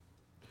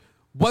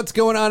What's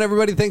going on,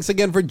 everybody? Thanks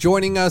again for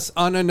joining us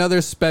on another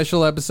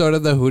special episode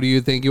of the Who Do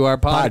You Think You Are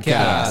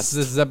podcast.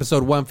 This is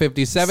episode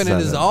 157, and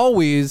as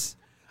always,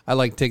 I'd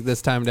like to take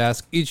this time to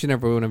ask each and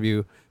every one of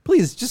you,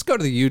 please just go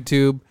to the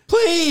YouTube.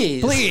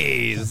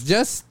 Please.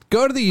 Just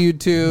go to the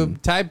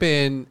YouTube, type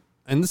in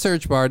the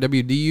search bar,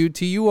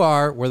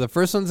 WDUTUR. We're the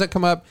first ones that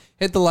come up.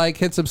 Hit the like,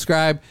 hit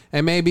subscribe,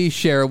 and maybe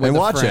share it with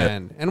a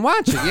friend. And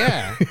watch it,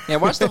 yeah. Yeah,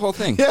 watch the whole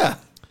thing.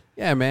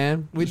 Yeah,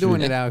 man. We're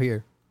doing it out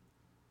here.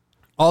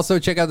 Also,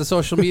 check out the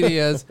social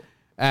medias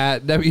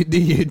at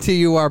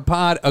WDUTUR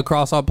Pod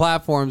across all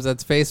platforms.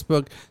 That's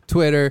Facebook,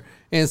 Twitter,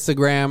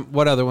 Instagram.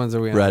 What other ones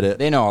are we on? Reddit.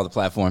 They know all the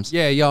platforms.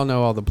 Yeah, y'all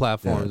know all the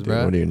platforms,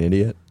 bro. What are you, an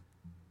idiot?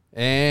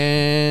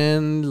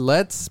 And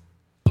let's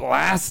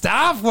blast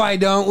off, why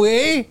don't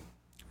we?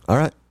 All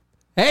right.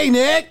 Hey,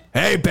 Nick.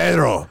 Hey,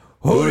 Pedro.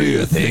 Who do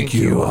you think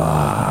you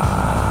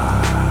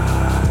are?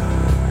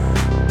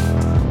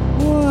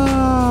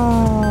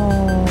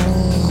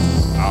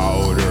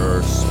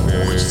 Outer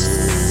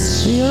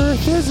space. The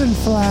Earth isn't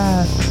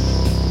flat.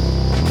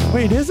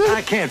 Wait, is it?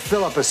 I can't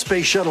fill up a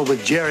space shuttle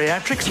with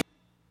geriatrics.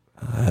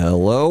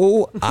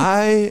 Hello.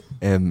 I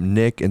am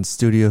Nick in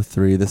Studio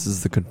 3. This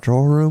is the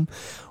control room.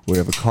 We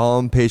have a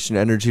calm, patient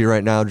energy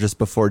right now just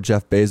before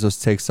Jeff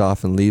Bezos takes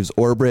off and leaves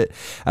orbit.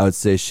 I would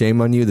say shame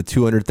on you, the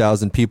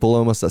 200,000 people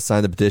almost that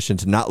signed the petition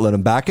to not let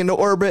him back into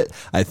orbit.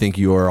 I think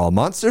you are all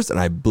monsters, and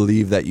I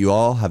believe that you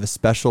all have a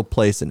special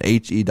place in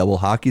HE double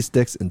hockey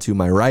sticks. And to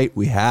my right,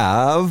 we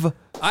have...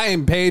 I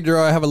am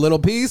Pedro. I have a little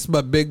piece,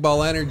 but big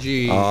ball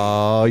energy.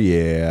 Oh,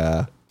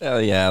 yeah. Hell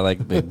yeah, I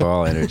like big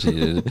ball energy,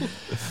 dude.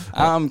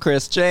 I'm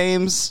Chris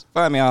James.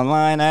 Find me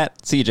online at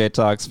CJ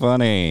Talks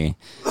Funny.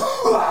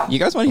 You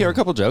guys want to hear a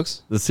couple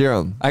jokes? Let's hear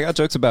them. I got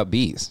jokes about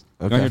bees.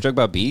 You want to hear a joke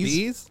about bees?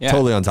 Bees? Yeah.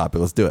 Totally on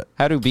topic. Let's do it.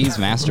 How do bees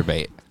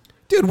masturbate?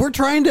 Dude, we're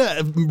trying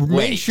to make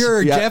Wait.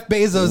 sure Yeah. Jeff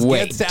Bezos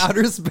Wait. gets to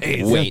outer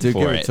space. Wait Dude, for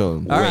give it. it to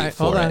him. All Wait right,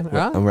 hold for on. it.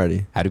 Huh? I'm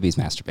ready. How do bees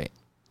masturbate?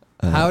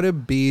 How do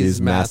bees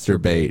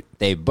masturbate?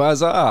 They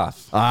buzz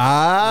off. Oh,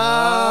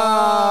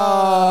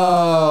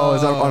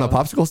 is that on a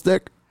popsicle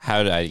stick?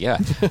 How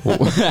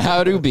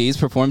do bees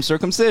perform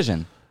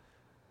circumcision?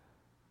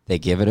 They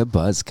give it a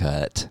buzz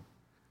cut.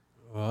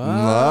 Yeah.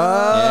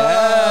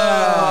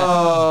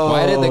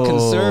 Why did the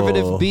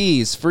conservative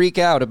bees freak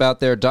out about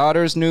their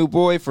daughter's new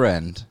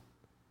boyfriend?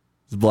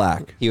 It's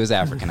black. He was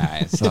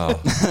Africanized.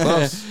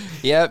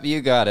 Yep,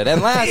 you got it.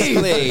 And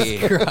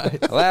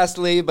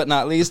lastly, but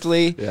not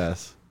leastly,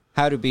 Yes.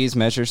 how do bees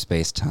measure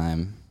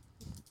space-time?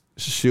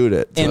 Shoot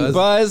it. In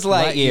Buzz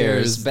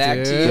Lightyear's. Lightyear's, Back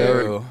dude. to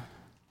you.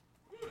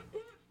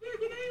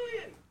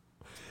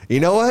 You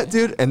know what,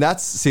 dude? And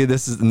this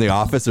is in the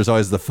office. There's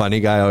always the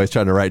funny guy always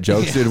trying to write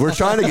jokes, dude. We're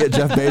trying to get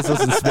Jeff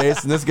Bezos in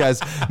space, and this guy's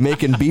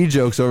making bee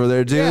jokes over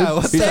there, dude. Yeah,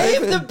 what's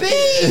Save the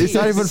bees! He's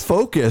not even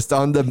focused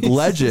on the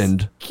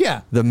legend,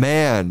 Yeah. the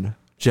man,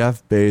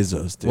 Jeff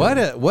Bezos, dude.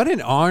 What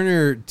an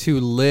honor to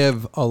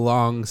live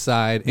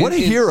alongside. What a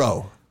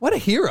hero. What a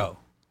hero.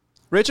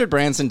 Richard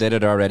Branson did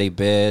it already,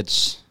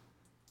 bitch.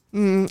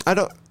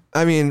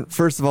 I mean,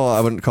 first of all,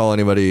 I wouldn't call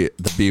anybody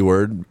the B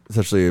word,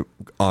 especially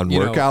on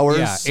work hours.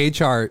 Yeah,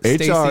 HR.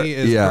 Stacey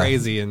is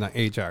crazy in the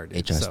HR.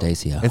 Dude, HR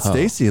Stacey. And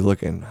Stacey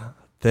looking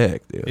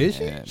thick, dude. Is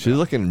she? She's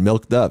looking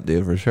milked up,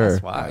 dude, for sure.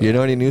 That's wild. You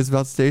know any news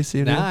about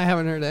Stacey? Nah, I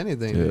haven't heard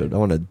anything. Dude, I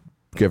want to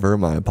give her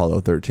my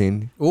Apollo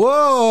 13.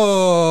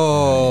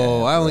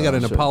 Whoa. I only got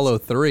an shit. Apollo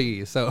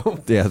 3, so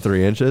Yeah,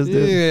 3 inches,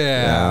 dude.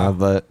 Yeah.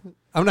 But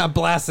I'm not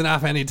blasting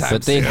off anytime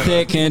But they soon.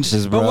 thick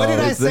inches, bro. But what did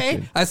I it's say?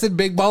 thinking. I said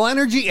big ball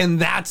energy, and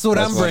that's what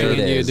I'm That's what bringing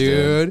it you, is,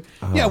 dude.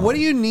 Yeah, what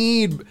do you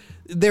need?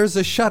 There's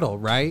a shuttle,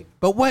 right?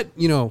 But what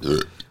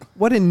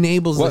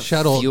enables the What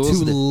shuttle to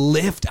fuels the-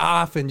 lift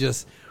off and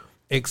just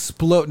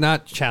explode?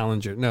 Not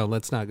Challenger. No,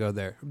 let's not go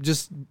there.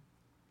 Just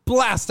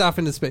blast off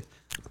into space.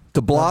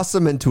 to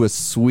blossom into a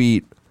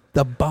sweet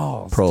The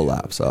balls.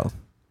 prolapse. So,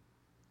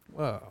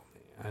 Whoa,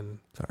 man.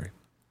 sorry.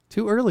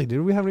 Too early,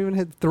 dude. We haven't even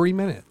hit 3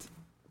 minutes.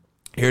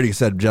 He already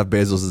said Jeff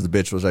Bezos is the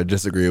bitch, which I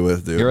disagree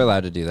with, dude. You're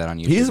allowed to do that on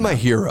YouTube. He's my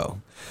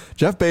hero.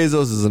 Jeff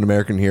Bezos is an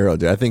American hero,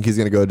 dude. I think he's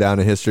going to go down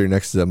in history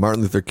next to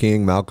Martin Luther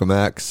King, Malcolm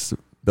X,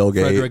 Bill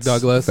Gates,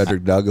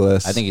 Frederick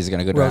Douglass. I think he's going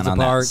to go down Rosa on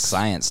Parks. that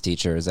science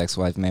teacher. His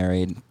ex-wife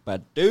married.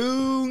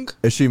 Badoong.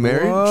 Is she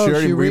married? Whoa, she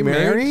already she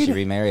remarried? remarried? She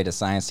remarried a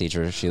science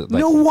teacher. She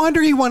No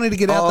wonder he wanted to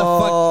get out the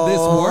fuck this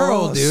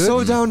world, dude.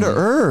 So down to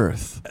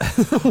earth.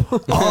 So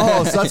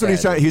that's what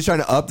he's trying. He's trying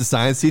to up the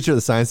science teacher. The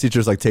science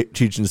teacher's like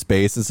teaching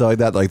space and stuff like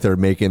that. Like they're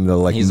making the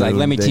like. He's like, moon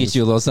let me things. teach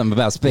you a little something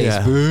about space.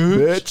 Yeah.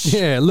 Bitch. Bitch.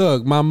 Yeah,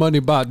 look, my money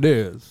bought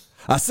this.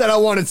 I said I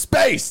wanted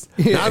space.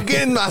 Now I'm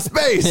getting my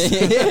space.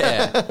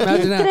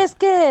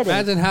 Yeah.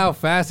 Imagine how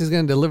fast he's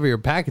going to deliver your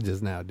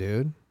packages now,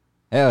 dude.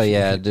 Hell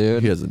yeah,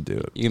 dude. He doesn't do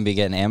it. You can be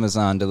getting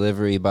Amazon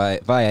delivery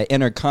via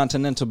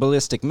intercontinental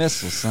ballistic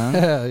missiles, son.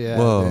 Hell yeah,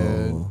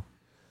 Whoa,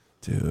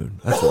 dude,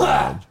 that's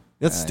wild.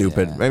 That's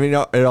stupid. yeah. I mean,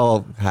 it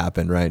all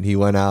happened, right? He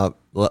went out.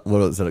 What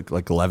was it,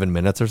 like 11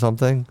 minutes or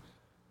something?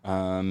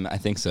 I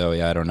think so.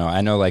 Yeah, I don't know.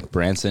 I know like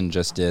Branson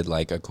just did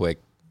like a quick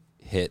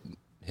hit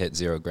hit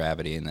zero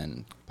gravity and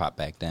then pop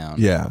back down.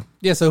 Yeah.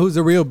 Yeah, so who's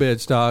the real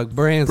bitch, dog?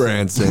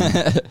 Branson.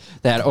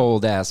 That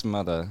old ass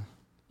mother.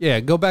 Yeah,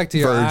 go back to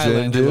your Virgin,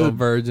 island, you dude. little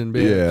virgin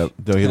bitch. Yeah.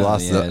 No, he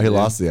lost yeah, he dude.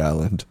 lost the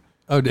island.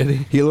 Oh, did he?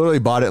 He literally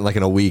bought it in like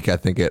in a week. I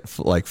think it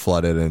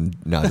flooded and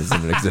now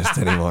doesn't exist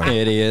anymore.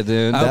 Idiot,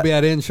 dude. I hope he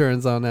had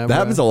insurance on that. That bro.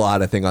 happens a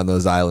lot, I think, on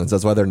those islands.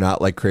 That's why they're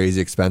not like crazy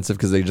expensive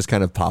because they just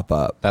kind of pop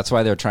up. That's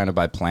why they're trying to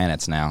buy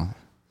planets now.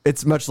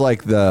 It's much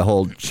like the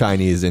whole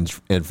Chinese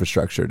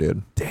infrastructure,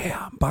 dude.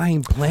 Damn,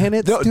 buying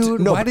planets, No,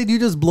 dude. no, Why did you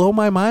just blow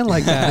my mind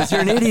like that?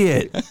 You're an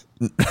idiot.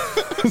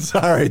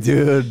 Sorry,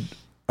 dude.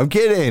 I'm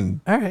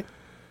kidding. All right.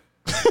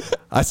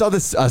 I saw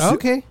this.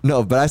 Okay.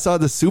 No, but I saw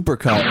the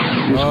supercut.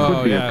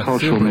 Oh, yeah.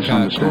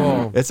 Supercut.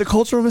 Cool. It's a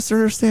cultural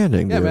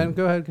misunderstanding. Yeah, dude. man.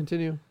 Go ahead.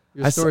 Continue.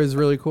 Your I story is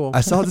really cool.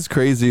 I saw this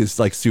crazy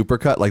like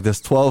supercut, like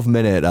this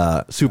 12-minute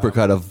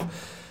supercut of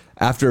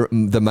after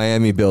the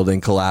Miami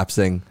building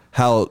collapsing,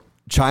 how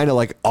China,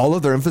 like all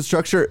of their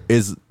infrastructure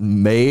is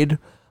made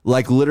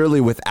like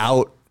literally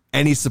without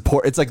any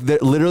support. It's like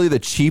literally the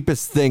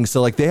cheapest thing. So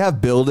like they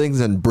have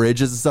buildings and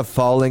bridges and stuff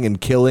falling and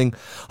killing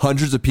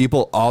hundreds of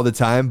people all the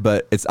time,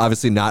 but it's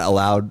obviously not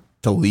allowed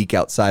to leak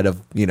outside of,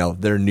 you know,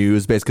 their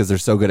news base because they're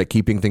so good at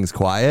keeping things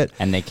quiet.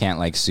 And they can't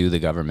like sue the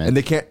government. And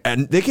they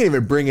can't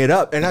even bring it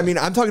up. And I mean,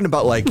 I'm talking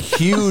about like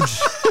huge.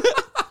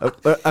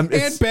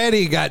 Aunt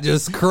Betty got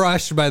just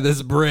crushed by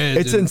this bridge.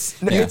 It's and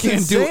insane. You It's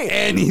can't do insane.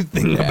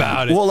 anything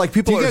about it. Well, like,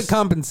 people do you are get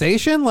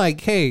compensation? Like,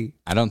 hey,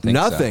 I don't think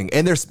nothing, so.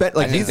 and they're spent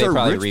like I think these they are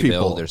probably rich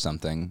rebuild people or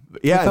something.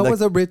 Yeah, if I like,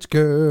 was a rich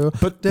girl,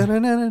 But-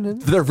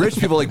 they're rich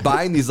people like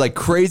buying these like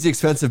crazy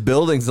expensive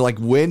buildings, and like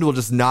wind will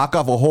just knock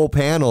off a whole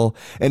panel,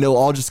 and it'll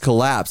all just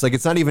collapse. Like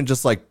it's not even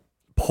just like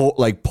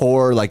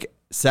poor like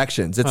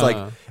sections. It's like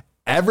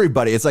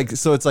everybody. It's like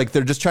so. It's like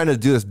they're just trying to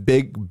do this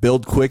big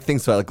build quick thing,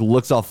 so it like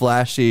looks all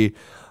flashy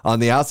on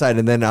the outside,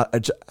 and then I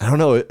don't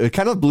know. It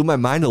kind of blew my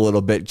mind a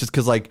little bit, just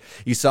because like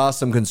you saw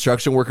some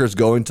construction workers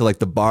going to like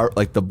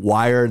the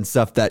wire and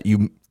stuff that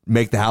you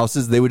make the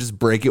houses. They would just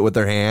break it with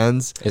their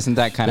hands. Isn't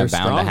that kind of They're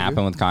bound strong, to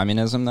happen with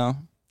communism, though?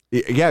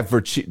 Yeah,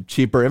 for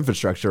cheaper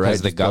infrastructure, right?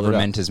 Because the Just build it up.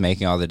 government is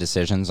making all the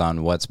decisions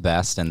on what's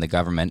best, and the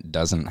government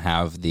doesn't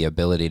have the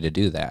ability to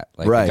do that.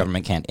 Like Right. the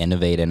government can't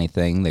innovate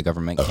anything. The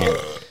government can't,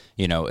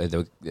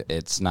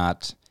 it's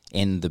not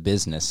in the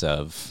business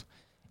of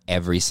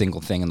every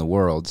single thing in the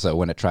world. So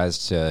when it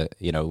tries to,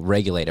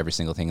 regulate every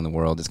single thing in the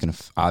world, it's going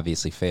to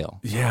obviously fail.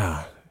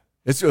 Yeah.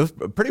 It's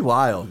pretty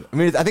wild. I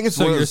mean, I think it's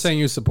so one of you're those- saying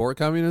you support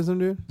communism,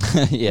 dude?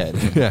 Yeah,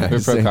 Yeah, we're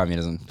he's saying-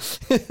 pro-communism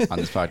on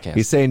this podcast.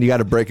 He's saying you got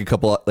to break a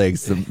couple of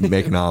legs to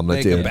make an omelet,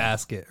 Make a dude.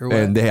 basket or what?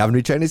 And they have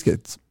any Chinese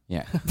kids.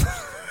 Yeah.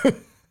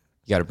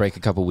 You got to break a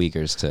couple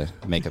Uyghurs to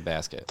make a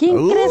basket.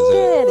 Ooh,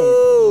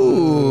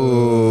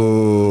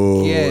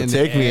 Getting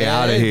take me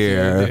out of edgy,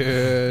 here.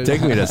 dude.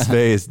 Take me to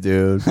space,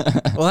 dude.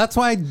 Well, that's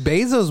why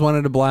Bezos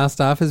wanted to blast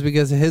off, is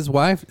because his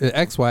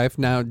ex-wife,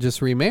 now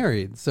just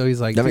remarried. So he's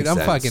like, That dude, makes I'm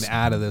sense. fucking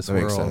out of this That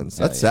makes world. sense.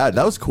 That's sad.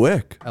 That was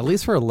quick. At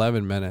least for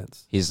 11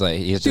 minutes. He's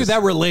Dude, just,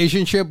 that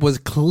relationship was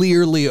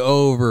clearly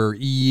over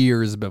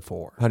years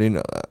before. How do you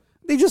know that?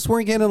 They just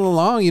weren't getting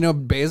along.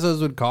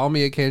 Bezos would call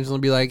me occasionally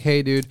and be like,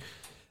 hey, dude,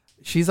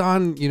 she's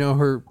on,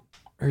 her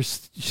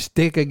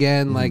stick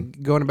again,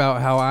 like going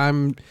about how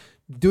I'm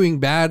doing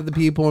bad to the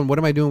people and what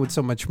am I doing with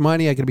so much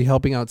money? I could be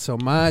helping out so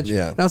much.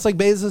 Yeah. And I was like,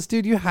 Bezos,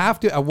 dude, you have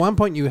to, at one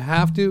point, you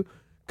have to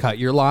cut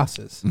your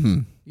losses,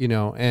 and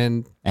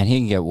and he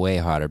can get way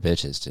hotter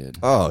bitches, dude.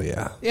 Oh,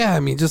 yeah. yeah, I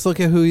mean, just look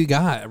at who he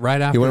got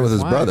right after He went with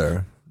his wife.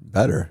 brother.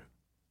 Better.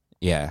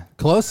 Yeah.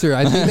 Closer.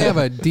 I think they have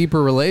a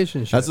deeper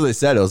relationship. That's what they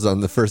said. It was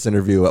on the first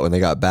interview when they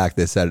got back.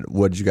 They said,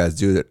 what did you guys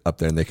do up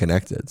there? And they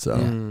connected. So,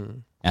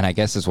 And I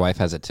guess his wife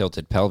has a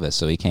tilted pelvis,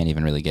 so he can't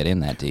even really get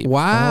in that deep.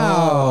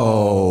 Wow.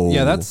 Oh.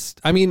 Yeah,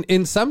 I mean,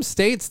 in some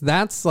states,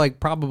 that's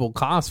like probable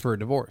cause for a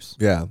divorce.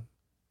 yeah.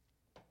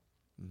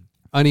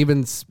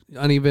 Uneven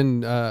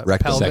Rectal.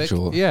 pelvic.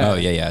 Sexual. Yeah. Oh,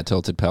 yeah.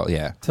 Tilted pelvis.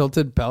 Yeah.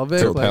 Tilted pelvic.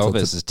 Her like-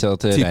 pelvis is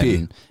tilted, TP.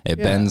 and it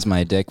Yeah. bends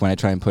my dick when I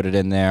try and put it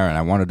in there, and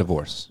I want a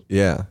divorce.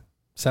 Yeah.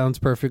 sounds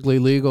perfectly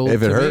legal.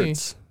 If it to me.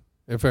 hurts,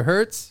 If it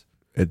hurts,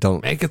 it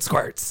don't. make it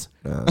squirts.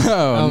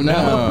 Oh,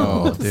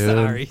 no. dude.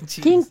 Sorry.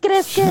 ¿Quién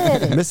crees que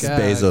eres? Mrs.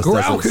 God. Bezos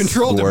Ground doesn't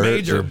control to squirt.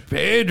 Major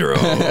Pedro.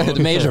 The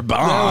major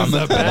bomb.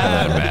 That was a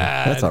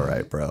bad. That's all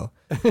right, bro.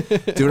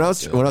 Dude, when I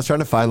was trying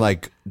to find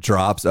like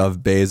drops of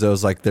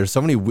Bezos, like there's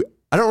so many.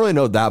 I don't really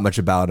know that much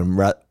about him,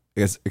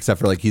 except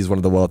for like he's one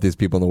of the wealthiest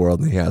people in the world,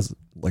 and he has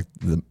like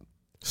the.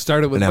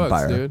 Started with An books,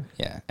 empire. dude.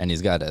 Yeah, and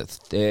he's got a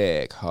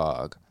thick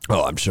hog.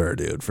 Oh, I'm sure,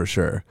 dude, for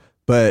sure.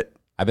 But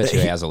I bet you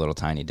he has a little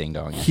tiny ding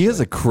dong. he has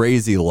a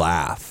crazy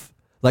laugh.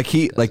 Like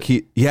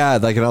and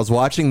I was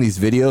watching these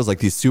videos, like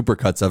these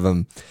supercuts of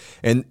him,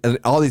 and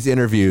all these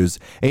interviews,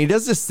 and he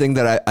does this thing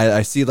that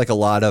I see like a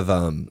lot of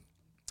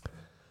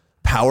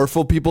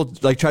powerful people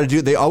like try to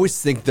do, they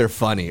always think they're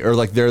funny or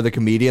like they're the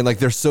comedian. Like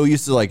they're so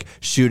used to like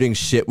shooting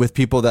shit with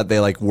people that they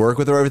like work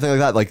with or everything like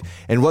that. Like,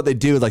 and what they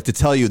do like to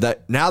tell you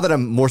that now that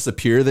I'm more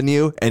superior than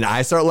you and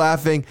I start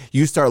laughing,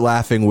 you start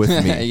laughing with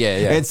me.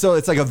 Yeah. And so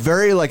it's like a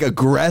very like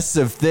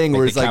aggressive thing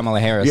where it's like Kamala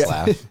Harris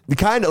laugh. The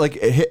kind of like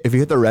if you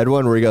hit the red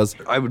one where he goes,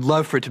 I would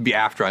love for it to be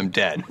after I'm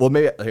dead. well,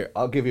 maybe here,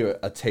 I'll give you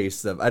a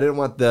taste of, I didn't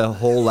want the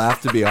whole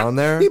laugh to be on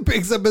there. He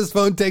picks up his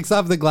phone, takes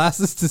off the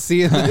glasses to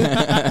see it.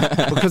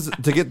 Because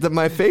to get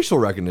my facial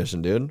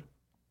recognition, dude.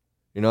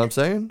 You know what I'm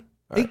saying?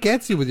 It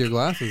gets you with your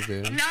glasses,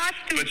 dude.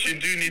 But you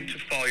do need to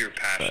follow your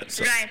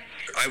passion. Right.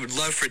 I would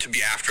love for it to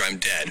be after I'm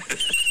dead.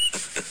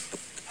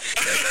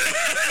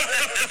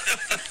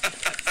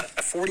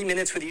 40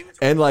 minutes with you.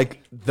 And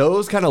like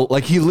those kind of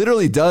like he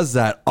literally does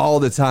that all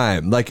the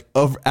time. Like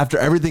after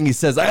everything he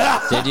says,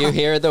 Did you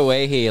hear the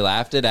way he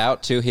laughed it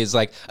out too? He's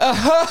like,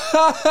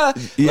 Yeah.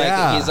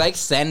 like, he's like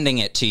sending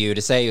it to you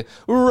to say,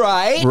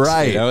 right?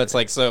 Right. You know, it's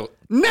like, so.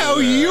 No,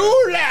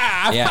 you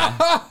laugh. Yeah.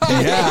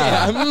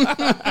 yeah.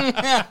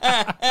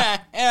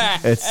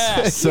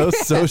 It's so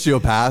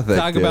sociopathic.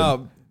 Talk dude.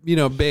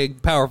 about,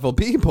 big, powerful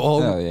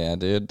people. Oh, yeah,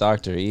 dude.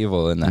 Dr.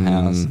 Evil in the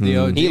house. The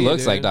OG, He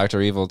looks dude. like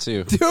Dr. Evil,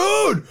 too.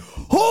 Dude,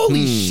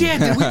 holy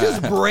shit. Did we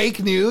just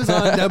break news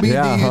on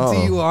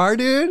WDUTUR,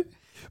 dude?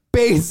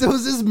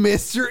 Bezos is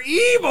Mr.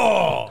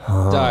 Evil.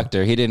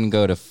 Doctor. He didn't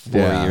go to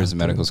 4 Yeah. years of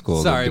medical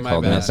school. Sorry, to be my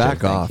called bad. Mister. Back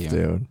Thank off, you.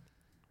 dude.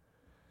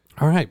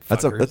 All right,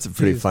 That's a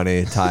pretty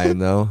funny tie-in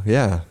though.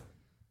 Yeah.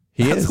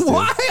 He That's is. dude.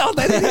 wild.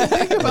 I didn't even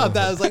think about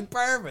that. I was like,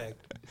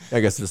 perfect.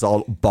 I guess just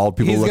all bald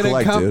people look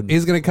alike, dude.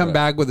 He's gonna come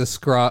back with a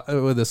scar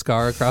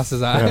across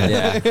his eye.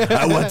 Yeah.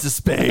 I went to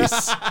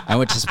space. I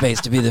went to space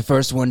to be the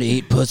first one to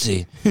eat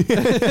pussy.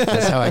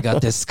 That's how I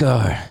got this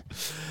scar.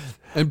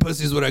 And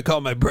pussy's what I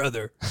call my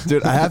brother.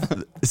 Dude,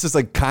 it's just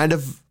like kind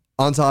of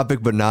on topic,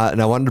 but not.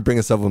 And I wanted to bring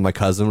this up when my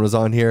cousin was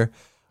on here.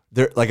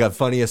 They're like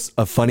funniest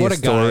What a guy,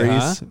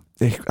 stories.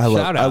 I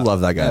out.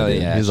 love that guy. Oh,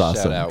 Dude. yeah. He's shout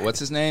awesome. out. What's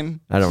his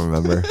name? I don't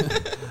remember.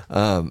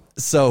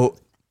 So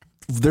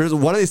there's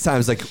one of these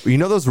times, like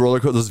those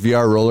those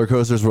VR roller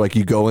coasters where like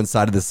you go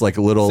inside of this like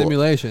little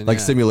Simulation, yeah.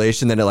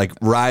 simulation, then it like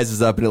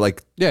rises up and it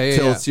like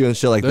tilts you and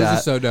shit like Those that.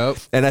 are so dope.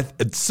 And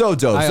it's so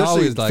dope, I especially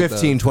always liked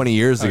 15, 20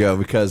 years ago,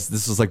 because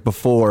this was like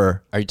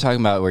before. Are you talking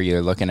about where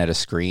you're looking at a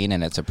screen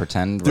and it's a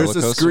pretend There's roller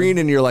a coaster? screen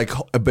and you're like,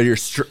 but you're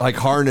like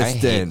harnessed I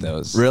hate in.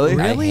 those.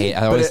 Really?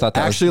 I always But thought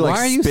that actually was like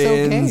Why are you so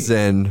spins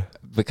gay? and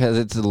because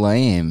it's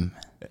lame.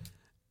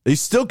 you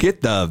still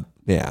get the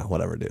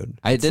whatever, dude.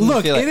 I didn't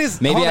Look, feel like it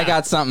is- maybe hold I on.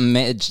 got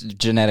something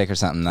genetic or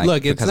something. Like,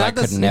 Look, it's because not I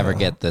the could same- never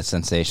get the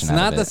sensation. It's out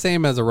not of the it.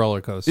 same as a roller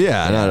coaster.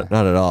 Yeah,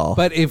 not at all.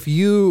 But if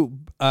you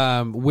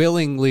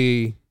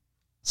willingly,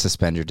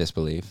 Suspend your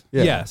disbelief.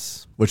 Yeah.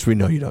 yes. Which we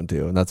know you don't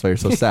do, and that's why you're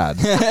so sad.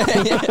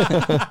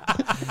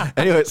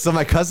 Anyway, so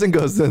my cousin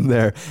goes in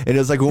there, and it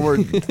was like when we're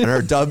in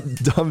our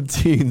dumb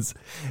teens,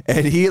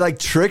 and he like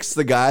tricks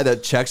the guy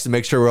that checks to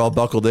make sure we're all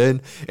buckled in,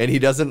 and he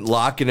doesn't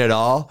lock in at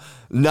all.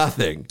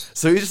 Nothing.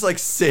 So he's just like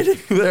sitting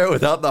there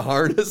without the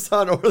harness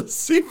on or the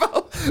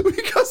seatbelt. We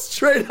go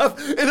straight up,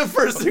 and the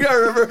first thing I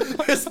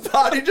remember, his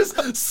body just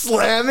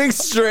slamming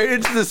straight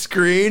into the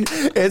screen.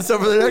 And so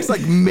for the next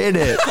like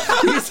minute,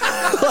 he's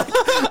like,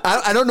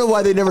 I don't know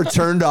why they never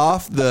turned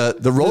off the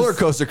roller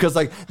coaster, because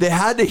like they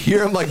had to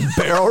hear him like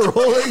barrel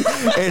rolling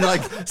and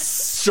like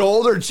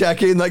shoulder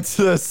checking like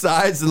to the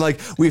sides, and like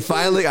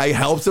I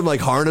helped him like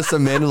harness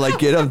him in and like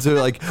get him to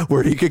like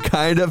where he could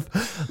kind of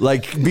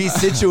like be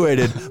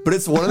situated. But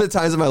it's one of the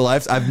times in my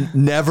life I've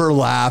never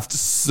laughed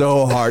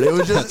so hard. It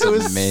was just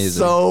amazing.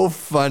 so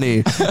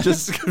funny.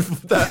 Just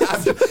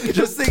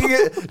thinking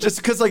it, just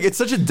because like it's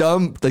such a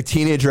dumb like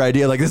teenager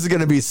idea. Like this is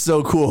gonna be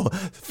so cool.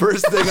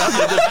 First thing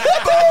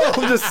I'm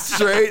boom, just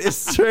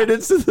straight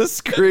into the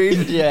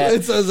screen. Yeah.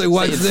 It sounds like,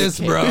 watch this,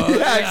 bro.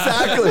 Yeah,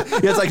 exactly.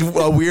 Yeah, it's like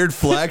a weird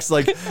flex.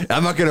 Like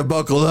I'm not gonna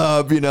buckle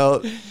up,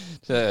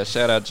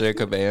 Shout out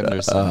Jacob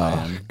Anderson,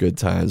 man. Good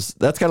times.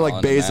 That's kind of like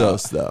Calling him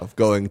Bezos, though,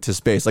 going to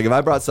space. Like if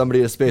I brought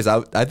somebody to space,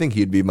 I think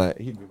he'd be my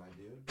dude.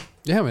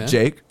 Yeah, man.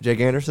 Jake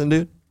Anderson,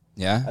 dude.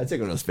 Yeah? I'd take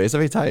him to space.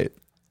 That'd be tight.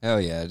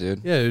 Hell yeah,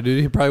 dude. Yeah,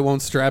 dude, he probably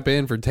won't strap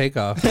in for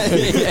takeoff. Fucking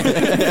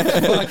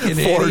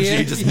 4G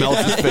idiot. just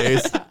melts his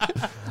face.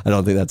 I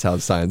don't think that's how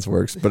science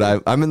works,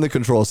 but I'm in the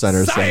control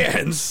center.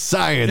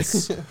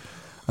 Science.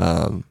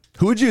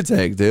 Who would you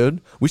take,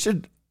 dude? We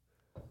should.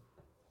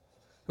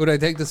 Would I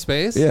take the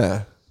space?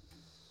 Yeah.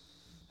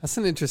 That's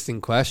an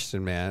interesting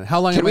question, man. How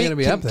long am I going to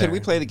be up there? Can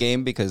we play the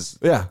game? Because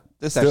Yeah.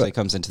 this Let's do actually it.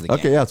 comes into the game.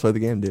 Okay, yeah, let's play the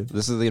game, dude.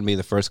 This is going to be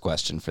the first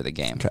question for the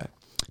game. Okay.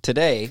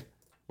 Today,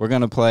 we're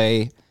going to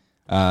play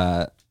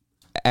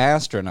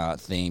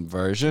astronaut-themed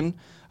version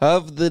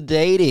of the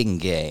dating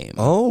game.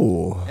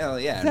 Oh. Hell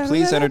yeah. And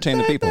please entertain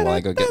the people while I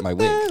go get my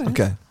wig.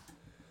 Okay.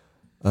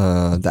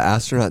 The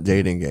astronaut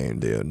dating game,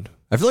 dude.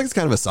 I feel like it's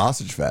kind of a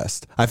sausage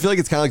fest. I feel like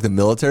it's kind of like the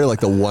military, like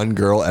the one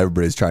girl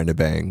everybody's trying to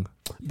bang.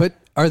 But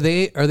are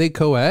they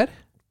co-ed?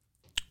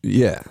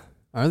 Yeah.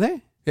 Are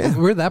they? Yeah.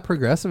 We're that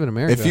progressive in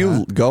America. If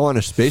you go on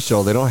a space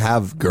shuttle, they don't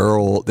have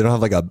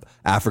like a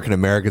African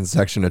American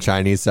section, a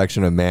Chinese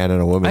section, a man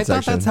and a woman I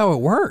thought section. that's how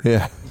it worked.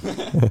 Yeah.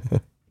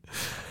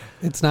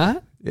 It's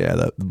not? Yeah,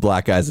 the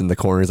black guy's in the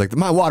corner. He's like,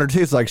 my water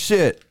tastes like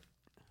shit.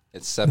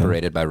 It's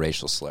separated by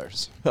racial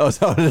slurs. Oh, is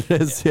that what it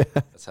is? Yeah.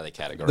 That's how they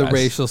categorize. The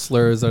racial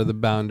slurs are the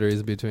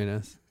boundaries between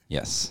us.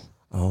 Yes.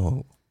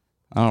 Oh,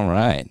 All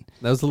right.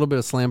 That was a little bit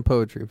of slam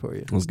poetry for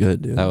you. it was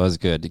good, dude. That was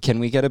good. Can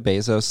we get a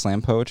Bezos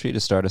slam poetry to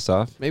start us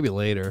off? Maybe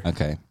later.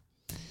 Okay.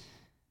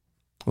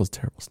 Those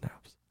terrible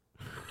snaps.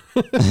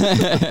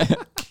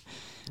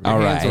 All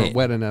Your hands right. were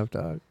wet enough,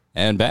 dog.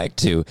 And back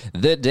to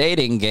the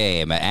dating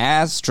game.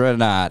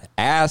 Astronaut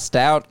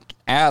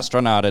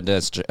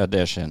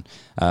edition.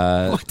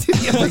 Did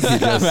he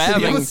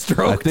have a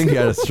stroke? I think he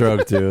had a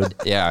stroke, dude.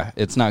 Yeah,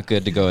 it's not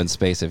good to go in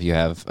space if you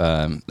have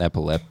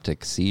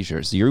epileptic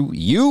seizures.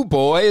 You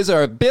boys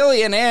are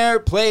billionaire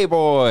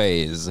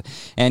playboys,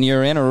 and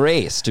you're in a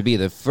race to be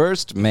the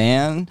first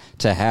man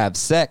to have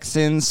sex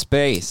in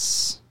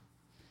space.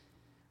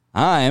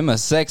 I'm a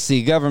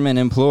sexy government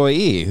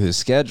employee who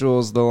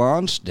schedules the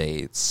launch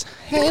dates.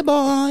 Hey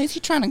boys,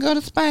 you trying to go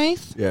to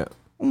space? Yeah.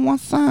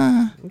 What's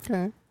up?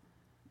 Okay.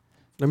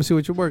 Let me see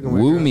what you're working with.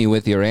 Woo girl. me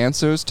with your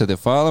answers to the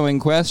following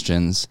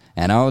questions,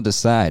 and I'll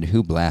decide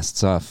who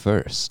blasts off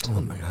first. Oh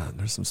my God,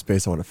 there's some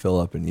space I want to fill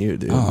up in you,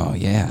 dude. Oh,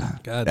 yeah.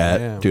 God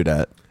damn. Do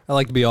that. I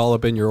like to be all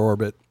up in your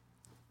orbit.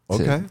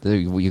 Okay.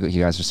 You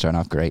guys are starting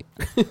off great.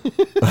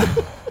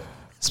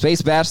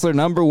 Space Bachelor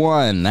number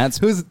 1. That's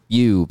Who's-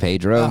 you,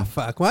 Pedro. Oh,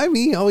 fuck. Why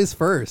me always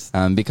first?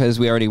 Because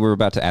we already were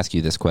about to ask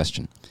you this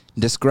question.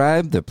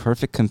 Describe the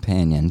perfect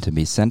companion to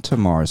be sent to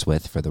Mars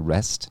with for the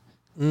rest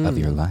of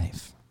your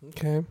life.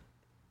 Okay.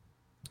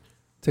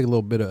 Take a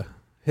little bit of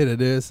hit of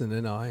this, and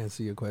then I'll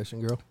answer your question,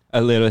 girl. A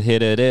little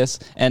hit of this,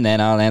 and then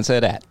I'll answer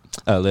that.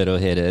 A little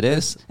hit of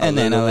this, and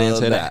then I'll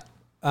answer that.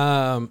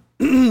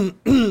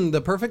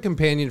 The perfect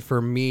companion for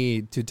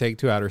me to take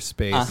to outer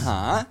space.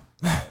 Uh-huh.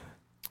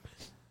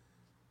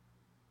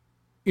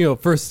 You know,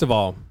 first of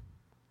all,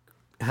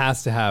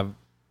 has to have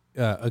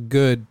a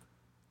good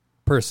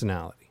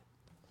personality.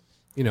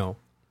 You know.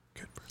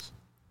 Good person.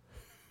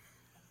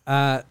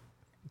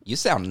 You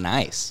sound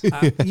nice.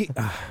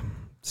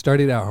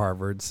 Studied at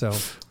Harvard, so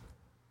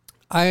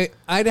I'd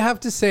have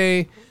to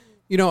say,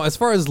 you know, as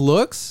far as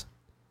looks,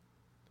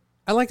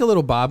 I like a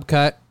little bob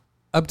cut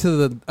up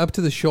to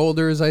the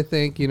shoulders. I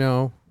think, you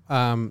know,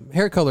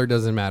 hair color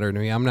doesn't matter to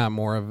me. I'm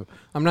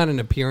not an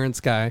appearance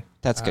guy.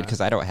 That's good,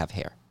 because I don't have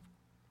hair.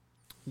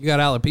 You got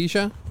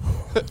alopecia?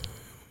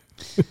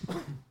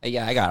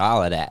 Yeah, I got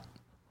all of that.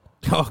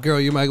 Oh, girl,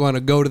 you might want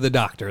to go to the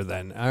doctor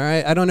then. All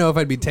right. I don't know if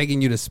I'd be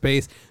taking you to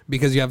space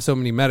because you have so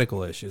many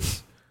medical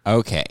issues.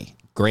 Okay,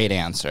 great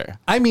answer.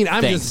 I mean,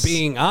 I'm Thanks. just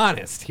being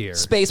honest here.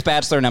 Space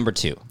Bachelor number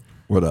 2.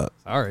 What up?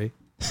 Sorry.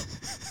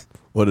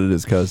 What it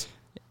is, cuz?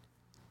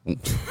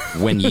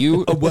 When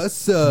you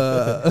What's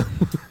up?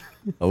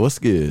 Oh, what's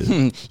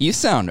good? you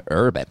sound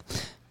urban.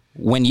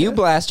 When you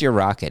blast your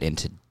rocket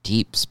into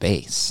deep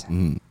space,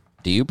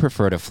 do you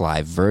prefer to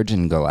fly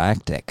Virgin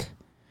Galactic,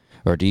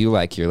 or do you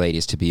like your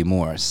ladies to be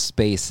more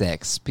space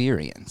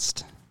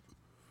experienced?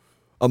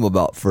 I'm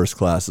about first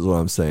class is what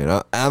I'm saying.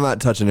 I'm not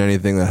touching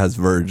anything that has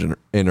Virgin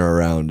in or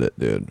around it,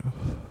 dude.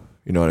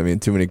 You know what I mean?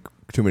 Too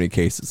many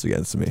cases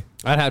against me.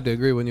 I'd have to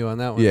agree with you on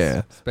that one.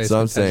 Yeah. So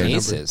I'm saying-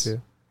 Cases. Number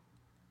 2.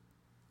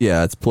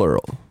 Yeah, it's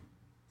plural.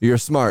 You're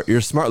smart. You're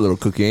a smart little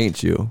cookie,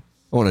 ain't you?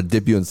 I want to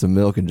dip you in some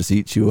milk and just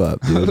eat you up,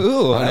 dude.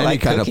 Ooh, on I any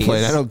like kind cookies. of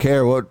plane. I don't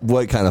care what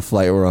kind of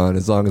flight we're on,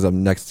 as long as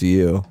I'm next to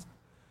you.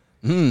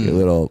 You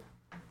little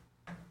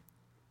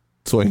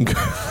swing.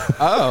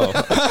 Oh.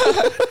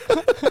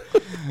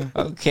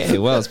 Okay,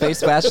 well,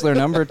 Space Bachelor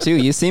number 2.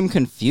 You seem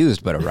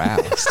confused but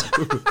aroused.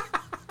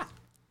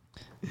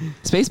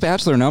 Space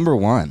Bachelor number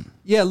 1.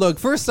 Yeah, look,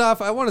 first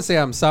off, I want to say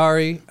I'm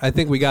sorry. I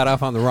think we got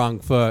off on the wrong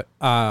foot.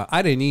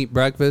 I didn't eat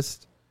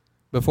breakfast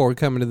before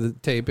coming to the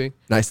taping.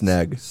 Nice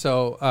neg.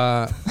 So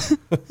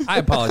I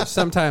apologize.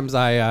 Sometimes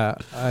I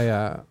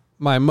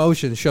my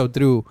emotions show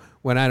through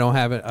when I don't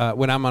have it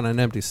when I'm on an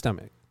empty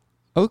stomach.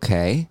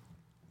 Okay.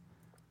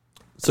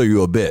 So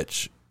you a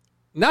bitch.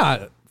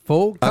 Nah,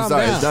 fool, I'm calm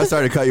sorry. down. I'm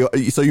sorry to cut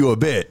you. So you a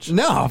bitch.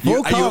 No, fool,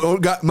 You calm.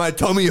 got my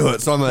tummy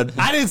hurt, so I'm a.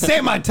 I didn't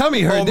say my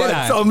tummy hurt, Oh, did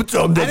my I? tum I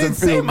doesn't didn't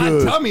say feel my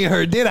good. tummy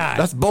hurt, did I?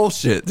 That's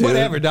bullshit, dude.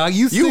 Whatever, dog.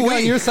 You stick on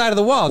weak. your side of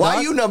the wall, Why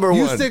dog. you number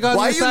You one? stick on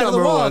Why your you side of the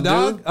number wall, one,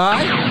 dog. dude? All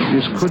right?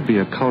 This could be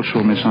a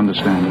cultural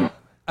misunderstanding.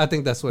 I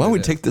think that's what Why don't it we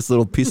is. take this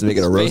little piece and make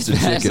it a roasted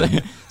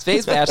chicken?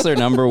 Space Bachelor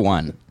number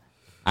 1.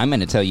 I'm going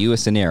to tell you a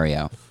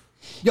scenario.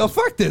 Yo,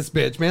 fuck this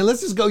bitch, man.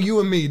 Let's just go you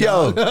and me,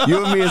 Yo, dog.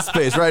 you and me in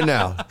space right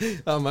now.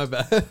 Oh, my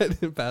bad. I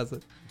didn't pass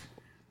it.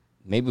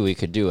 Maybe we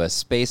could do a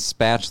Space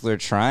Bachelor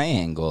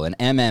triangle, an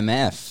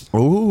MMF.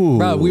 Ooh.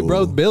 Bro, we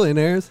both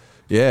billionaires.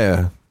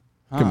 Yeah.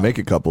 Can make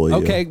a couple of you.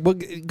 Okay, well,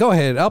 go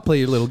ahead. I'll play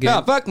your little game.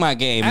 No, fuck my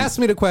game. Ask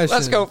me the question.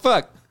 Let's go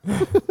fuck.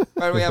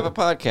 Why do we have a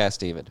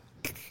podcast even?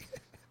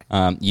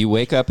 You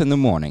wake up in the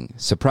morning,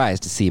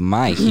 surprised to see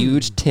my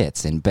huge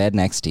tits in bed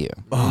next to you.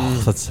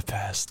 Oh, that's the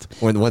best.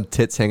 When one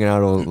tit's hanging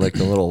out on like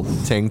a little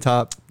tank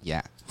top.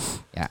 Yeah.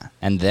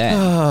 And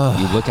then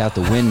you look out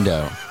the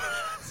window.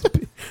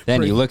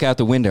 You look out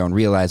the window and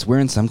realize we're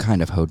in some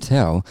kind of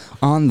hotel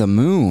on the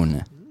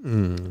moon.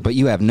 But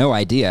you have no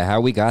idea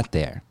how we got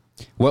there.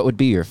 What would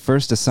be your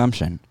first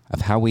assumption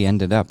of how we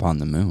ended up on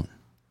the moon?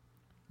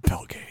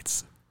 Bill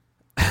Gates.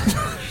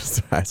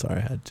 Sorry, I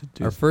had to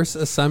do. Our first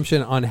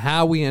assumption on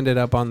how we ended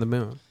up on the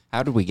moon.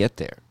 How did we get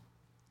there?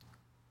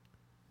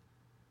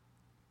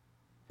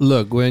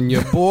 Look, when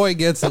your boy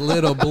gets a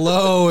little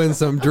blow and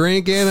some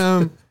drink in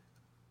him,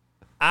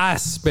 I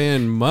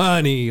spend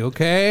money,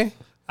 okay?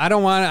 I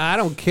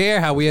don't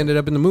care how we ended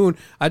up in the moon.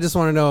 I just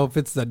want to know if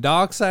it's the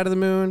dark side of the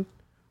moon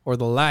or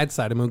the light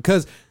side of the moon.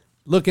 Because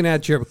looking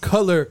at your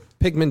color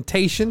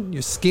pigmentation,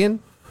 your skin,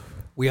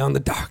 we on the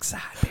dark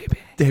side, baby.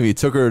 Damn, you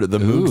took her to the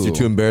moon because you're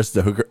too embarrassed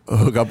to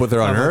hook up with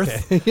her on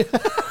Earth? Okay.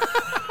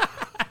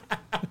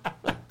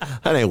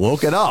 That ain't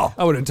woke at all.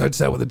 I wouldn't touch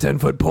that with a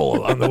 10-foot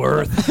pole on the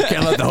Earth.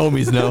 Can't let the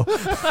homies know.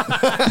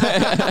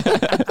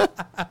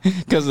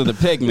 Because of the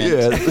pigment.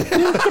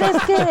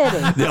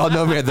 Yeah. They all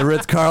know me at the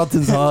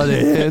Ritz-Carlton's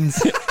Holiday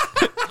Inns.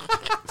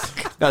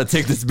 Gotta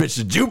take this bitch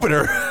to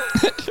Jupiter.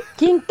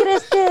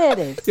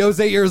 Yo, it's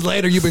 8 years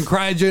later. You've been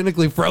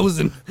cryogenically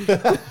frozen.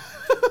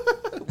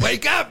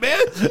 Wake up, man.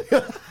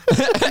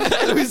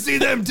 Let me see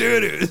them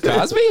doo-doos.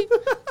 Cosby?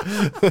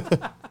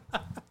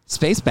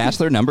 Space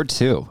Bachelor number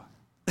 2.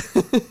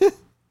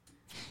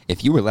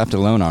 If you were left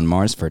alone on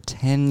Mars for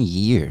 10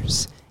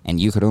 years and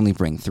you could only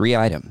bring 3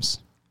 items,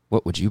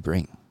 what would you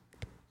bring?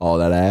 All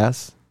that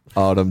ass,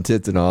 all them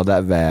tits, and all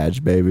that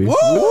vag, baby.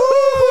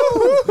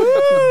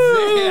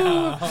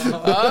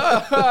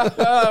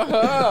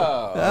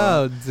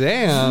 Oh,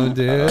 damn,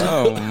 dude.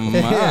 Oh, my.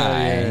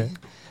 Yeah.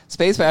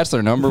 Space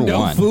Bachelor number 1.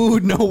 No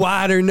food, no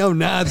water, no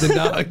nothing,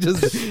 dog.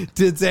 Just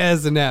tits,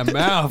 ass, in that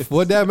mouth.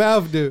 What'd that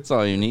mouth do? That's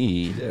all you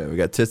need. Yeah, we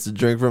got tits to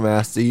drink from,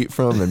 ass to eat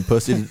from, and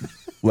pussy to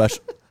wash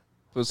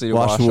Pussy to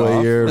away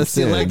off. your That's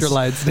the sins.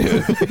 electrolytes,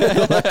 dude.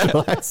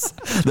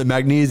 Electrolytes. The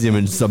magnesium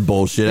and some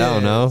bullshit. I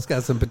don't know. It's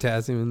got some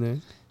potassium in there.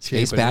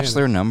 Space Shape banana.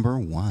 Bachelor number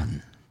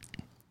 1.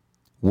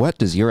 What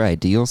does your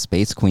ideal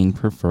space queen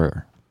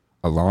prefer?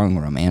 A long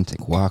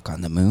romantic walk on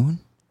the moon?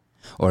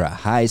 Or a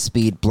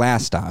high-speed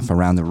blast-off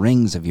around the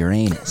rings of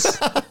Uranus?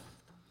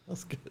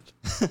 That's good.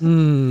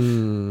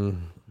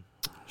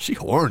 She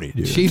horny,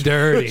 dude. She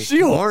dirty. She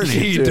horny.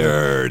 She dude.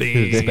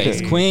 dirty.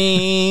 Space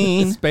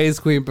Queen. Space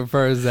Queen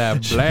prefers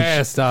that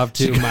blast off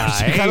to my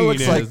She kind of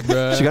looks like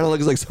bruh. she kind of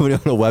looks like somebody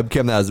on a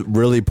webcam that has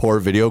really poor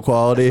video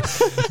quality,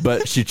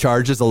 but she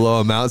charges a low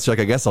amount. So like,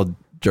 I guess I'll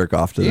jerk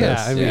off to this.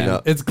 Yeah, I mean, you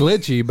know? it's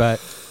glitchy,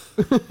 but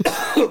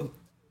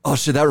Oh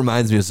shit, that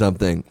reminds me of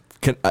something.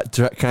 Can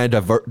I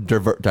divert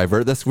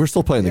this? We're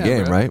still playing the Yeah,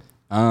 game, bro. right?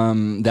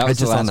 That was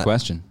the just on last that-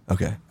 question.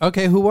 Okay.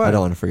 okay, who won? I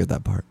don't want to forget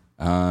that part.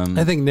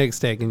 I think Nick's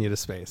taking you to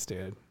space,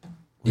 dude.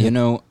 You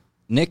know,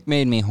 Nick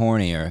made me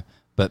hornier,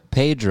 but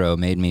Pedro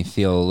made me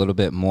feel a little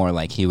bit more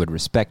like he would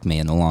respect me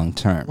in the long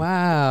term.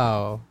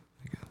 Wow.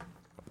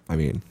 I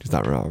mean, he's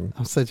not wrong.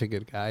 I'm such a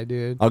good guy,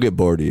 dude. I'll get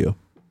bored of you.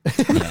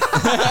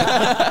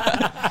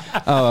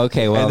 Oh,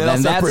 okay. Well, And then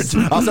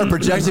I'll start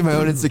projecting my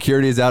own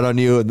insecurities out on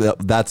you, and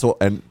that's what.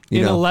 And you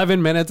In know,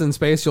 11 minutes in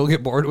space, you'll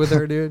get bored with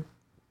her, dude.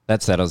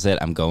 that settles it.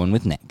 I'm going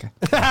with Nick.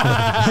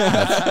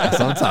 that's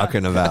what I'm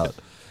talking about.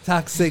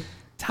 Toxic.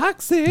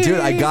 Dude,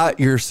 I got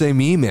your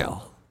same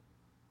email.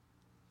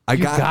 I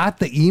You got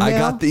the email? I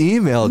got the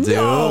email, dude.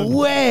 No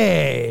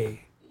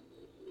way.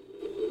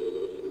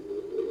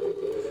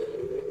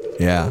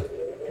 Yeah.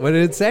 What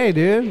did it say,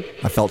 dude?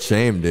 I felt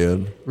shame,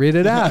 dude. Read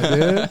it out,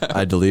 dude.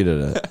 I deleted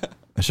it.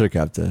 I should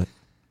have kept it.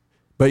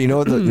 But you know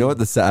what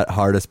the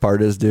hardest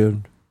part is,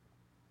 dude?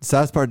 The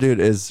saddest part, dude,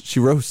 is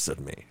she roasted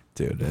me,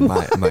 dude, in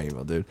my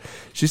email, dude.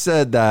 She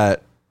said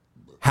that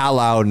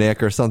hello,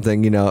 Nick, or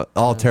something, you know,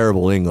 all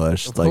terrible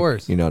English. Of like,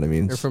 course. You know what I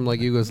mean? They're from like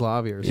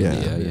Yugoslavia or yeah,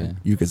 something. Yeah.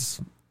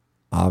 Yugoslavia,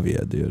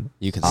 dude.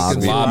 You can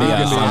Obviously,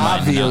 slobia on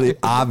my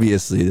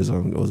obviously, this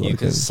one was You like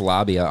can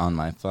slobia on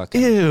my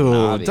fucking. ew,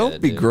 navia,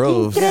 don't be dude.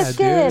 gross. Yeah, dude.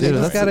 You Dude,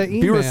 just that's got an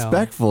email. be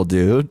respectful,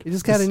 dude. You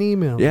just got an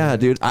email. Yeah,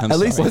 dude. I'm At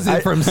least sorry. Was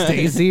it from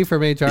Stacy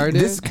from HR, dude?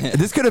 This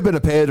could have been a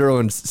Pedro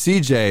and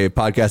CJ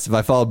podcast if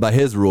I followed by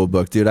his rule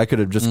book, dude. I could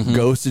have just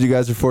ghosted you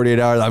guys for 48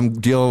 hours. I'm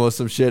dealing with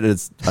some shit.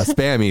 It's a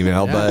spam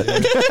email, but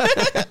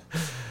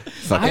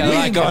Got a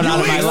lot going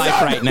on in my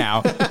life right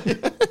now.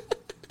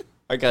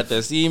 I got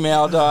this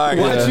email, dog.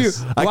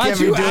 I can't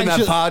be doing that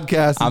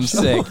podcast. I'm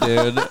sick,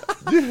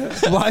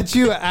 dude. Watch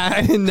you.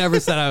 I never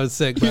said I was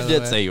sick. By You the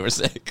did way. say you were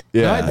sick.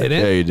 Yeah, No, I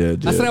didn't. Yeah, you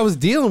did. I dude. said I was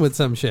dealing with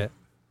some shit.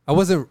 I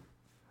wasn't.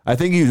 I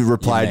think you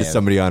replied You to may have.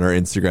 somebody on our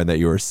Instagram that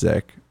you were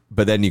sick,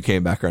 but then you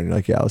came back around and you're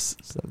like, yeah, I was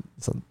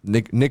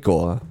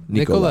Nicola.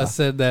 Nicola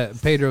said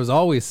that Pedro's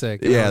always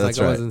sick. And Yeah, I was that's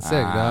like, right. I wasn't sick,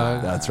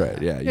 dog. That's right.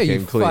 Yeah, Yeah, you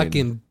came clean.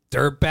 fucking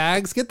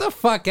dirtbags. Get the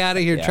fuck out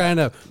of here Yeah. trying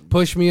to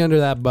push me under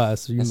that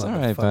bus. You It's all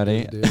right,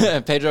 motherfuckers, buddy.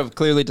 dude. Pedro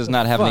clearly does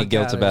not have any Fuck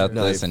guilt outta about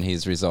here. this, and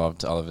he's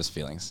resolved all of his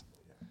feelings.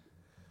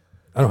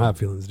 I don't have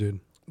feelings, dude.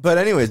 But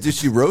anyways, dude,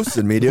 she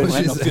roasted me, dude. I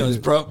have no feelings,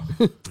 bro.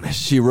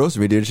 She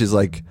roasted me, dude. She's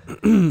like,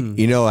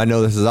 you know, I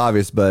know this is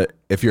obvious, but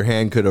if your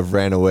hand could have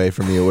ran away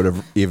from you, it would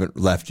have even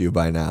left you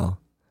by now.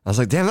 I was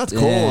like, damn, that's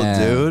cold, Yeah.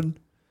 dude.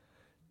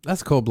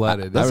 That's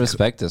cold-blooded. I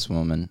respect this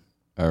woman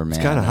or man.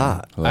 It's kind of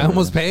hot. I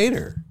almost paid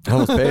her. I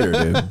almost paid her,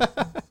 dude.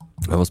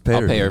 I almost paid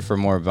I'll her. pay her dude. for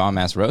more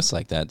bomb-ass roasts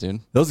like that, dude.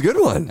 That was a good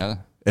one. Yeah.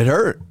 It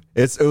hurt.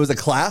 It was a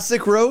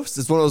classic roast.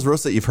 It's one of those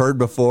roasts that you've heard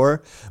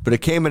before, but it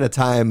came in a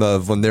time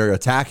of when they're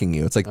attacking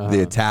you. It's like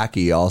the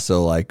attackee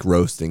also like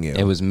roasting you.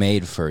 It was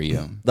made for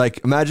you.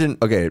 Like imagine,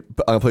 okay,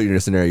 I'll put you in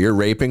a scenario. You're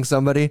raping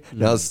somebody.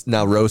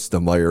 Now roast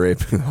them while you're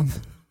raping them.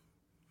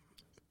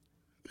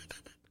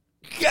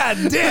 God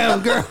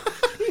damn, girl.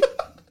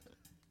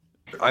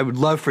 I would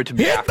love for it to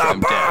be after I'm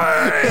dead.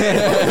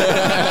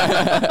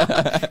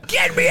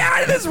 Get me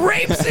out of this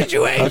rape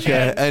situation.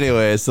 Okay.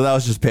 Anyway, so that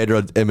was just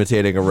Pedro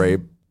imitating a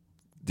rape.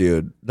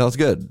 Dude, that was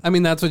good. I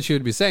mean, that's what she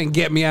would be saying.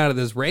 Get me out of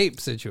this rape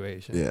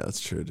situation. Yeah, that's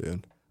true,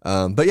 dude.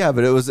 But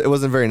it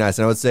wasn't very nice.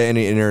 And I would say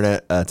any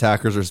internet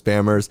attackers or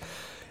spammers,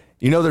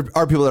 you know, there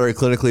are people that are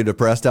clinically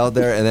depressed out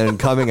there, and then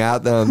coming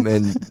at them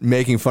and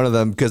making fun of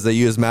them because they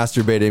use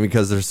masturbating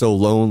because they're so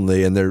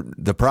lonely and they're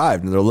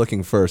deprived and they're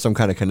looking for some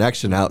kind of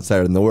connection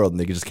outside in the world and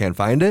they just can't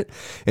find it.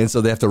 And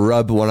so they have to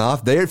rub one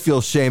off. They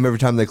feel shame every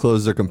time they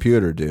close their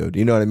computer, dude.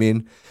 You know what I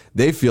mean?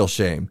 They feel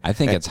shame. I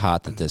think it's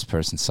hot that this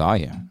person saw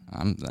you.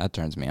 That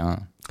turns me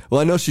on. Well,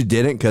 I know she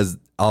didn't because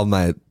all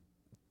my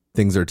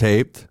things are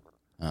taped.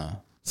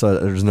 So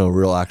there's no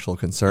real actual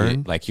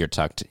concern. Like you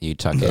tuck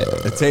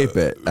it. I tape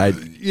it. I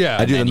do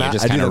And the you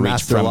just I do kind the of reach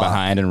master from lock.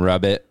 behind and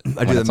rub it. I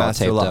when do the it's all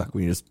master taped lock up.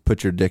 when you just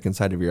put your dick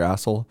inside of your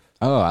asshole.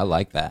 Oh, I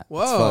like that.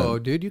 Whoa,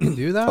 dude, you can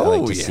do that? I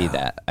like Oh, to yeah. see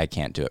that. I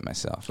can't do it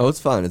myself. Oh,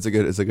 it's fun. It's a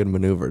good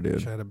maneuver,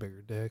 dude. I had a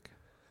bigger dick.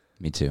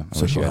 Me too. I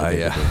wish you had a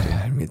bigger dick, too.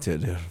 yeah, me too,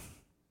 dude.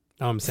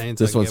 No, I'm saying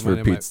so This I one's can for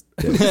get mine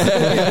in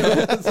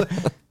Pete's. dick.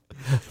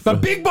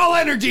 But big ball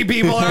energy,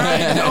 people, all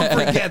right? Don't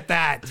forget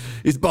that.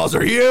 These balls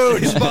are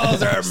huge. These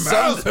balls are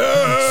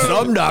massive.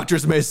 Some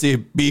doctors may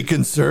be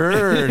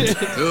concerned.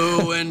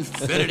 To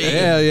infinity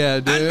Hell yeah,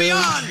 dude. and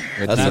beyond.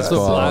 That's what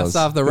blasts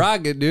off the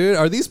rocket, dude.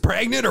 Are these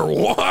pregnant or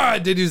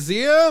what? Did you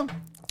see him?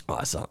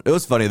 Awesome. It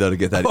was funny though to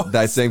get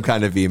that same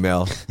kind of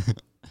email.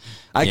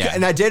 Yeah.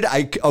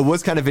 I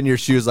was kind of in your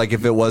shoes. Like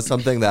if it was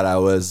something that I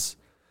was,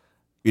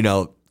 you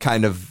know,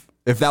 kind of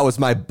if that was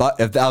my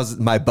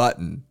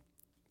button.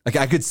 Like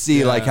I could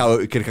see like how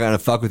it could kind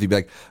of fuck with you. Be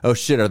like, oh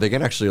shit, are they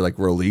gonna actually like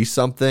release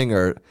something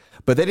but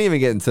they didn't even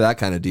get into that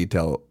kind of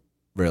detail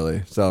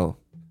really. So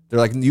they're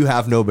like, you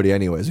have nobody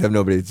anyways. You have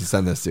nobody to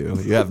send this to.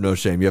 You have no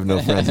shame. You have no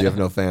friends. You have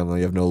no family.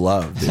 You have no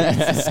love. Dude.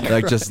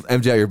 Like just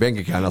empty out your bank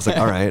account. I was like,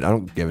 all right, I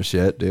don't give a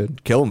shit,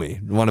 dude. Kill me.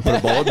 You want to put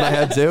a bullet in my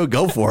head too?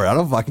 Go for it. I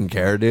don't fucking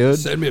care, dude.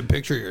 Send me a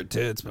picture of your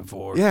tits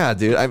before. Yeah,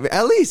 dude. I mean,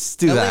 at least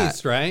do that. At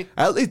least, right?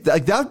 At least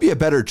like that would be a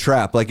better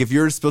trap. Like if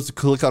you're supposed to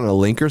click on a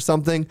link or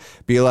something,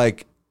 be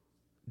like,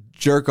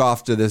 jerk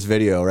off to this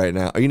video right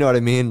now. You know what I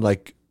mean?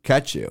 Like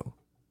catch you.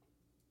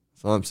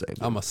 That's all I'm saying.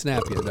 I'm going to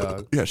snap you,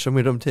 dog. Yeah, show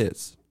me them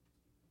tits.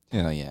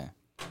 Hell yeah.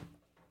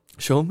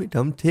 Show me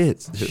them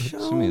tits, dude.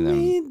 Show me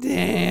them.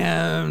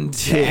 Damn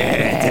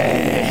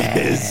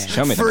Tits.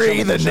 Show me them. Free Show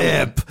me the them. Show me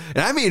them. nip.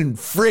 And I mean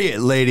free it,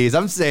 ladies.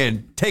 I'm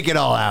saying take it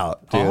all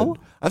out, dude. Oh?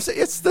 I'm saying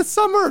it's the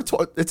summer.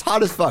 It's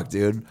hot as fuck,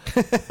 dude.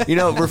 You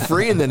know, we're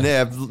freeing the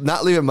nip,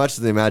 not leaving much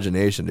to the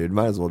imagination, dude.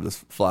 Might as well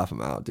just flap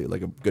them out, dude,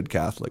 like a good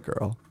Catholic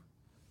girl.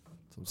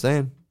 That's what I'm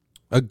saying.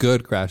 A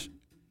good crash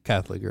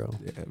Catholic girl.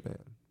 Yeah, man.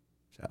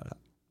 Shout out.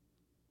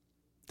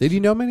 Did you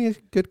know many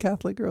good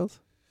Catholic girls?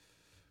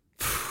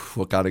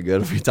 What kind of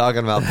good are we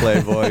talking about,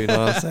 Playboy? You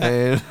know what I'm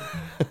saying?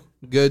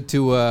 Good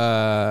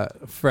to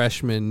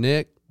freshman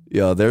Nick.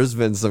 Yo, there's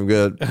been some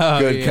good yeah,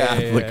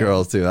 Catholic yeah.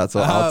 girls too. That's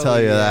what I'll tell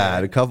you yeah.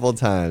 that a couple of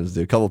times,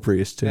 dude. A couple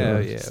priests too.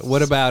 Hell yeah.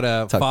 What about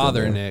Tucked in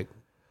Father there. Nick?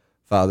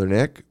 Father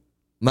Nick.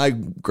 My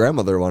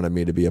grandmother wanted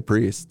me to be a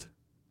priest.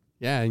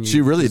 Yeah, and you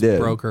She really just did.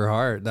 broke her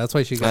heart. That's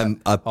why she got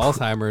I'm a pr-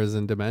 Alzheimer's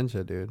and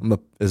dementia, dude.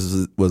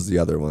 Was the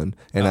other one,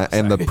 and Oh, I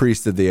am the sorry.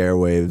 priest of the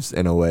airwaves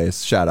in a way.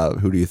 Shout out,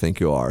 who do you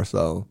think you are?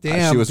 So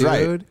Damn, she was dude.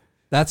 right.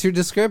 That's your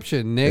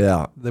description, Nick.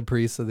 Yeah. The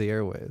priest of the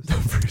airwaves.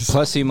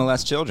 Plus, you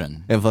molest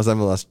children. And plus, I'm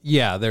a less.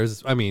 Yeah,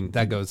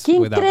 that goes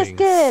without being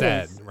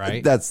said,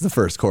 right? That's the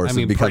first course I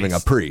mean, of becoming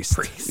priest. a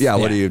priest. Yeah,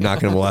 what are you not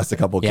going to molest a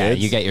couple Yeah,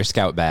 kids? you get your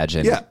scout badge.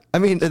 And Yeah, I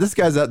mean, this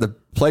guy's at the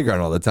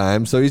playground all the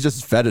time, so he's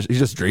just fetish. He's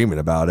just dreaming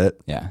about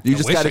it. Yeah. you I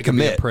just wish got to I could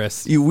be a commit.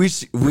 priest. You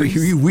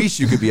wish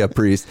you could be a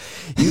priest.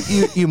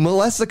 You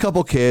molest a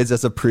couple kids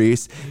as a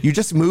priest. You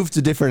just move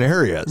to different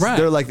areas. Right.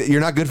 They're like, you're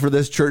not good for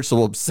this church, so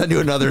we'll send you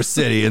to another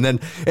city. And then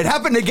it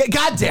happened to get.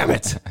 God damn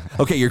it!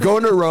 Okay, you're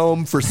going to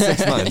Rome for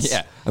 6 months.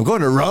 Yeah. I'm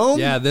going to Rome.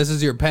 Yeah, this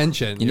is your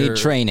pension. you need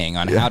training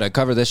on how to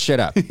cover this shit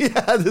up.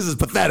 Yeah, this is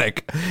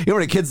pathetic. You know how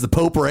many kids the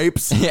Pope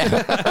rapes?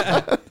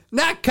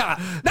 Not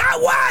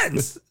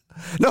once.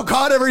 No,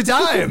 caught every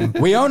time.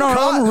 We own our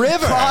own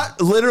river.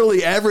 Caught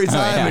literally every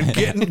time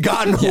and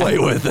gotten away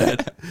with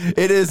it.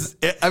 It is.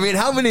 I mean,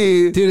 how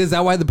many? Dude, is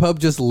that why the Pope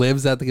just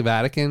lives at the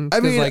Vatican? I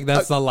mean, like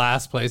that's the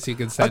last place you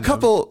can send A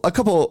couple,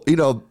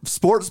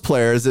 sports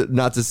players,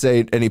 not to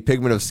say any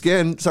pigment of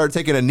skin, started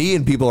taking a knee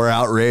and people are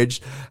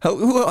outraged.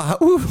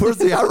 Where's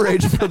the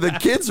outrage for the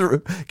kids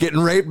getting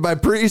raped by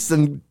priests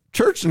and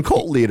church and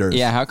cult leaders?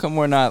 Yeah, how come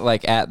we're not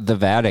like at the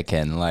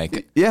Vatican?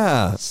 Like,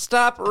 Yeah.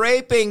 stop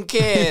raping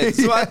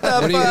kids. What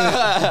the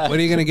fuck? What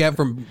are you gonna get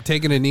from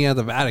taking a knee at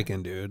the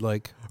Vatican, dude?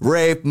 Like,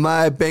 Rape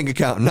my bank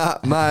account,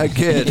 not my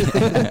kid.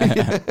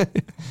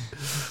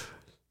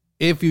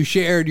 if you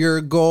shared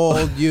your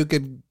gold, you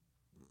could,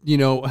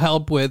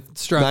 help with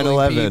struggling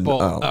 9/11. people.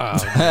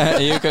 Oh.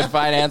 You could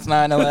finance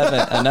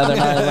 9/11. Another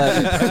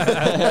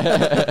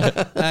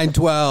 9/11.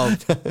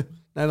 9/12.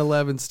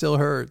 9/11 still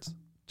hurts.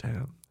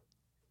 Damn.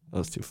 That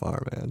was too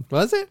far, man.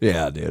 Was it?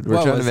 Yeah, dude. We're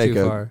What trying to was make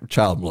too a far?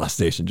 child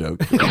molestation joke.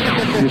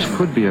 This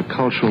could be a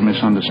cultural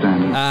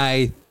misunderstanding.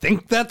 I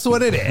think that's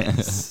what it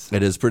is.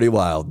 It is pretty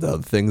wild, though.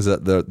 Things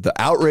that the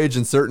outrage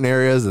in certain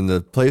areas and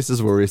the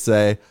places where we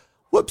say,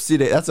 whoopsie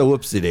daisy. That's a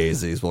whoopsie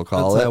daisies, we'll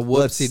call That's it. a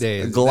whoopsie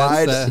daisy.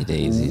 Glide That's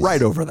the-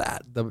 right over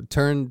that. The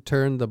turn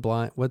the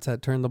blind. What's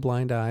that? Turn the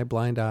blind eye.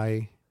 Blind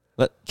eye.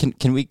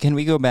 Can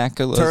we go back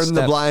a little Turn the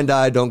step blind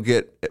eye. Don't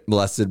get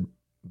molested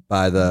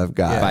by the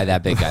guy. by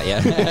that big guy?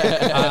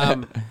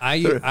 Yeah.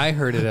 I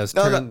heard it as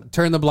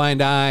turn the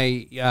blind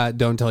eye.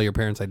 Don't tell your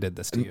parents I did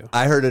this to you.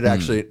 I heard it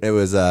actually. It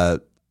was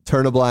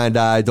turn a blind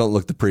eye. Don't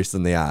look the priest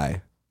in the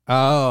eye.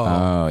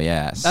 Oh, Oh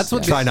yes. That's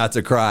what- Try not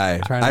to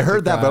cry. Try not I to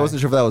hered that, but I cry. wasn't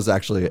sure if that was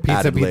actually pizza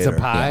added later.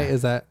 pie.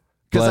 Is that?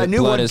 Because I blood, knew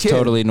blood one is kid.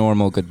 totally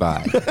normal.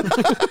 Goodbye.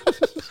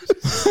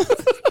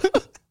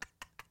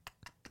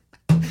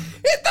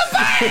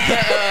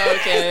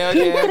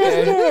 okay.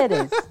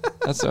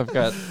 That's what I've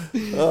got.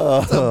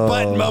 It's a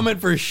button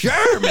moment for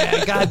sure,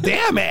 man. God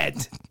damn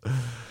it.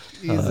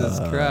 Jesus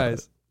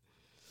Christ.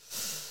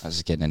 I was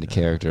just getting into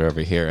character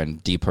over here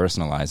and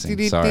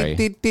depersonalizing. Sorry.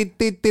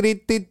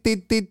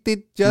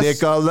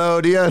 Just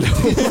Nickelodeon.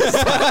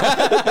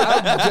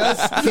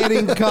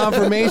 getting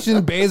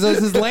confirmation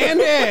Bezos has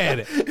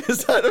landed.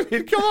 Is that, I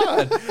mean, come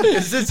on.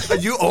 Is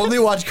this, you only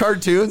watch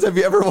cartoons? Have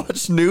you ever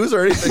watched news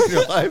or anything in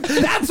your life?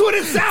 That's what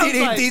it sounds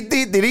like.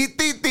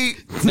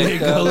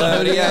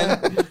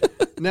 Nickelodeon.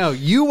 No,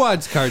 you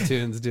watch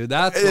cartoons, dude.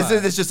 That's why.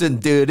 It's just in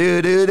do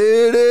do do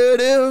do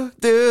do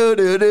do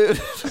do do.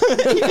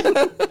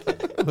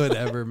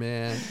 Whatever,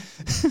 man.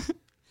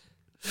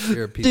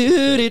 You're a piece of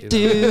shit, you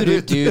know?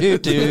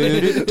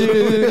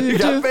 You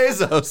got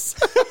Bezos.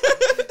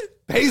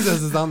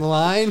 Bezos is on the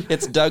line.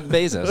 It's Doug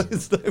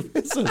Bezos.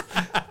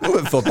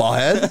 Football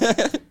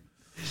head.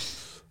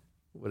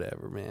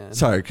 Whatever, man.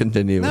 Sorry,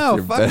 continue. No,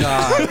 with your fuck bet.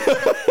 off.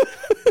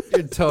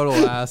 You're a total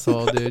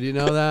asshole, dude. You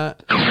know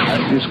that?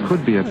 This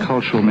could be a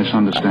cultural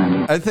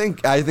misunderstanding. I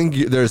think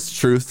there's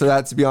truth to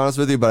that, to be honest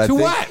with you. But I To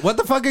think what? What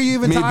the fuck are you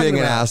even me talking being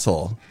about? an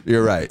asshole.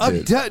 You're right.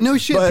 Dude. No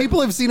shit. But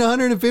People have seen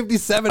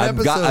 157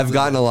 episodes. I've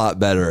gotten a lot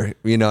better.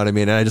 You know what I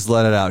mean? And I just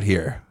let it out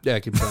here. Yeah,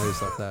 keep telling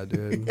yourself that,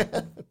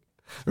 dude.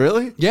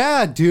 Really?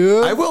 Yeah,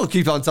 dude. I will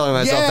keep on telling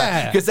myself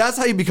that Yeah. because that's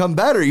how you become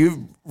better.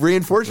 You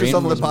reinforce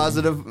yourself with a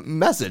positive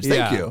message.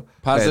 Thank Yeah. you.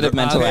 Positive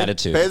Pedro. mental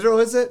attitude. Pedro,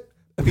 is it?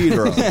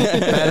 Pedro.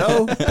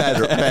 Pedro.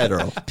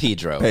 Pedro.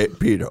 Pedro.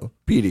 Pedo.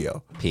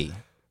 Pedo.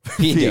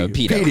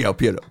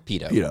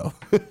 Pedo.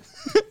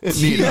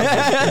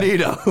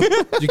 Nito.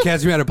 Did you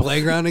catch me at a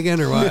playground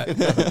again or what?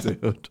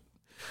 Dude.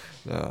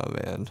 Oh,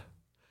 man.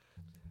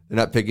 They're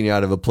not picking you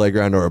out of a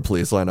playground or a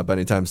police lineup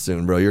anytime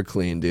soon, bro. You're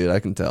clean, dude. I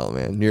can tell,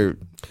 man.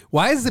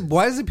 Why is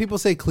it people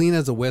say clean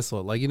as a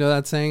whistle? Like, you know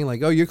that saying?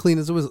 Like, oh, you're clean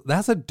as a whistle.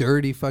 That's a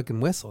dirty fucking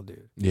whistle,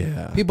 dude.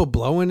 Yeah. People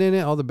blowing in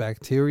it, all the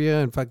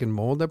bacteria and fucking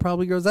mold that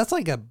probably grows. That's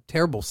like a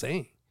terrible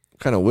saying. What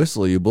kind of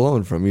whistle are you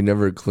blowing from? You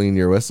never clean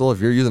your whistle? If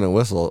you're using a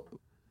whistle,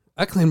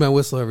 I clean my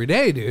whistle every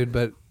day, dude,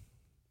 but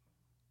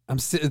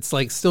it's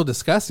like still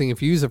disgusting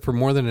if you use it for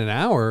more than an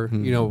hour,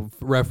 you know,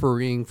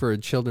 refereeing for a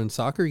children's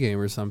soccer game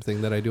or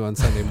something that I do on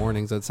Sunday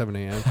mornings at 7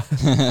 a.m.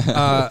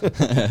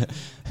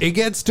 It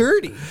gets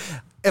dirty.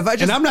 And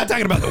I'm not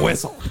talking about the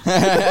whistle.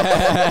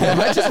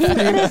 because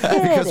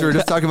we were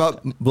just talking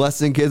about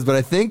blessing kids, but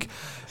I think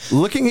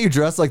looking at you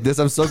dressed like this,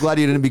 I'm so glad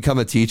you didn't become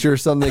a teacher or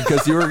something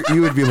because you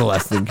would be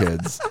molesting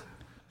kids.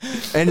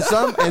 And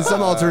some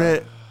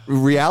alternate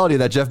reality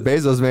that Jeff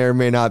Bezos may or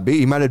may not be.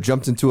 He might have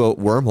jumped into a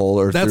wormhole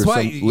or That's through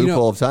why some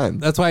loophole of time.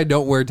 That's why I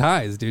don't wear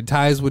ties, dude.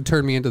 Ties would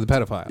turn me into the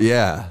pedophile.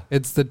 Yeah.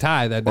 It's the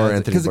tie that Or does it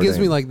Anthony because it gives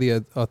Bourdain. me like the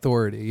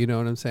authority. You know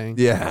what I'm saying?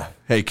 Yeah.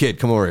 Hey, kid,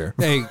 come over here.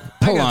 Hey,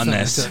 Pull I got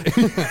on something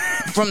this.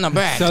 to- From the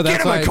back. So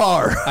that's in my why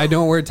car. I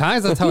don't wear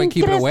ties. That's how I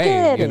keep it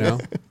away. You know,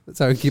 that's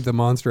how I keep the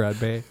monster at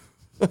bay.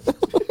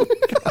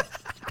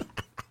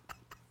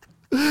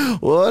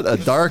 What a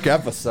dark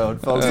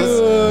episode, folks.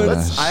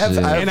 I have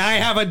And I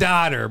have a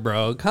daughter,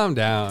 bro. Calm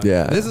down.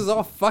 Yeah. This is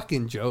all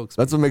fucking jokes.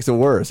 That's what makes it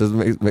worse.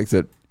 It makes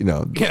it, you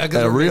know, Yeah,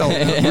 'cause a we're-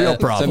 real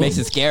problem. So it makes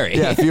it scary.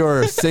 Yeah, if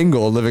you're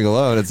single living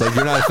alone, it's like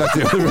you're not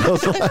affecting other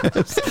people's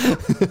lives.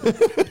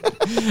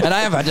 And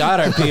I have a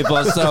daughter,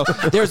 people, so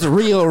there's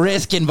real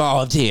risk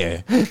involved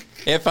here.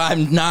 If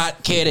I'm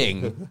not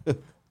kidding.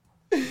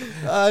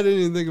 I didn't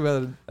even think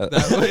about it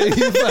that way.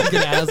 You fucking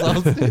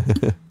assholes.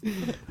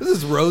 This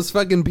is roast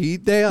fucking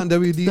Pete Day on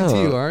WDTR,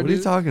 No, what are you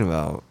dude. talking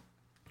about?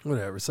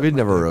 Whatever. We'd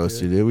never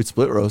roast you, dude. We'd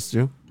split roast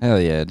you. Hell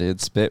yeah,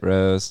 dude. Spit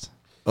roast.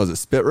 Oh, is it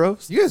spit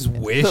roast? You guys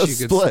wish No, you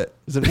could split.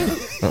 Is it?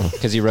 Oh,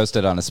 Because you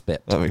roasted on a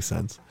spit. that makes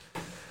sense.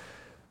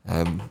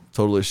 I'm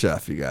totally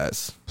chef, you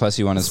guys. Plus,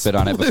 you want to spit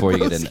on it before you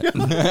get in it.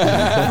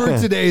 for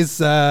today's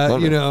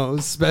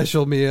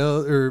special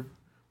meal, or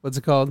what's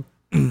it called?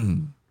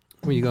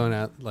 When you going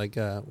out, like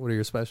what are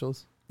your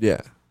specials?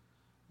 Yeah.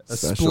 A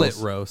Specials. split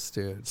roast,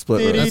 dude.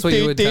 Split roast. That's what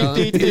you would tell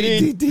him.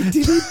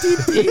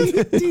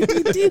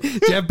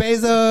 Jeff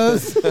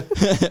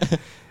Bezos.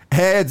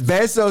 Hey, it's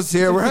Bezos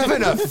here. We're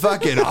having a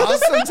fucking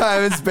awesome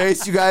time in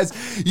space, you guys.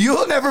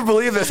 You'll never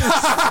believe this.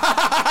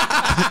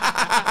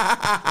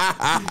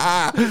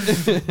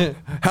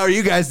 How are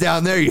you guys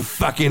down there, you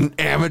fucking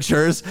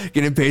amateurs,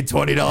 getting paid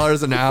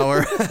 $20 an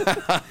hour?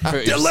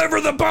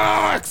 Deliver the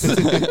box.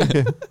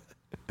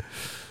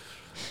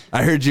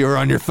 I heard you were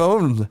on your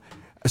phone.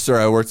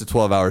 Sorry, I worked a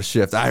 12-hour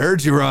shift. I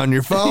heard you were on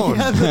your phone.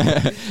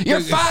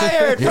 You're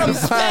fired from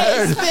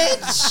space,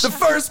 bitch. The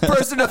first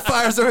person to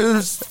fire someone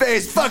in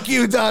space. Fuck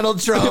you, Donald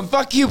Trump.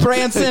 Fuck you,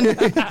 Branson. You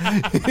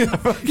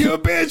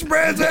bitch,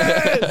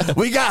 Branson.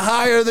 We got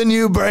higher than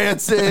you,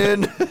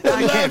 Branson.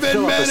 I can't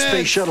fill up a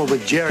space shuttle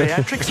with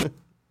geriatrics.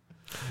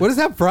 What is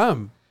that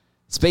from?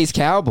 Space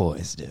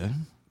Cowboys, dude.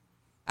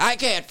 I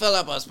can't fill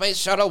up a space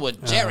shuttle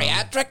with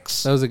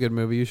geriatrics. That was a good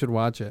movie. You should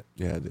watch it.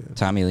 Yeah, dude.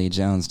 Tommy Lee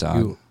Jones, dog.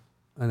 You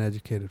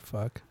uneducated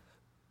fuck.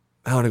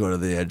 I want to go to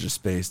the edge of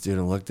space, dude,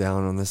 and look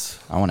down on this.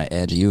 I want to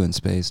edge you in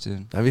space,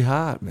 dude. That'd be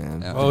hot,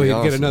 man. Yeah. Oh, That'd be you'd get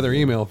awesome. another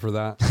email for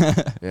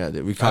that. Yeah,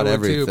 dude. We caught would too,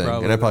 everything.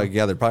 probably, And I probably,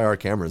 there probably are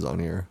cameras on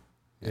here.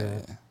 Yeah.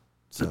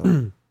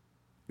 So,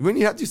 when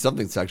you have to do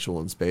something sexual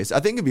in space,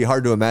 I think it'd be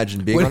hard to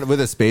imagine being on, with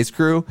a space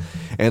crew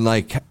and,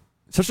 like,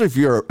 especially if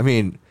you're, I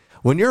mean,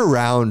 when you're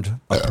around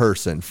a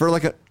person for,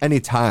 like, any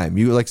time,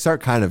 you, like,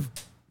 start kind of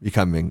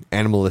becoming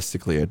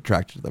animalistically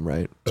attracted to them,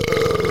 right?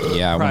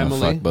 Yeah, I want to Primally,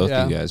 fuck both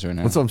yeah. you guys right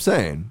now. That's what I'm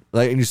saying.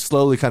 Like, and you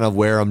slowly kind of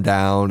wear them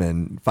down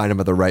and find them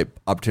at the right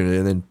opportunity,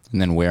 and then And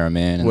then wear them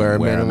in. And wear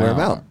then them in and wear them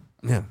out. out.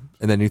 Yeah,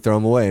 and then you throw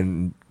them away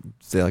and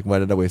say, like, why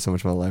did I waste so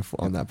much of my life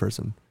on that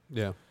person?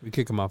 Yeah. We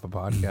kick him off a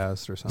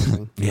podcast or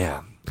something.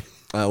 Yeah.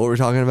 What were we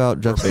talking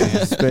about? Jeff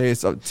Bezos,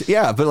 space. Oh,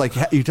 yeah, but like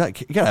you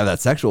gotta have that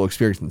sexual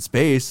experience in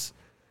space.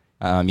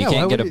 You Yeah, why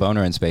can't get a would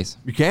boner in space.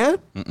 You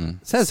can't.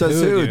 Says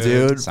who,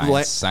 dude?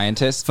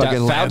 Scientists.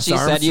 fucking Lance Fauci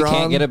said you Armstrong.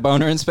 can't get a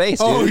boner in space,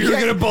 dude. Oh, you're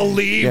gonna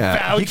believe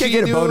Yeah, Fauci? you can't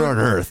get a boner on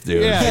Earth,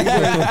 dude.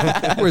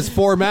 Yeah, he wears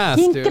 4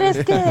 masks, dude.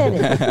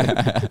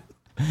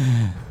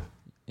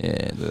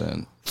 Yeah.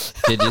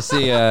 Did you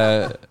see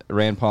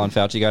Rand Paul and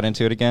Fauci got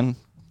into it again?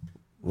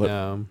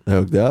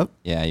 Hooked up.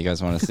 Yeah, you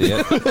guys want to see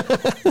it?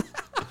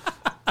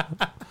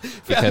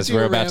 Because Fauci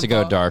we're or about Rand to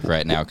go Paul? dark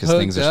right now because Hooked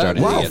things are up?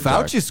 starting Wow, to get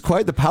dark. Fauci's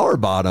quite the power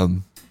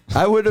bottom.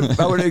 I would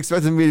have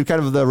expected him to be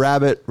kind of the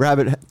rabbit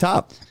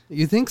top.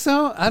 You think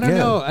so? I don't Yeah.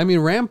 know. I mean,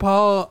 Rand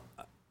Paul.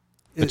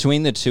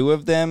 Between the two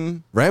of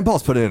them, Rand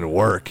Paul's putting in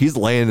work. He's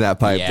laying that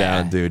pipe Yeah,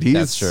 down, dude. He's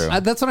that's true.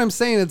 That's what I'm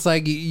saying. It's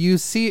like you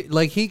see,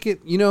 like he could,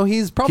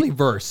 he's probably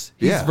verse.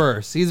 He's Yeah.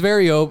 verse. He's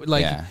very open.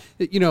 Like, Yeah.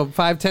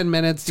 5-10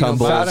 minutes.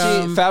 Tumble.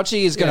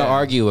 Fauci is going to yeah.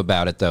 argue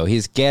about it, though.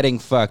 He's getting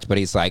fucked, but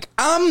he's like,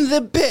 I'm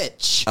the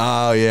bitch.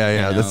 Oh yeah,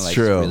 You know, that's like,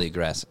 true. He's really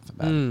aggressive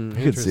about it.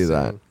 I could see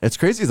that. It's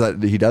crazy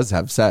that he does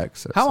have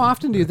sex. How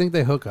often do you think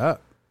they hook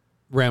up?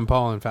 Rand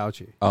Paul and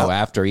Fauci. Oh,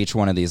 after each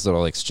one of these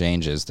little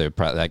exchanges, they're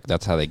like,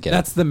 that's how they get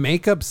That's the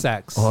makeup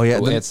sex. Oh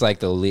yeah, it's like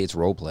the lead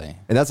role play.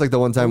 and that's like the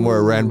one time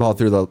where Rand Paul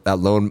threw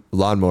that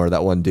lawnmower,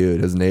 that one dude,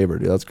 his neighbor,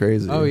 dude. That's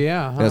crazy. Oh,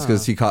 yeah, And that's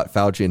because he caught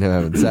Fauci and him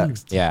having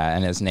sex. Yeah,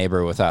 and his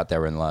neighbor thought they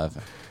were in love.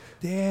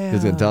 Damn.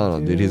 He's gonna tell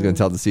him, dude. He's gonna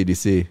tell the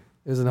CDC.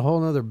 There's a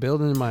whole other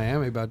building in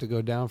Miami about to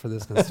go down for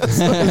this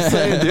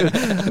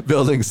conspiracy.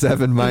 Building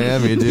 7,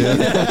 Miami,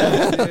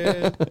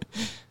 dude.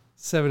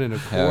 7 and a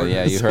Hell quarter.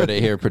 yeah, you heard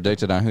it here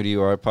predicted on Who Do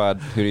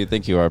You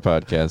Think You Are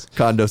podcast.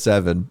 Condo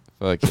 7.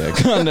 Fuck yeah,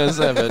 Condo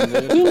 7.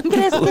 Dude.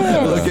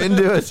 Look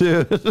into it,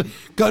 dude.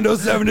 Condo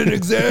 7 didn't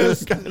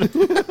exist.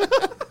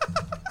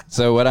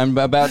 So what I'm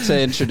about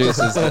to introduce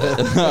is,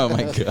 oh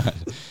my god,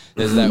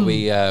 is that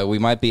we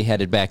might be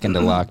headed back into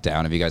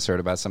lockdown. Have you guys heard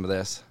about some of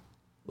this?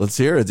 Let's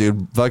hear it,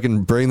 dude.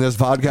 Fucking bring this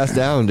podcast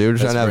down, dude. We're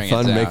trying to have bring it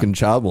fun down. making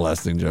child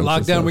molesting jokes. and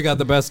Lockdown, stuff. we got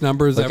the best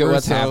numbers Look ever. at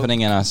what's so-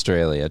 happening in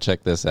Australia.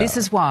 Check this out. This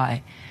is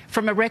why.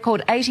 From a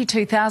record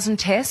 82,000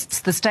 tests,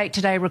 the state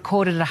today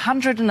recorded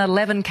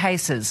 111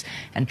 cases.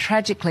 And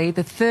tragically,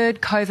 the third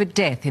COVID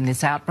death in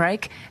this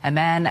outbreak, a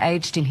man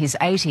aged in his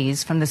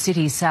 80s from the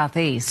city's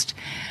southeast.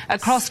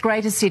 Across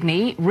Greater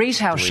Sydney,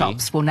 retail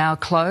shops will now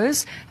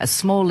close. A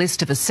small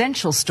list of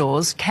essential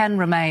stores can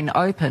remain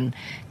open.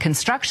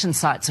 Construction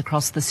sites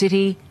across the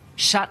city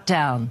shut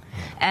down.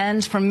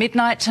 And from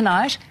midnight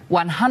tonight,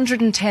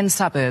 110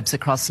 suburbs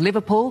across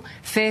Liverpool,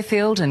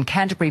 Fairfield and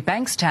Canterbury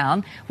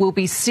Bankstown will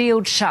be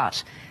sealed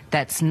shut.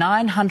 That's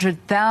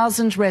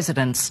 900,000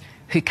 residents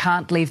who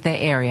can't leave their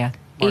area,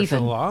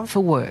 even law? for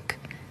work.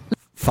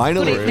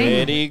 Finally,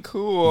 Pretty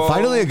cool.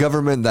 finally, a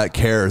government that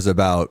cares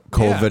about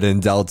COVID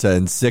and Delta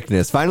and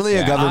sickness. Finally,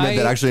 a government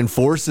that actually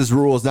enforces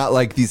rules, not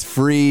like these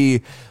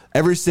free.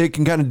 Every state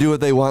can kind of do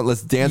what they want.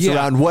 Let's dance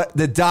around what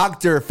the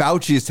doctor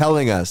Fauci is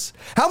telling us.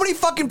 How many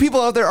fucking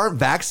people out there aren't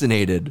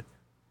vaccinated?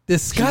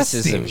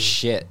 Disgusting. Pieces of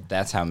shit.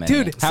 That's how many.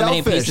 Dude, how many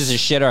selfish. pieces of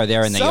shit are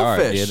there in the yard,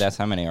 Selfish. dude? That's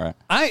how many are.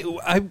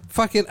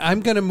 I'm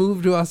gonna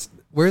move to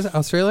where's it,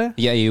 Australia?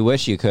 Yeah, you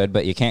wish you could,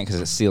 but you can't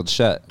because it's sealed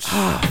shut.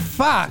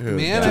 Fuck,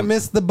 man, I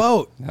missed the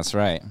boat. That's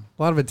right.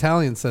 A lot of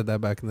Italians said that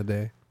back in the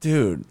day.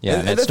 Dude. Yeah,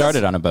 and it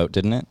started on a boat,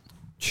 didn't it?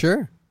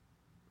 Sure.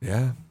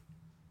 Yeah.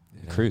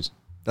 Cruise.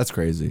 That's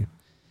crazy.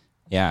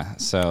 Yeah,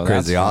 so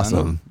Crazy that's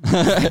fun.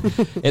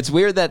 awesome. It's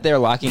weird that they're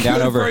locking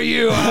down over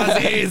you,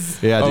 Aussies.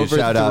 Yeah, dude, over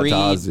shout out to three,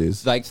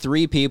 Aussies. like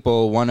 3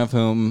 people,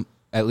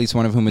 at least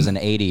one of whom is an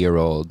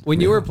 80-year-old. When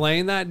you were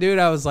playing that, dude,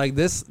 I was like,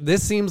 this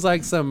seems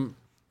like some,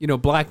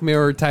 Black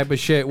Mirror type of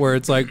shit where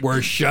it's like,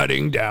 we're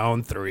shutting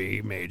down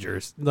 3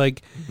 majors.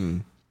 Like,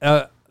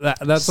 that's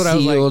what I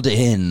was like. Sealed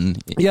in.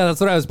 Yeah,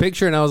 that's what I was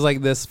picturing. I was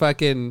like, this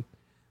fucking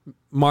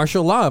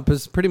martial law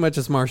is pretty much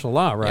just martial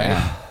law, right?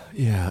 Yeah.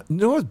 Yeah. You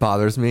know what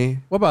bothers me?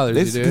 What bothers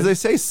you, dude? Because they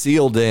say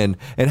sealed in.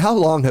 And how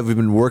long have we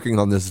been working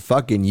on this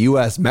fucking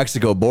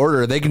U.S.-Mexico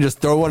border? They can just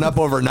throw one up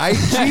overnight?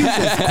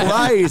 Jesus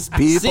Christ,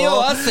 people. Seal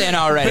us in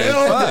already.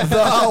 Build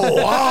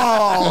the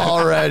wall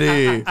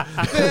already.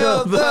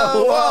 Build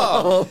the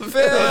wall. Build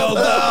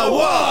the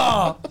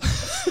wall.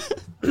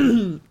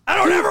 I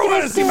don't ever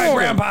want to see my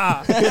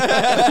grandpa.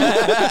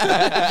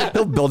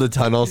 He'll build a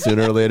tunnel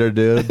sooner or later,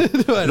 dude.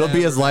 It'll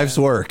be his life's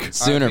work.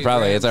 Sooner,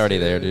 probably. It's already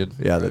there, dude.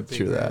 Yeah, that's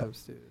true that.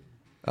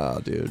 Oh,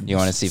 dude. You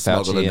want to see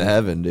Smuggled Fauci into and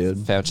heaven, dude.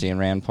 Fauci and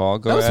Rand Paul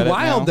go That was at it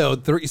wild, now?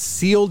 though.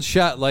 Sealed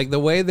shut, like the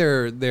way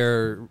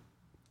they're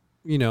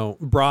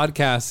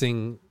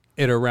broadcasting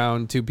it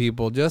around to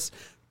people just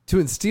to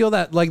instill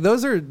that. Like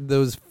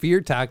those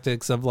fear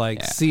tactics of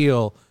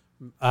seal,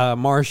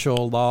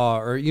 martial law,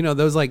 or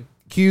those like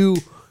Q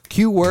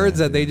words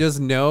that they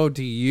just know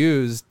to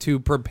use to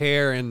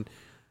prepare and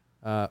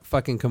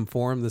fucking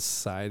conform the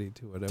society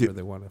to whatever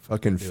they want to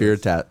Fucking fear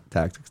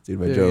tactics, dude,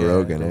 by Joe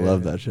Rogan. I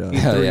love that show.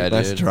 Hell yeah,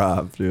 Nice dude.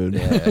 drop, dude.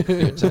 Yeah,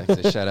 fear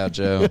tactics. Shout out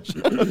Joe. I think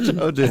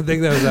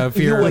that was a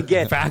fear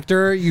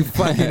factor, you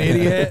fucking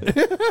idiot.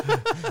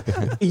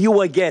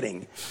 You are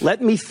getting.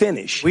 Let me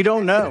finish. We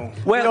don't know.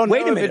 Well,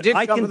 wait a minute. It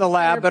did come from the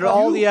lab, but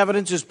all the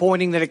evidence is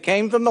pointing that it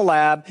came from the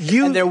lab,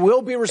 and there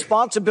will be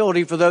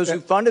responsibility for those who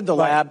funded the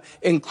lab,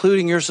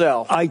 including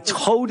yourself. I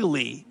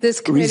totally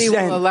This committee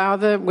resent, will allow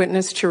the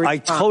witness to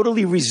respond. I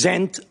totally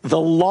resent the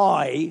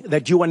lie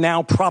that you are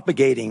now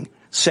propagating,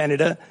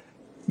 Senator,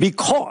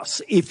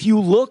 because if you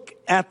look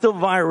at the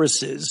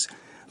viruses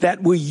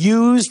that were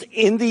used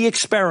in the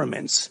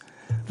experiments,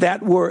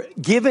 that were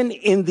given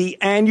in the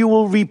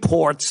annual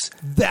reports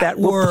that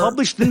were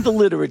published in the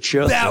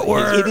literature. It is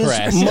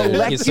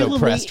molecularly He's so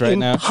pressed right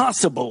now.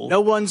 impossible. No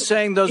one's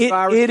saying those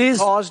viruses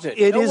caused it.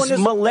 It No is one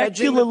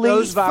alleging that molecularly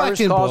those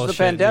viruses caused the bullshit,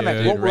 pandemic.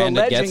 dude. What we're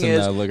Miranda gets alleging him,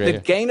 is though. Look right here.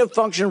 that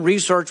gain-of-function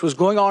research was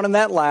going on in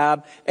that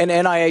lab, and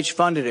NIH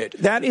funded it.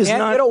 That is Can't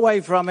not- get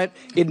away from it.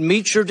 It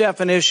meets your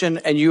definition,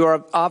 and you are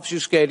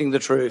obfuscating the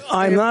truth.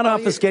 I'm not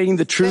obfuscating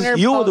the truth. Senator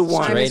You are the Paul's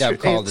one. time Straight up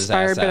is called his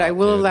expired, ass but out, I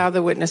will dude. allow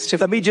the witness to.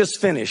 Let me just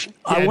finish.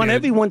 I want dude.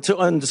 everyone to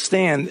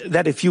understand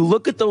that if you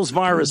look at those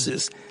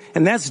viruses,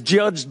 and that's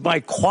judged by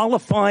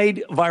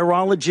qualified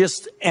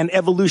virologists and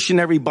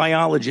evolutionary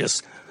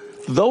biologists,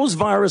 those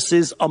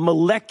viruses are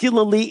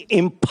molecularly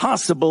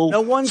impossible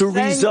No one's to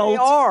saying result they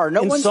are.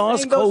 No in one's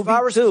saying those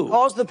viruses SARS-CoV-2.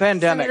 caused the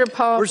pandemic. Senator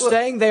Paul, We're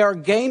saying they are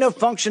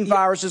gain-of-function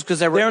viruses because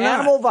they were They're not.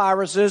 animal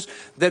viruses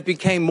that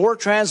became more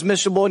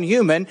transmissible in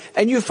human,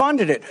 and you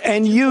funded it.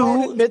 And Don't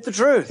you admit the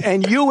truth.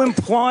 and you Senator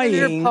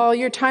implying Paul,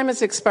 your time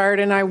has expired,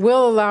 and I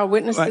will allow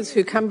witnesses Right.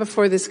 who come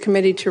before this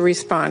committee to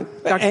respond.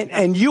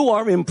 and you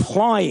are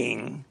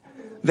implying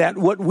that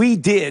what we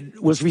did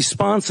was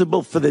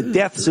responsible for the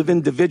deaths of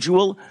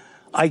individual.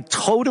 I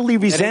totally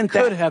resent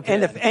could that. have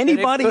And been. if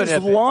anybody And it is could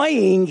have been.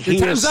 lying here,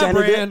 time's up,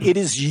 Senator, Rand. it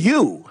is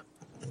you.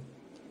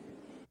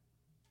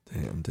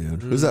 Damn,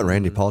 dude. Who's that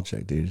Randy Paul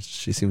chick, dude?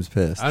 She seems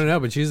pissed. I don't know,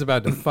 but she's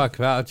about to fuck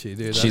Fauci,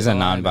 dude. She's That's a all I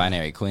know.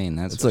 non-binary queen.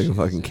 That's It's what like a she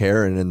fucking is.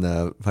 Karen in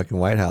the fucking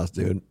White House,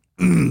 dude.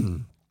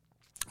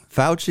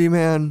 Fauci,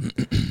 man.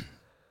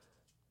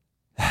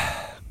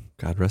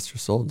 God rest her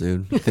soul,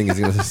 dude. I think he's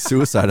going to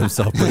suicide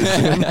himself pretty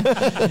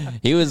soon.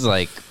 He was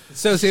like,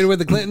 Associated with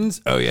the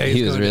Clintons? Oh, yeah.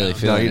 he was really No,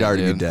 feeling he'd it,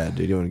 already dude. be dead,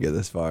 dude. You don't want to get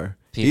this far.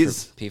 P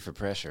for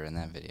pressure in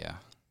that video.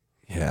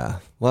 Yeah.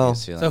 He Well,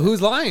 was feeling So it. who's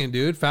lying,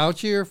 dude?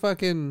 Fauci or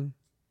fucking...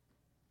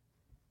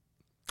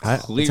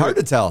 it's hard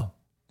to tell.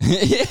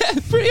 Yeah,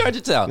 it's pretty hard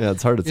to tell. Yeah,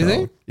 it's hard to You tell.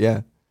 think?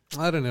 Yeah.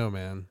 I don't know,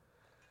 man.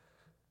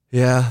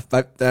 Yeah.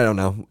 I don't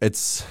know.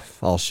 It's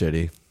all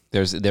shitty.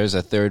 There's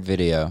a third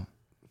video,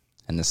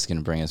 and this is going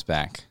to bring us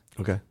back.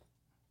 Okay.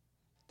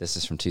 This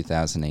is from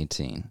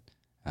 2018,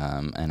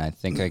 And I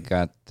think I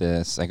got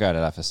this. I got it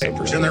off of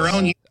papers in their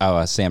own.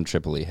 Sam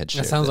Tripoli had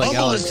shared. That sounds like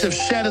Globalists have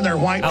said in their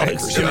white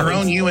papers, in their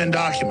own UN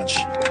documents,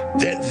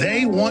 that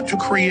they want to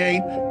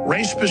create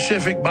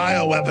race-specific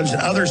bioweapons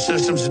and other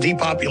systems to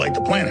depopulate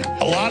the planet.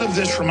 A lot of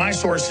this, from my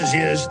sources,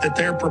 is that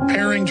they're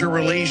preparing to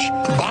release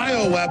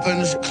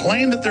bioweapons,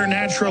 claim that they're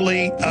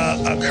naturally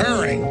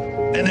occurring,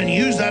 and then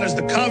use that as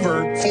the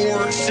cover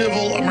for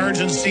civil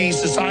emergency,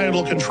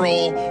 societal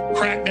control,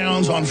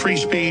 crackdowns on free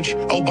speech.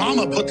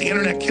 Obama put the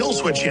internet kill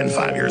switch in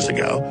 5 years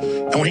ago,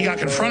 and when he got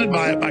confronted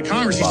by it by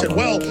Congress, he said,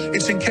 well,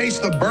 it's in case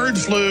the bird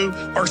flu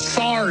or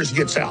SARS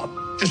gets out.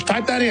 Just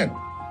type that in.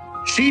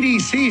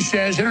 CDC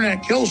says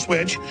internet kill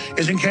switch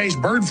is in case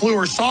bird flu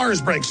or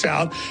SARS breaks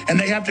out, and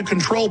they have to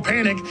control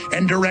panic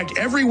and direct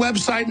every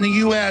website in the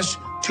U.S.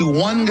 to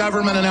one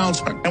government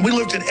announcement. And we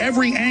looked at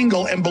every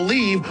angle and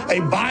believe a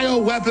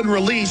bioweapon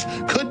release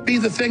could be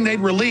the thing they'd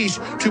release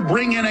to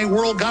bring in a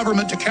world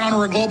government to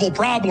counter a global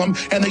problem.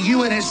 And the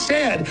UN has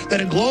said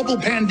that a global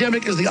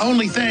pandemic is the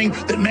only thing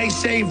that may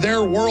save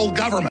their world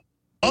government.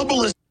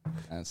 Globalists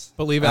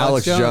believe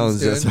Alex Jones.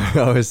 That's what I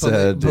always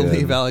said.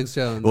 Believe Alex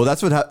Jones. Well,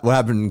 that's what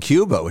happened in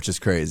Cuba, which is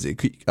crazy.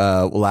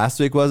 Last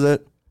week, was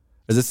it?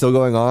 Is it still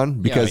going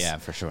on? Because yeah,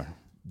 for sure.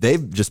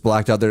 They've just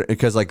blacked out there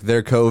because like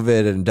their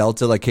COVID and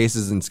Delta like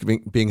cases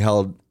and being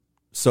held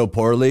so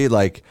poorly,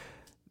 like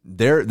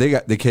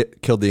they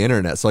killed the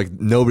internet. So like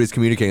nobody's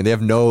communicating. They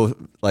have no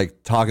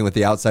like talking with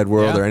the outside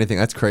world or anything.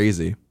 That's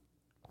crazy.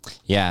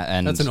 Yeah,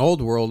 and that's an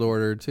old world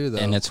order too, though.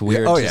 And it's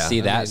weird to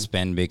see that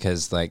spin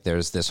because like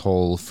there's this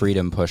whole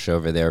freedom push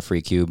over there,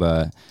 Free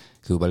Cuba,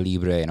 Cuba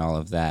Libre, and all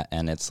of that,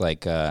 and it's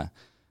like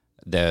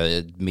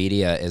the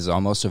media is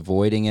almost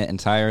avoiding it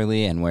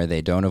entirely, and where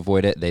they don't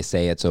avoid it, they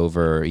say it's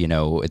over,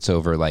 it's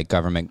over like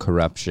government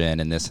corruption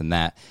and this and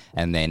that,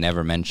 and they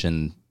never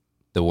mention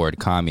the word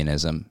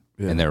communism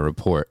in their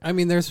report. I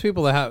mean, there's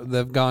people that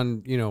have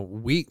gone,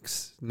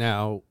 weeks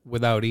now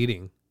without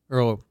eating,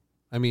 or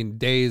I mean,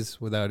 days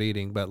without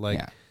eating, but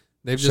like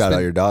they've just shout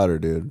out your daughter,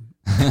 dude.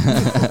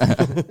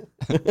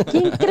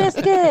 ¿Quién crees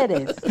que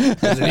eres?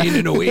 Hasn't eaten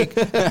in a week.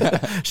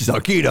 She's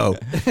on keto.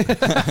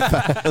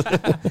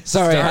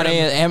 Sorry, honey.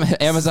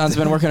 Amazon's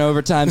been working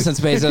overtime since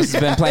Bezos has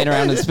been playing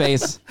around in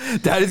space.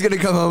 Daddy's gonna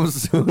come home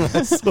soon,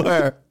 I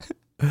swear.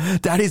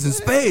 Daddy's in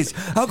space.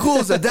 How cool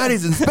is that?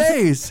 Daddy's in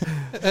space.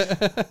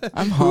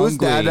 I'm hungry. Who's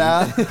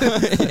Dada?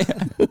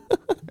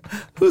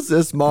 Who's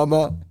this,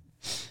 Mama?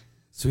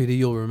 Sweetie,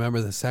 you'll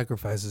remember the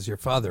sacrifices your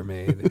father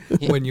made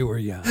when you were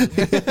young.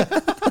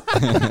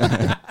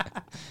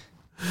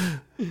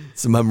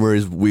 Some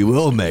memories we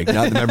will make,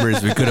 not the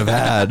memories we could have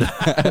had.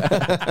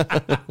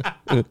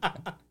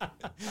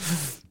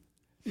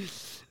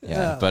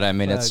 Yeah, but I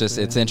mean, it's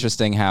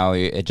interesting how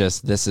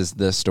this is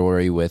the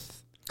story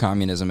with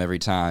communism every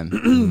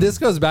time. This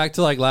goes back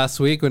to like last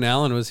week when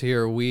Alan was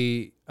here.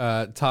 We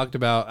talked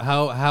about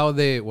how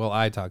they, well,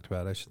 I talked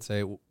about, I should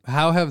say,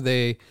 how have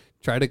they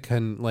try to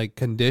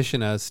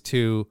condition us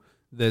to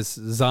this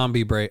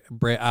zombie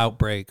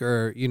outbreak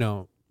or,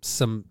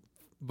 some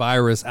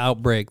virus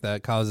outbreak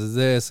that causes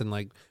this and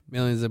like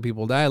millions of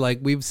people die. Like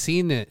we've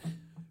seen it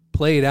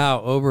played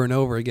out over and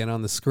over again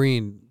on the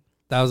screen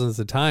thousands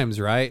of times,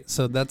 right?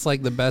 So that's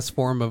like the best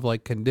form of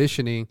like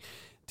conditioning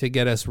to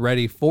get us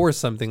ready for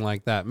something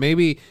like that.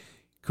 Maybe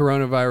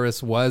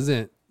coronavirus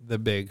wasn't the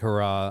big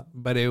hurrah,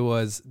 but it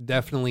was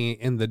definitely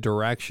in the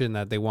direction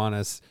that they want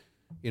us.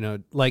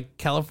 Like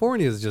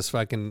California is just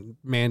fucking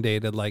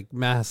mandated like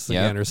masks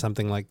again or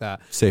something like that.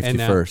 Safety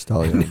first.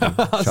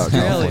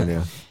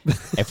 Australia.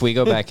 If we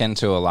go back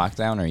into a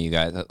lockdown,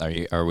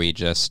 are we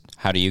just,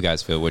 how do you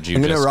guys feel? Would you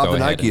I'm gonna just rob go the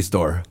ahead Nike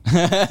store?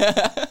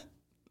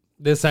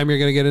 This time you're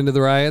going to get into the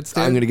riots,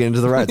 dude? I'm going to get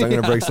into the riots. I'm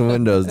going to break some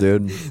windows,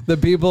 dude. The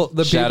people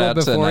Shout out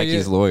before to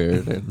Nike's lawyer.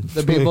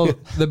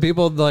 The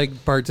people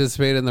like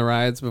participate in the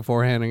riots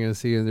beforehand are going to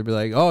see you and they'll be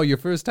like, "Oh, your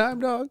first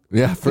time, dog?"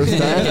 Yeah, first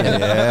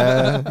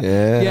time.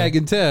 Yeah, I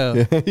can tell.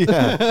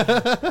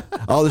 Yeah.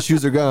 All the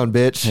shoes are gone,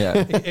 bitch.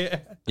 Yeah.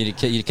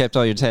 You kept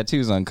all your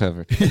tattoos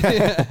uncovered.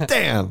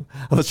 Damn.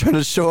 I was trying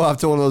to show off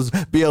to one of those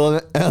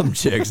BLM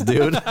chicks,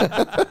 dude.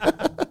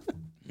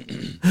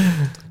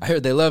 I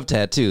heard they love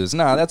tattoos.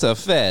 Nah, that's a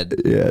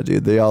Fed. Yeah,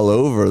 dude. They all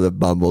over the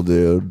Bumble,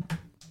 dude.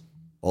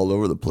 All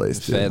over the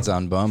place, dude. Feds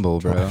on Bumble,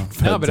 bro.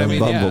 No, but I mean,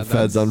 Bumble.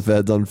 Feds on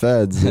feds on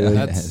feds, dude.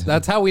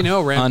 That's how we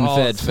know Rand Paul.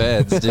 Unfed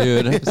feds,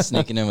 dude.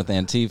 Sneaking in with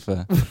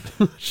Antifa.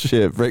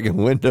 Shit, breaking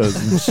windows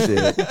and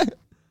shit.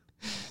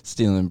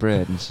 Stealing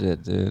bread and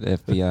shit, dude.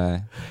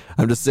 FBI.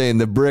 I'm just saying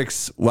the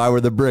bricks. Why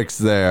were the bricks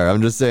there?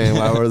 I'm just saying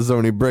why were there so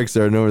many bricks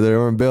there? No, they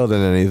weren't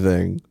building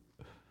anything.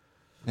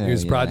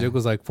 His project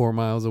was like 4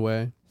 miles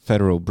away.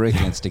 Federal brick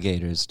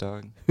instigators,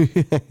 dog.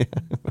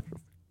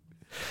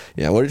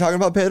 Yeah, what are you talking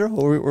about, Pedro?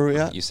 Where were we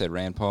at? You said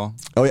Rand Paul.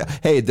 Oh yeah.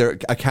 Hey, there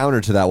a counter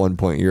to that one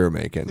point you were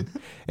making,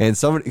 and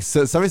somebody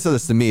said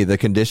this to me. The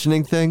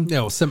conditioning thing.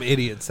 No, some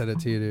idiot said it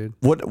to you, dude.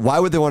 Why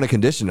would they want to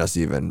condition us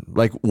even?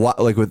 Like what?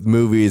 Like with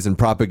movies and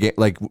propaganda.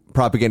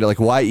 Like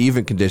why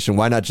even condition?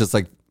 Why not just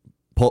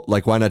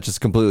why not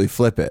just completely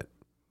flip it?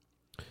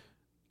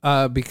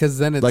 Because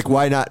then it's like,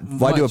 why not?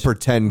 Why do a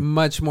pretend?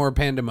 Much more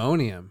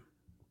pandemonium.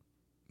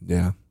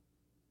 Yeah.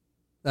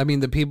 I mean,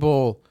 the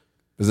people.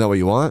 Isn't that what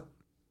you want?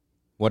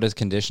 What does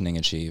conditioning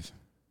achieve?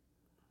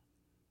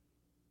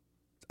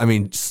 I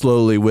mean,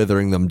 slowly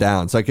withering them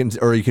down. So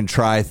you can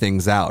try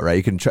things out, right?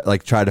 You can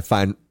try to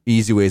find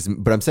easy ways.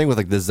 But I'm saying with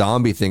like the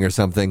zombie thing or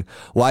something,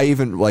 why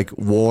even like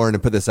warn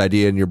and put this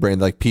idea in your brain,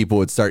 like people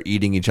would start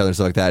eating each other and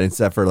stuff like that,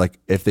 instead for like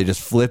if they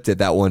just flipped it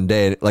that one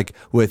day, like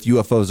with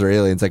UFOs or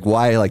aliens, like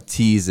why like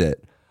tease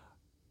it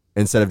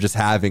instead of just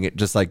having it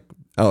just like,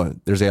 oh,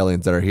 there's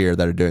aliens that are here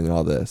that are doing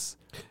all this.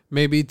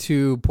 Maybe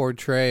to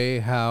portray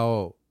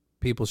how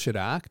people should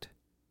act,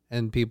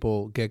 and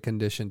people get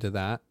conditioned to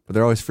that. But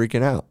they're always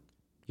freaking out.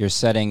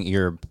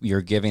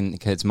 You're giving,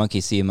 because it's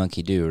monkey see,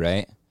 monkey do,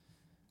 right?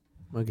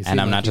 Monkey see,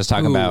 and I'm not monkey just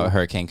talking poo. about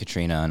Hurricane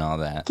Katrina and all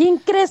that.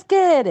 ¿Quién crees que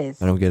eres?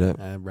 I don't get it.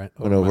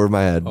 Over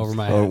my head. Over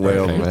my Oh, head. way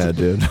over my head,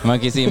 dude.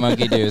 Monkey see,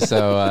 monkey do.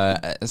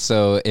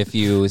 So if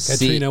you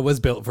Katrina was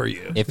built for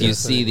you. If you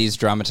see these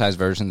dramatized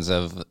versions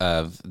of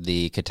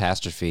the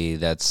catastrophe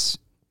that's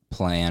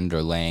planned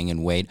or laying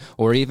in wait,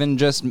 or even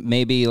just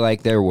maybe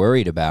like they're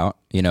worried about,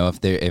 you know, if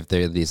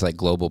they're these like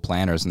global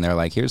planners and they're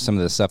like, here's some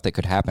of the stuff that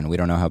could happen, we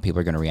don't know how people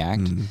are going to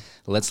react.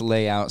 Let's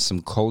lay out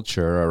some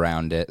culture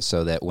around it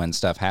so that when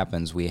stuff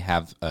happens, we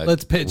have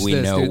let's pitch we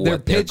this, know dude.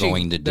 what they're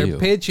going to do. They're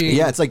pitching.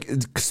 Yeah, it's like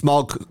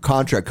small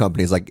contract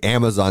companies like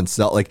Amazon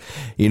sell, like,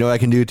 you know what I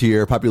can do to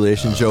your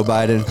population, Joe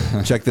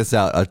Biden? Check this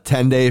out. A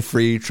 10-day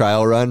free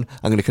trial run.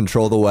 I'm going to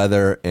control the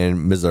weather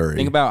in Missouri.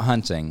 Think about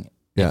hunting.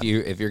 Yeah.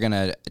 If you're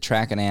gonna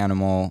track an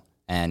animal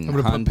and I'm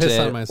gonna hunt piss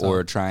on it, myself.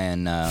 or try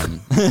and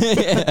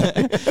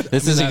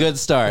this is a good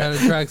start. That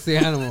attracts the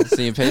animals.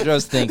 See,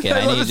 Pedro's thinking.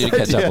 I need you to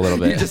catch up a little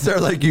bit. You just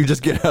start like, you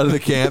just get out of the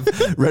camp,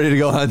 ready to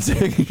go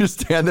hunting. You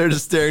just stand there,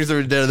 just staring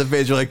somebody dead in the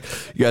face. You're like,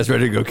 you guys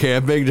ready to go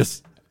camping?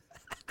 Just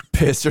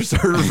pissed or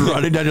start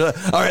running down. You're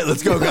like, all right,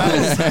 let's go,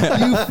 guys.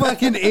 You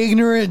fucking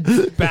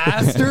ignorant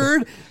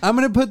bastard! I'm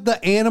gonna put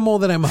the animal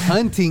that I'm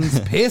hunting's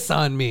piss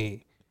on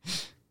me.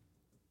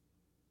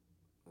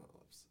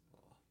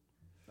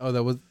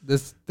 Oh,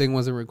 this thing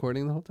wasn't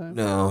recording the whole time?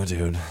 No,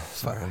 dude.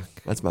 Sorry.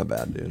 That's my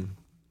bad, dude.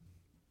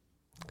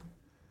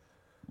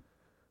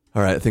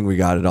 All right, I think we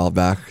got it all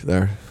back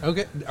there.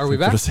 Okay, are we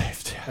back?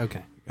 Saved.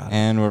 Okay.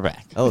 And we're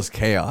back. That was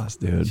chaos,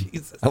 dude.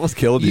 Jesus. I almost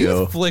killed you.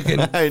 You flipped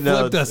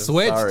know, a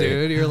switch, sorry.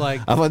 dude. You're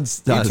like, I'm on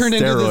you turned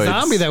into the steroids.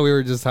 zombie that we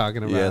were just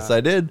talking about. Yes,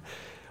 I did.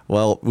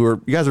 Well, you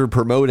guys were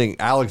promoting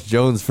Alex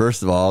Jones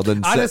first of all.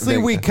 Then honestly,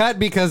 we cut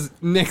because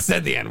Nick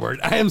said the N-word.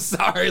 I am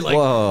sorry. Like,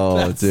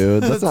 whoa,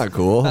 dude, that's not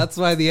cool. That's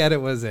why the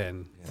edit was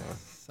in. Yeah.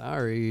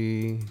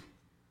 Sorry.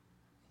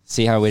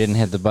 See how we didn't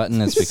hit the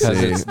button? It's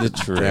because it's the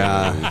truth.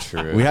 Yeah.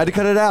 True. We had to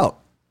cut it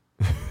out.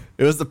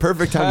 It was the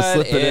perfect time to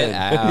slip it in.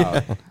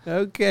 Out.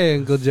 Okay,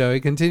 Uncle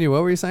Joey, continue.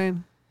 What were you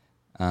saying?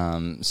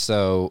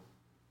 So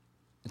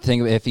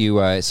think if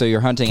you so you're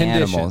hunting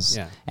Condition, animals,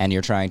 yeah. and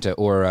you're trying to,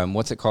 or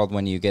what's it called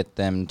when you get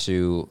them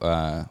to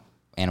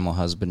animal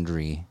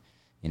husbandry?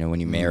 You know,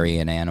 when you marry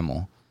an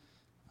animal.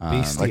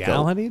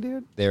 Bestiality,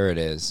 dude. There it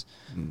is.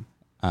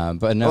 But no,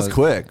 That was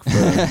quick for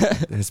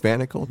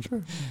Hispanic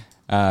culture.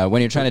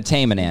 When you're trying to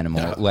tame an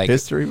animal, like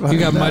History. You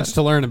got much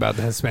to learn about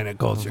the Hispanic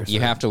culture. you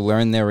have to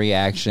learn their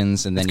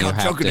reactions, and then you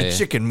have choking to a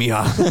chicken,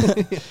 Mia.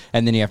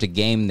 and then you have to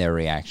game their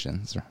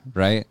reactions,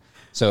 right?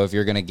 So if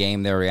you're going to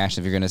game their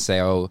reaction, if you're going to say,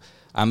 "Oh,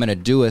 I'm going to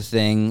do a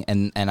thing,"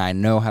 and I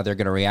know how they're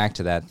going to react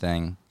to that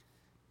thing,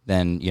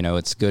 then you know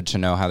it's good to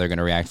know how they're going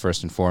to react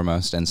first and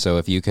foremost. And so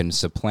if you can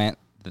supplant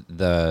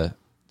the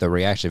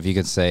reaction, if you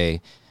could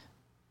say,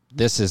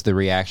 "This is the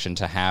reaction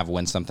to have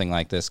when something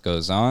like this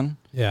goes on,"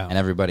 Yeah. and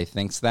everybody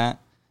thinks that.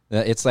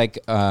 It's like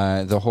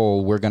the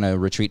whole "we're going to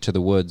retreat to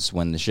the woods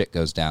when the shit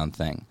goes down"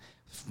 thing.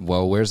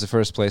 Well, where's the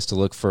first place to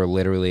look for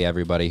literally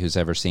everybody who's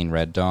ever seen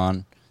Red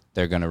Dawn?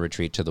 They're going to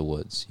retreat to the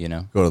woods, you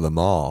know? Go to the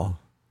mall.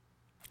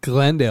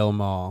 Glendale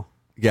Mall.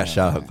 Yeah,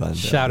 shout out Glendale.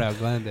 Shout out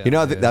Glendale. You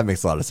know, that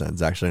makes a lot of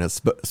sense, actually. And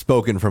it's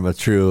spoken from a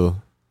true...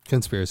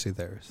 Conspiracy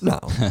theorist. No,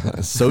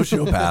 a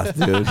sociopath,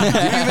 dude. Do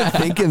you even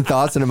thinking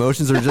thoughts and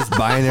emotions are just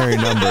binary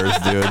numbers,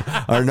 dude?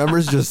 Our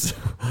numbers just,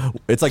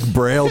 it's like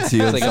braille to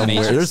you It's like a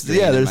somewhere. matrix screen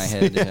in my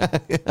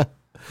head.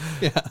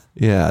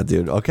 Yeah.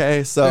 Dude.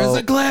 Okay, so.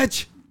 There's a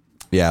glitch.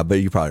 Yeah,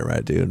 but you're probably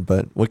right, dude.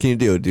 But what can you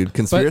do, dude?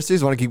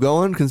 Conspiracies? Want to keep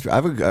going? I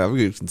have a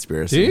good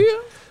conspiracy. Do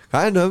you?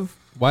 Kind of.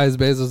 Why is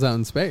Bezos out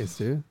in space,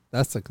 dude?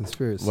 That's the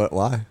conspiracy.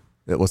 Why?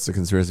 What's the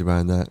conspiracy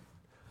behind that?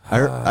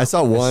 I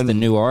saw one. The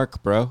new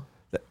arc, bro.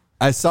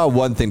 I saw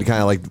one thing to kind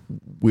of like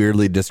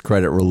weirdly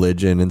discredit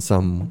religion in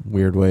some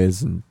weird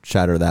ways and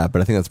shatter that,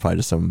 but I think that's probably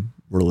just some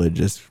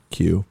religious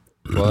cue.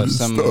 Well, if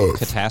some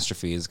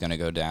catastrophe is going to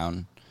go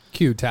down,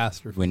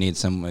 Catastrophe. we need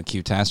some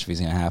catastrophe is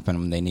going to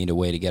happen. They need a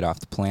way to get off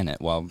the planet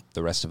while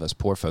the rest of us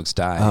poor folks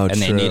die, Oh, and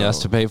they need true. us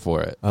to pay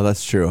for it. Oh,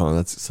 that's true,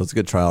 huh? So it's a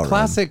good trial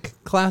run.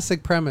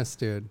 Classic premise,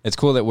 dude. It's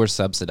cool that we're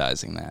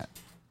subsidizing that.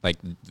 Like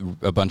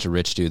a bunch of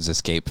rich dudes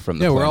escape from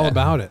the Yeah, planet, we're all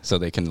about it. so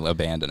they can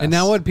abandon us. And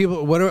now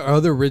what are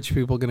other rich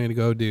people going to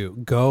go do?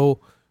 Go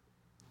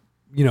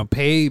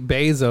pay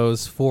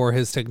Bezos for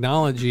his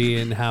technology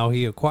and how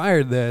he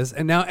acquired this,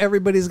 and now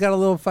everybody's got a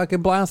little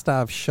fucking blast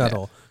off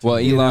shuttle. Yeah. Well,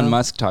 Elon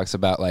Musk talks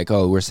about like,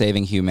 oh, we're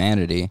saving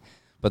humanity,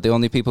 but the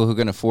only people who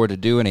can afford to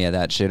do any of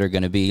that shit are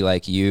going to be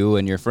like you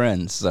and your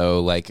friends. So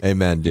like,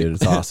 amen, dude.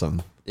 It's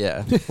awesome.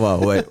 Yeah.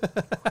 Whoa, wait.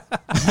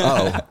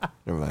 Oh,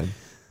 never mind.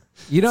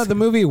 The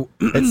movie.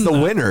 It's the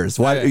winners.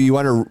 Why you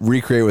want to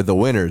recreate with the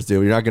winners,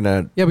 dude? You're not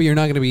gonna. Yeah, but you're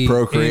not gonna be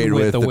procreate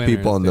with the winners,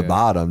 people on the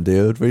bottom,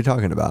 dude. What are you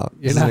talking about?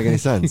 It doesn't make any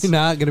sense. You're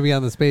not gonna be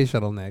on the space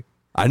shuttle, Nick.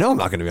 I know I'm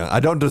not going to be on. I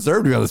don't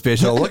deserve to be on the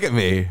space shuttle. Look at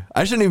me.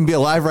 I shouldn't even be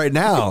alive right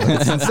now.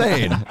 It's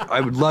insane.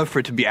 I would love for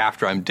it to be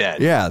after I'm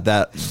dead. Yeah,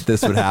 that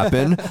this would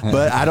happen,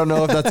 but I don't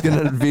know if that's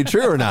going to be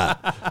true or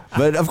not.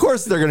 But of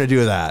course they're going to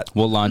do that.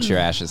 We'll launch your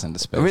ashes into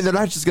space. I mean, they're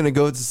not just going to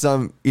go to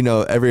some,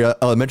 every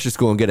elementary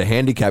school and get a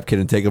handicapped kid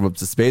and take them up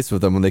to space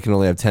with them when they can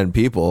only have 10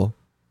 people.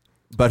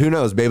 But who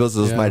knows?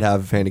 Bezos might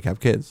have handicapped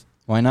kids.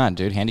 Why not,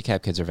 dude?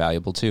 Handicapped kids are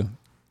valuable too.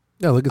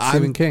 Yeah, look at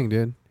Stephen King,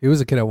 dude. He was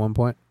a kid at one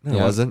point. No, he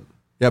wasn't.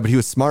 Yeah, but he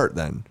was smart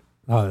then.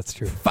 Oh, that's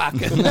true. Fuck.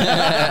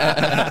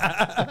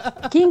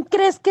 ¿Quién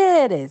crees que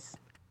eres?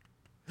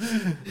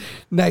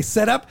 Nice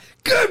setup.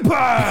 Good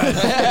part.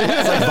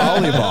 It's like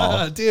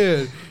volleyball.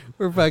 Dude,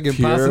 we're fucking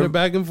passing it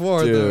back and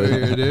forth over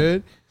here,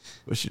 dude.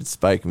 Wish you'd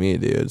spike me,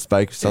 dude.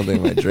 Spike something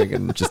in my drink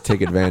and just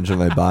take advantage of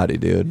my body,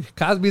 dude.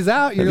 Cosby's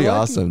out. That'd be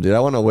awesome, dude. I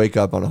want to wake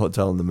up on a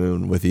hotel on the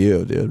moon with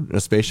you, dude, in a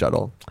space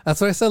shuttle.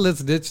 That's what I said. Let's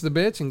ditch the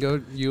bitch and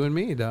go you and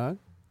me, dog.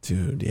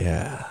 Dude,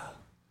 yeah.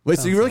 Wait,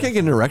 so you really can't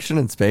get an erection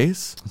in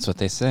space? That's what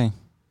they say.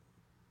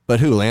 But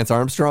who, Lance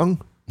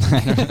Armstrong?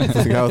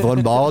 The guy with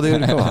one ball,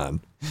 dude? Come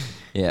on.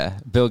 Yeah.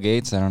 Bill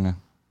Gates, I don't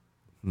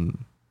know.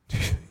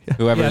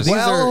 Whoever.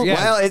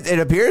 Well, it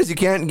appears you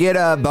can't get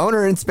a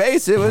boner in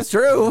space. It was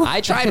true. I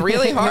tried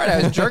really hard.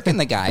 I was jerking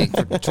the guy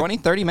for 20,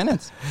 30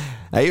 minutes.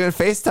 I even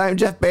FaceTimed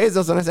Jeff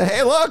Bezos and I said,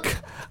 hey, look,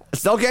 I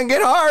still can't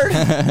get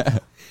hard.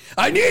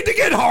 I need to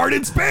get hard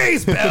in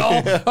space,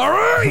 Bill. All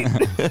right.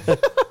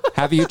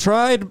 Have you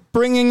tried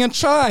bringing a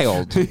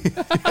child?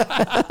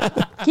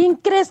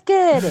 ¿Quién crees que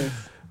eres?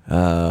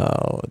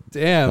 Oh,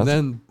 damn.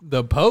 Then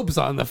the Pope's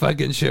on the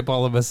fucking ship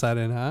all of a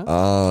sudden, huh?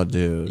 Oh,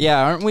 dude.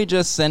 Yeah, aren't we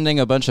just sending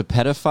a bunch of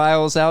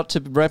pedophiles out to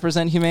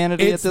represent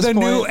humanity at this point?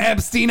 It's the new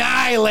Epstein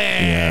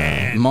Island.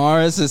 Yeah.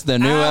 Mars is the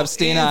new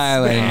Epstein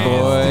Island,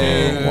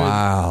 boy. Dude.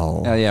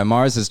 Wow. Hell yeah,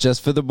 Mars is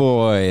just for the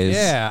boys.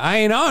 Yeah, I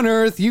ain't on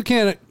Earth. You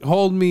can't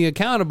hold me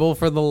accountable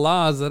for the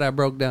laws that I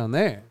broke down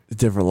there.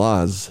 Different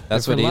laws.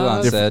 That's what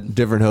Elon said.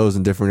 Different hoes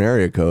and different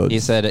area codes. He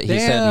said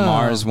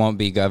Mars won't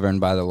be governed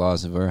by the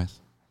laws of Earth.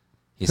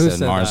 He said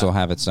Mars will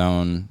have its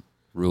own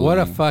ruling. What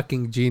a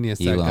fucking genius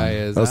that guy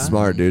is. That's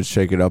smart, dude.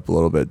 Shake it up a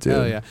little bit, dude.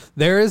 Hell yeah.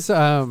 There is,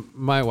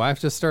 my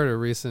wife just started a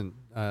recent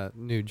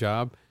new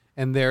job,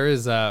 and there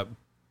is a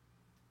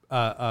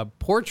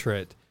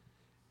portrait,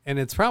 and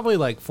it's probably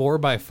like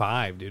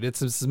 4x5, dude. It's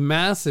this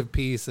massive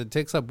piece. It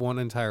takes up one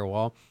entire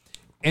wall.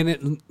 And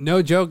it,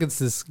 no joke, it's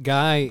this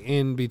guy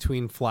in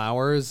between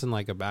flowers and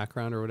like a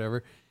background or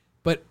whatever.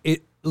 But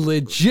it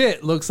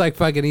legit looks like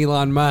fucking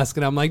Elon Musk.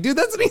 And I'm like, dude,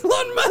 that's an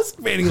Elon Musk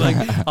painting. Like,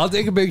 I'll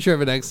take a picture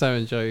of it next time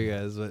and show you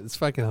guys. But it's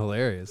fucking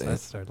hilarious. I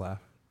started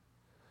laughing.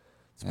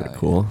 It's pretty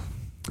cool.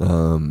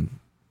 I'm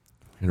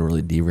gonna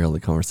really derail the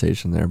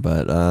conversation there,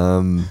 but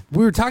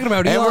we were talking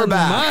about Elon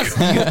Musk.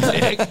 You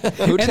dick.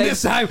 Who And takes-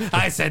 this time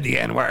I said the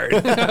N-word.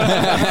 it was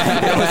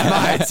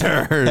my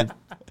turn.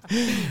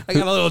 I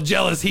got a little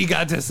jealous he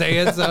got to say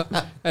it, so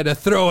I had to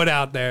throw it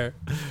out there.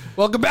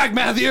 Welcome back,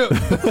 Matthew.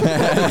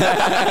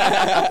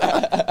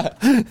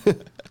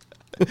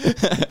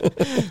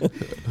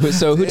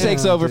 So who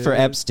takes over for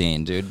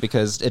Epstein, dude?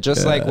 Because it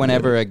just like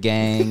whenever a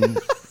gang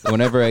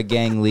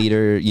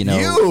leader,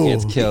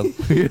 gets killed.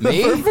 You're the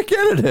Me? perfect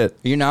candidate.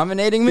 You're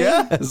nominating me?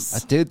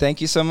 Yes. Dude,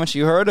 thank you so much.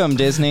 You heard him,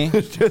 Disney.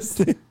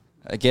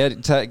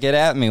 Get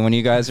at me when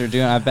you guys are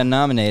doing. I've been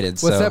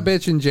nominated. What's that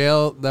bitch in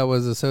jail that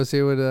was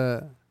associated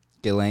with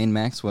Ghislaine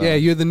Maxwell. Yeah,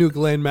 you're the new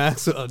Ghislaine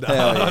Maxwell.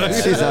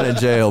 She's not in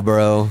jail,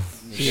 bro.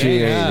 She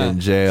ain't in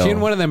jail. She in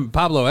one of them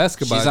Pablo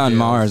Escobar. She's on jails.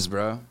 Mars,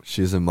 bro.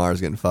 She's in Mars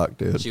getting fucked,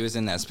 dude. She was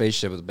in that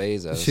spaceship with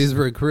Bezos. She's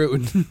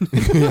recruiting.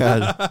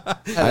 Yeah.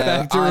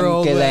 I'm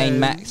Ghislaine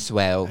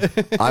Maxwell.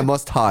 I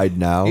must hide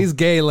now. He's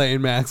gay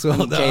Lane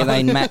Maxwell. I'm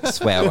Ghislaine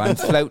Maxwell. I'm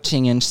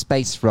floating in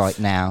space right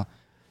now.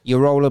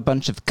 You're all a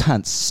bunch of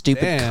cunts,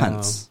 stupid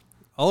cunts.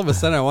 All of a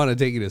sudden, I want to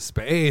take you to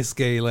space,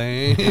 gay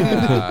Lane.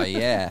 Oh,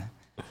 yeah.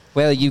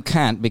 Well, you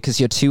can't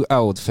because you're too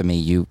old for me,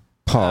 you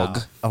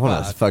pog. I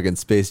want to fucking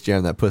Space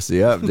Jam that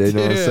pussy up, dude. You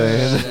know what I'm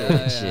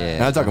saying?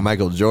 Yeah. I'm talking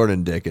Michael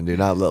Jordan dick and dude,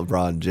 not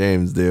LeBron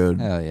James, dude.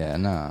 Hell yeah,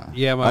 no.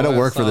 Yeah, my I don't wife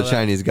work for saw the that.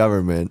 Chinese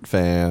government,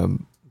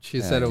 fam. She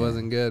said it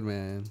wasn't good,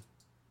 man.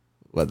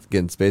 What,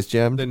 getting Space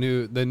Jammed? The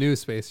new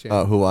Space Jam.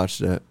 Oh, who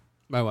watched it?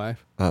 My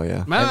wife. Oh,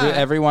 yeah.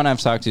 Everyone I've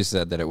talked to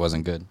said that it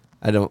wasn't good.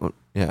 I don't,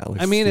 yeah. It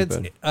looks I mean,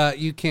 stupid. it's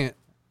you can't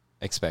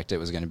Expect it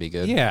was going to be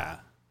good. Yeah.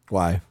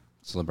 Why?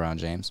 It's LeBron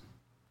James.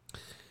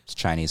 It's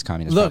Chinese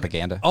communist Look,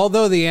 propaganda.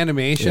 although the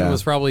animation Yeah.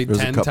 was probably There's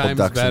a 10 couple times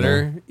ducks in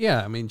better. there.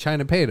 Yeah, I mean,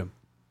 China paid him.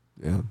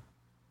 Yeah.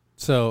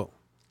 So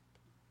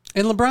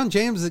And LeBron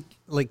James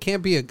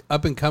can't be an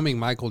up and coming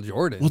Michael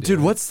Jordan. Well, dude,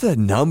 what's the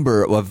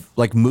number of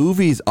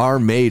movies are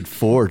made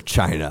for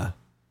China?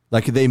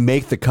 Like they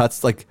make the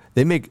cuts. Like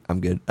they make. I'm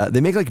good. They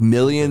make like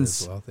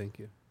millions. Well, thank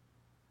you.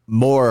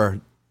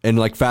 More in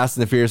like Fast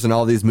and the Furious and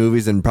all these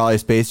movies and probably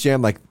Space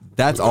Jam. Like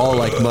that's all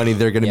like money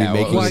they're going to be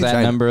making. What was in that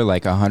China. number?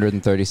 Like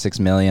 136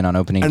 million on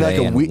opening And day,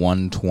 like and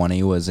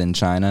 120 was in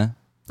China.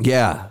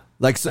 Yeah,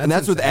 like so, and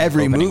that's with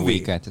every Opening movie.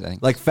 week, I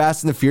think. Like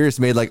Fast and the Furious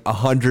made like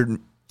 100.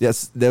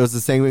 Yes, that was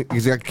the same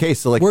exact case.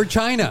 So like we're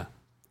China.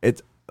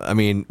 It's. I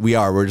mean, we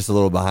are. We're just a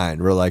little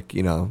behind. We're like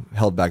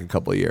held back a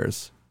couple of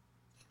years.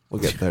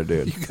 We'll get there,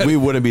 dude. We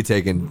wouldn't be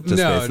taking just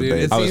No, space dude, for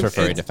base. I was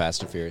referring to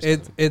Fast and Furious.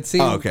 It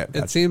seems. Oh, okay, It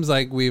gotcha. seems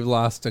like we've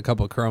lost a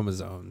couple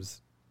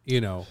chromosomes.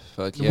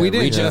 Fuck yeah, we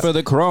didn't reaching just for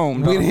the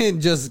chrome. We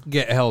didn't just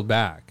get held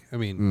back. I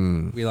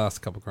mean, we lost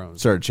a couple chromosomes.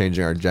 Started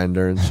changing our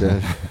gender and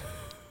shit.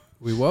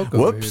 We woke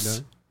over Whoops.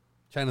 here, though.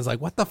 China's like,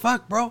 what the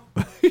fuck, bro?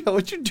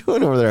 What you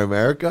doing over there,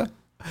 America?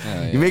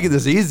 You're making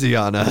this easy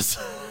on us.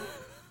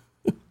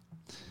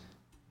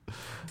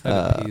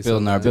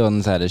 Building our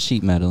buildings out of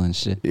sheet metal and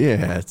shit.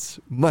 Yeah, it's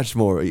much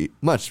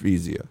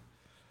easier.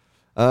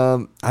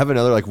 I have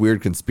another like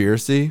weird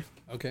conspiracy.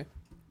 Okay.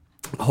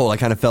 I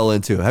kind of fell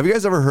into. Have you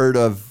guys ever heard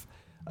of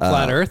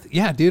Flat Earth?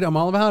 Yeah, dude, I'm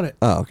all about it.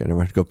 Oh, okay, never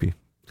mind. Go pee.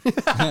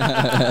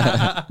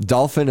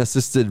 Dolphin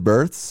assisted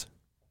births.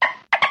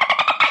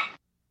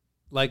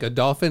 Like a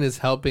dolphin is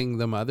helping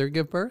the mother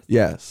give birth?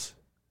 Yes.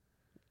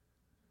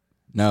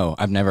 No,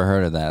 I've never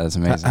heard of that. That's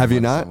amazing. Have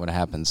you not? What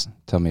happens?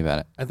 Tell me about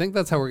it. I think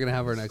that's how we're going to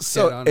have our next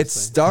So kid, honestly. it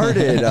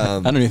started. I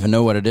don't even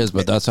know what it is,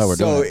 but that's how we're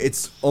doing So it.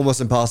 it's almost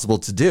impossible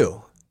to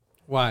do.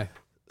 Why?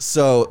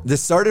 So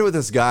this started with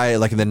this guy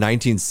like in the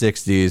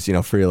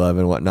 1960s, free love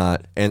and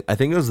whatnot. And I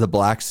think it was the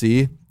Black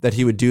Sea that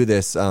he would do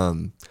this.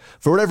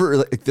 For whatever,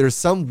 like, there's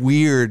some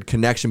weird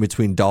connection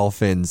between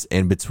dolphins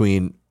and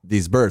between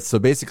these births. So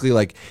basically,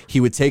 like he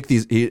would take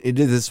these, he did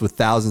this with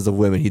thousands of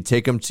women. He'd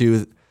take them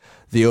to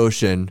the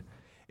ocean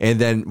and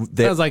then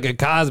Sounds like a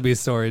Cosby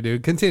story,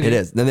 dude. Continue. It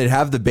is. Then they'd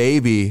have the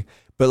baby,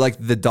 but like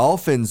the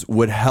dolphins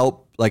would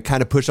help like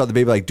kind of push out the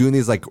baby, like doing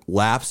these like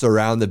laps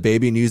around the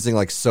baby and using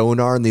like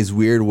sonar in these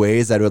weird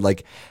ways that would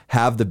like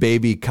have the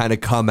baby kind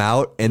of come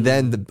out. And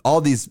then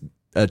all these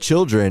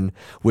children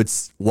would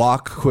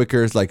walk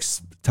quicker, like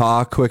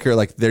talk quicker,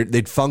 like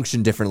they'd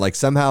function different. Like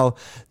somehow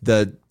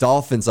the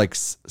dolphins like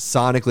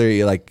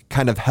sonically like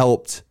kind of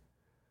helped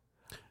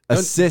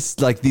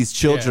assist like these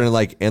children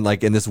like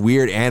in this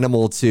weird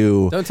animal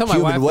to Don't tell my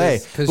human wife way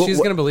because she's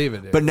going to believe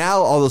it, dude. But now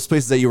all those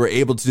places that you were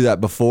able to do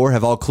that before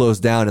have all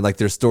closed down, and like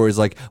there's stories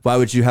like, why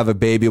would you have a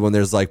baby when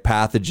there's like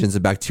pathogens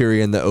and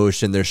bacteria in the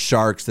ocean? There's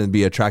sharks and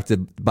be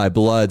attracted by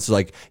blood, so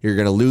like you're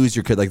gonna lose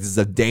your kid. Like this is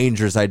a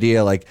dangerous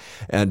idea. Like,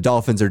 and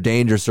dolphins are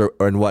dangerous or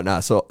and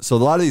whatnot. So a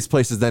lot of these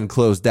places then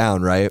closed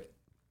down, right?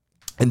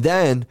 And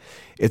then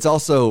it's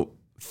also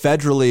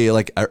federally,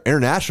 like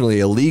internationally,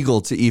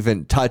 illegal to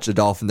even touch a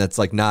dolphin that's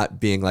like not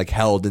being like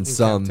held in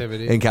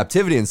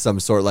captivity in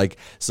some sort. Like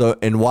so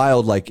in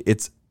wild, like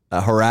it's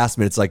a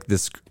harassment. It's like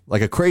this,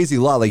 like a crazy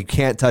law. Like you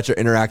can't touch or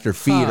interact or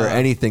feed or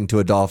anything to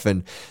a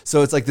dolphin.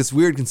 So it's like this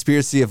weird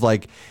conspiracy of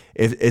like,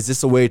 is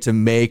this a way to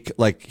make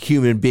like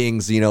human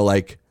beings,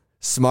 like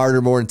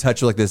smarter, more in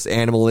touch with like this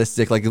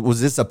animalistic, like was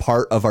this a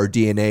part of our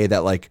DNA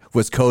that like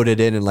was coded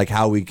in and like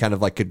how we kind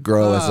of like could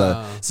grow as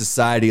a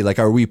society? Like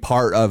are we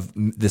part of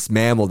this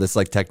mammal, this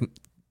like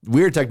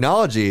weird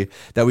technology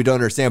that we don't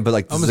understand, but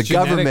like this almost is a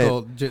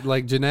government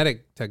like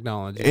genetic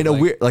technology in a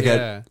weird like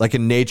a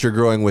nature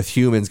growing with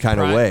humans kind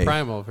of way,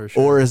 primal for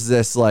sure. or is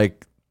this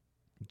like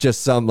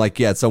just some like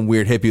some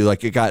weird hippie,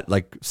 like it got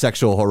like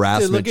sexual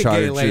harassment dude, look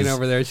charges? at Ghislaine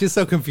over there, she's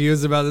so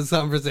confused about this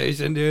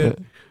conversation,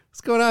 dude. What's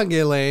going on,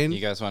 Ghislaine?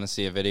 You guys want to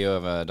see a video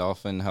of a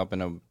dolphin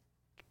helping a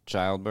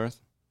childbirth?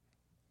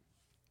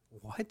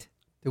 What?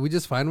 Did we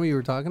just find what you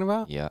were talking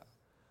about? Yeah.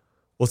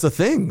 What's the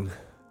thing?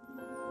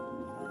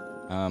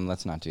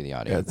 Let's not do the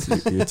audio. Yeah, it's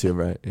YouTube,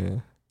 right? Yeah.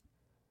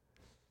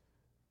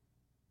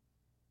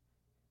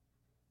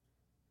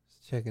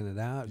 Just checking it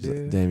out,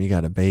 dude. Damn, you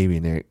got a baby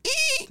in there.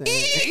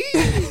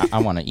 I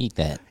want to eat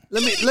that.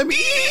 Let me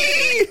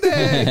eat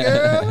that,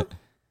 girl.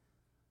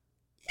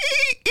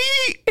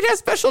 It has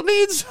special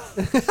needs.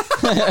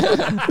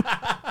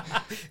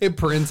 It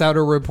prints out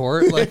a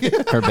report like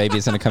Her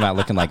baby's gonna come out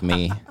looking like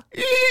me.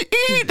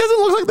 It doesn't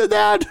look like the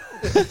dad.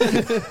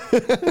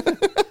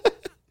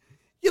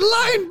 You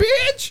lying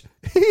bitch.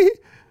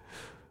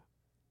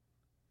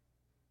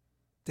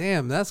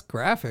 Damn, that's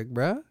graphic,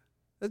 bro.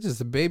 That's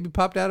just a baby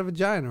popped out of a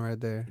vagina right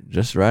there.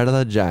 Just right on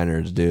the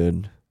giners,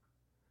 dude.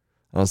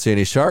 I don't see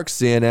any sharks,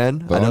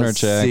 CNN. I don't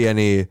see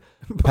any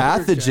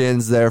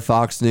pathogens there,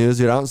 Fox News.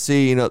 Dude, I don't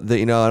see, I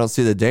don't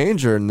see the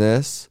danger in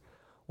this.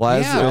 Why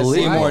is it I illegal?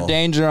 see more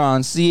danger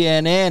on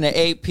CNN at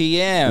 8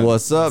 p.m.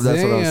 What's up?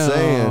 That's what I'm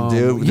saying,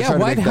 dude. We're trying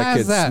to make that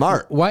kid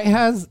smart. Why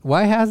has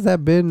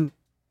that been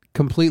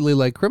completely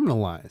like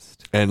criminalized?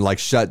 And like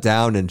shut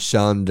down and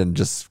shunned and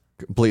just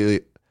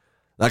completely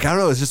Like, I don't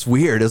know, it's just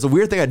weird. It was a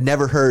weird thing I'd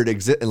never heard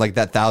exist, like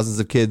that thousands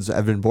of kids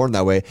have been born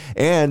that way.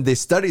 And they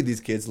studied these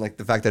kids, like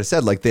the fact that I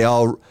said, like they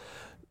all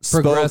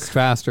Progressed spoke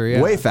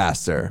faster, way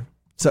faster.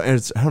 So, and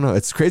it's, I don't know,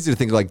 it's crazy to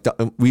think like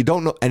we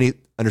don't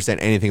understand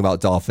anything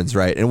about dolphins,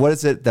 right? And what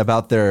is it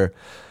about their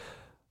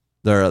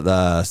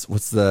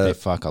what's the... They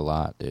fuck a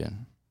lot, dude.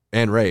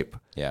 And rape.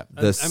 Yeah.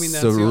 The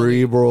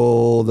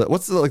cerebral,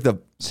 what's the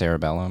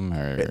cerebellum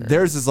or...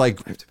 Theirs is like...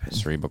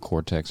 Cerebral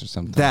cortex or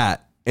something.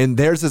 That. And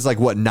theirs is like,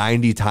 what,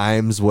 90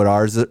 times what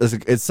ours is?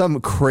 It's some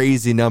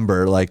crazy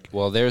number. Like,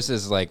 well, theirs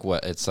is like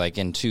what it's like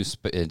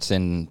it's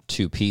in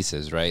two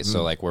pieces, right?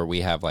 So like where we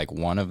have like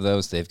one of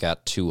those, they've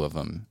got two of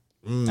them.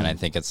 And I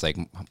think it's like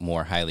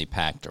more highly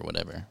packed or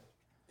whatever.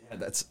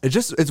 Yeah,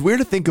 it's weird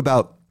to think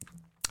about.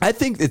 I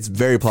think it's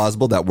very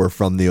plausible that we're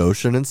from the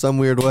ocean in some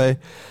weird way.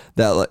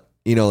 That, like,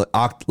 you know,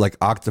 like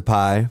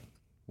octopi.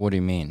 What do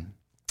you mean?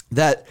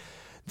 That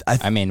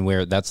I mean,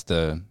 that's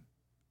the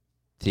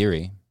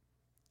theory.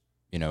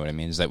 You know what I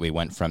mean? Is that we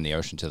went from the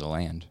ocean to the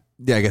land.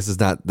 Yeah, I guess it's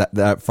not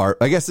that far.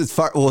 I guess it's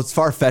far. Well, it's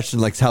far-fetched in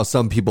like how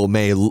some people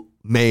may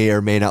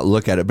or may not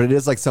look at it, but it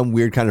is like some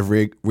weird kind of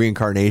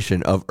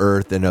reincarnation of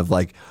Earth and of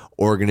like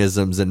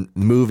organisms and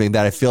moving,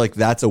 that I feel like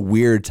that's a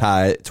weird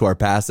tie to our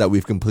past that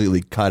we've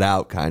completely cut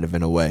out, kind of,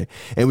 in a way,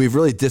 and we've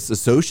really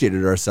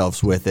disassociated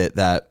ourselves with it.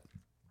 That,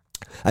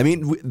 I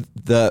mean,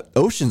 the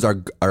oceans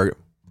are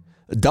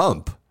a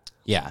dump.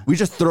 Yeah. We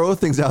just throw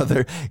things out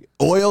there.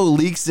 Oil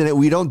leaks in it.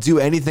 We don't do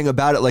anything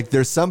about it. Like,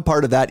 there's some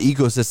part of that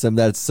ecosystem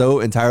that's so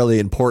entirely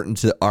important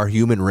to our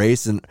human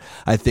race. And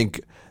I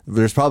think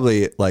there's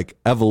probably like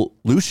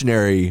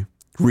evolutionary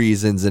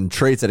reasons and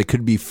traits that it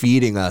could be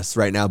feeding us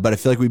right now. But I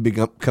feel like we've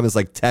become this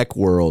like tech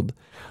world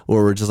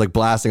where we're just like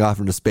blasting off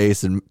into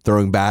space and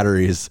throwing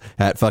batteries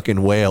at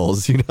fucking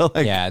whales, you know?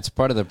 Like, yeah, it's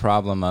part of the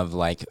problem of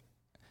like,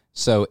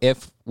 so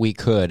if we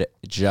could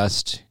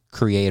just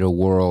create a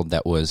world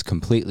that was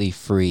completely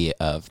free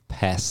of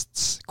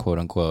pests, quote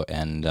unquote,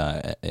 and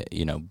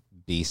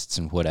beasts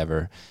and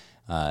whatever,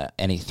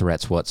 any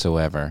threats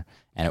whatsoever,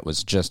 and it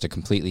was just a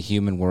completely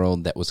human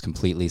world that was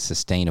completely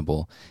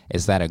sustainable,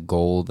 is that a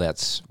goal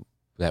that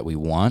we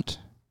want?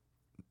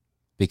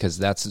 Because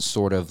that's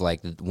sort of like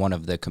one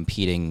of the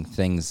competing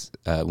things,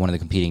 one of the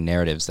competing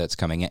narratives that's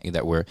coming in,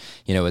 that we're,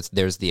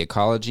 there's the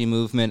ecology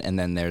movement and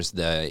then there's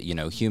the,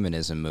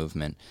 humanism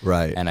movement.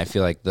 Right. And I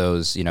feel like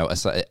those,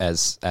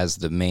 as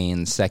the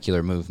main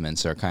secular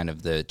movements are kind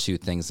of the two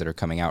things that are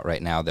coming out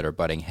right now that are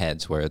butting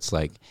heads, where it's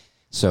like,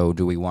 so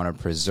do we want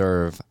to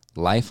preserve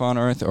life on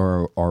Earth,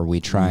 or are we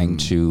trying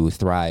to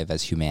thrive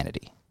as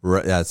humanity?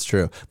 Right, that's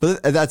true,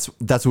 but that's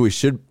what we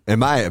should, in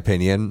my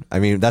opinion. I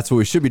mean, that's what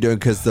we should be doing,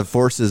 because the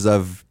forces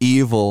of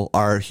evil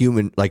are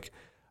human, like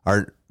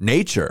our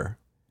nature.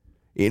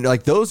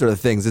 Like, those are the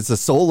things. It's a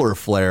solar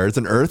flare. It's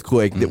an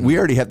earthquake that we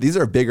already have. These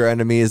are bigger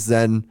enemies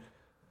than.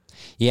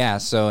 Yeah.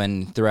 So,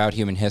 and throughout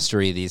human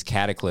history, these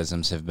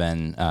cataclysms have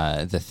been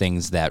the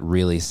things that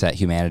really set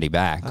humanity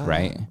back.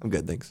 Right.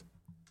 Good things.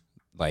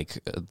 Like,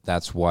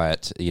 that's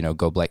what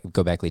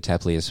Göbekli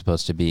Tepe is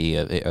supposed to be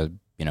a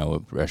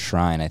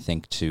shrine, I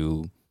think,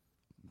 to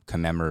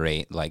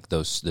commemorate like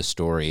the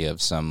story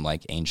of some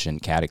like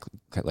ancient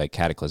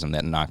cataclysm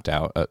that knocked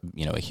out a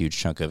huge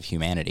chunk of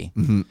humanity.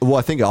 Mm-hmm. Well,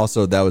 I think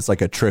also that was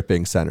like a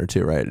tripping center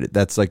too, right?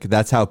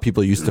 That's how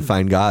people used to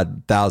find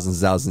God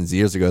thousands of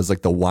years ago. It's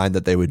like the wine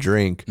that they would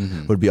drink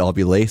would be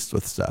laced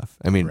with stuff.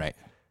 I mean, right.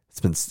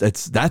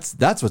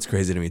 That's what's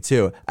crazy to me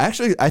too.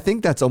 Actually, I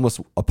think that's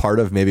almost a part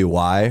of maybe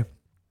why it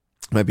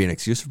might be an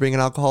excuse for being an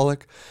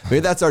alcoholic.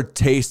 Maybe that's our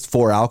taste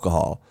for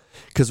alcohol.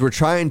 Because we're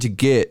trying to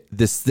get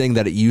this thing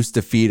that it used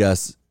to feed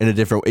us in a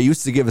different way. It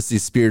used to give us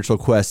these spiritual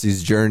quests,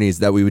 these journeys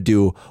that we would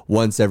do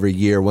once every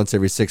year, once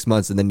every 6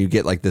 months. And then you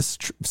get like this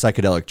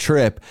psychedelic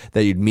trip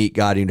that you'd meet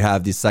God, and you'd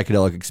have these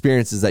psychedelic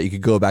experiences that you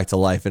could go back to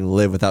life and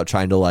live without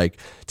trying to like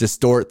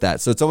distort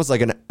that. So it's almost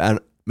like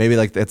maybe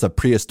like it's a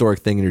prehistoric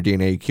thing in your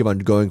DNA. You keep on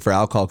going for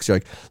alcohol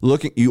because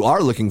you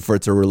are looking for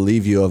it to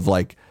relieve you of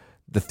like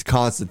the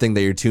constant thing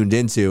that you're tuned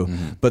into,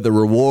 but the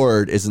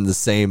reward isn't the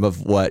same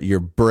of what your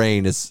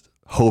brain is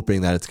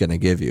hoping that it's going to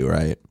give you,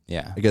 right?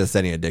 Yeah. I guess it's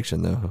any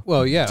addiction, though.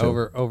 Well, yeah,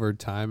 over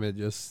time it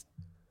just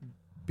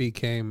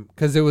became,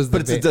 because it was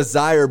but it's a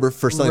desire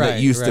for something that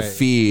used to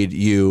feed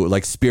you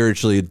like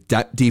spiritually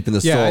deep in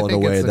the soul in a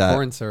way that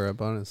corn syrup,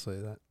 honestly.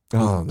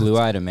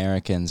 Blue-eyed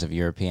Americans of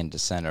European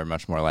descent are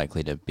much more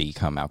likely to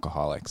become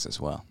alcoholics as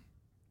well.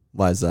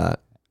 Why is that?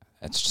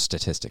 That's just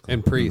statistically.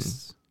 And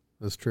priests.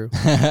 That's true.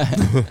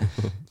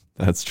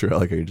 That's true. I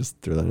like how you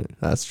just threw that in.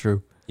 That's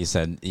true. You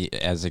said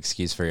as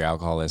excuse for your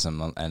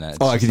alcoholism, and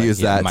I could use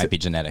that. It might be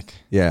genetic.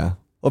 Yeah,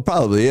 well, it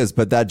probably is,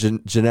 but that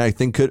genetic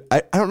thing could.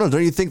 I don't know.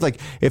 Don't you think like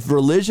if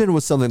religion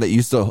was something that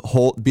used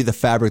to be the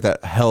fabric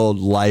that held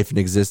life and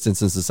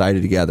existence and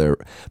society together,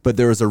 but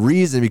there was a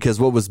reason, because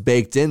what was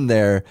baked in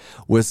there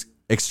was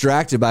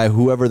extracted by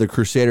whoever the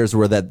Crusaders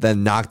were that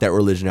then knocked that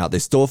religion out. They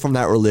stole from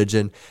that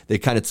religion. They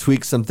kind of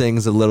tweaked some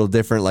things a little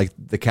different, like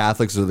the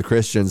Catholics or the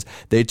Christians.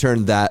 They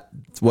turned that,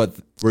 what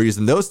we're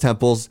using those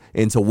temples,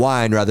 into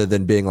wine rather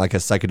than being like a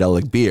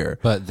psychedelic beer.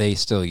 But they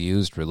still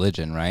used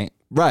religion, right?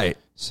 Right.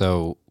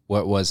 So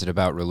what was it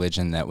about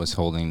religion that was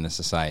holding the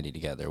society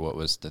together? What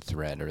was the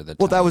thread or the...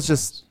 Well, that was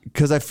just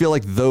because I feel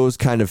like those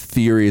kind of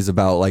theories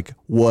about like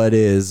what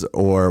is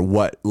or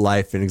what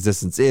life and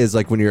existence is,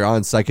 like when you're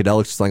on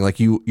psychedelics, something like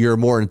you're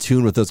more in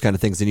tune with those kind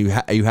of things, and you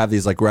have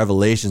these like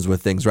revelations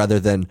with things rather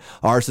than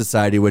our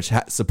society, which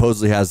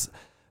supposedly has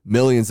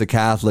millions of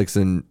Catholics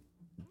and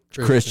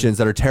Christians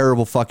that are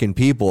terrible fucking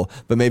people.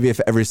 But maybe if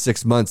every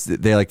 6 months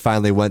they like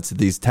finally went to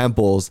these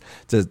temples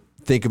to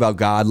think about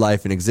God,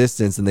 life, and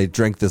existence, and they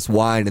drank this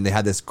wine and they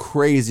had this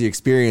crazy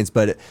experience,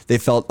 but they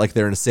felt like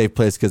they're in a safe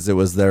place because it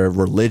was their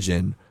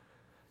religion,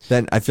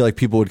 then I feel like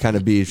people would kind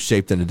of be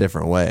shaped in a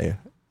different way.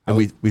 And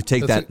we've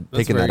taken that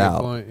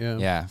out. Point,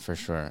 yeah, for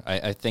sure.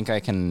 I think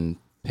I've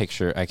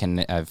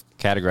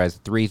categorized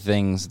 3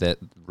 things that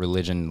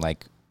religion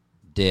like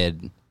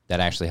did that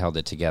actually held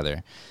it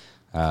together.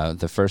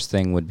 The first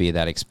thing would be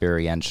that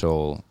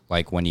experiential,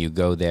 like when you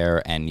go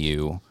there and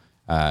you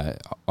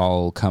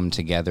all come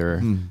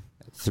together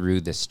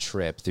through this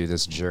trip, through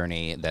this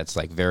journey that's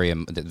like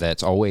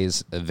that's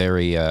always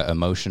very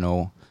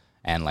emotional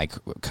and like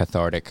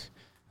cathartic,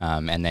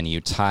 and then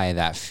you tie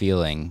that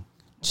feeling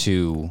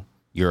to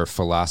your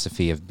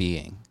philosophy of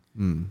being.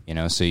 You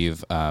know, so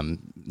you've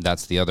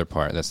that's the other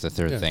part. That's the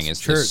third thing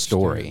is church, the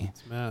story.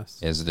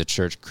 Is the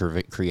church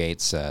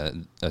creates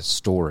a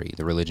story.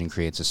 The religion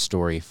creates a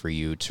story for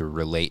you to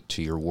relate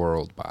to your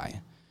world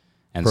by.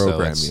 And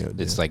program so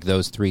it's like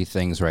those 3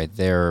 things right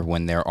there,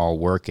 when they're all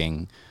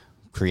working,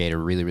 create a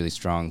really, really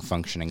strong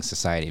functioning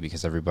society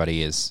because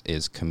everybody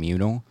is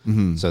communal.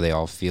 So they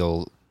all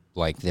feel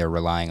like they're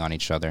relying on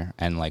each other.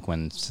 And like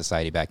when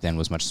society back then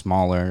was much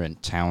smaller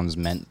and towns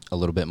meant a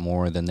little bit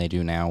more than they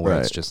do now, where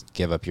it's just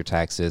give up your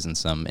taxes and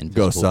some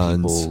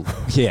invisible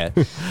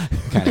people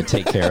kind of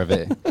take care of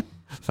it.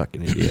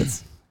 Fucking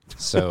idiots.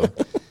 So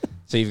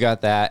you've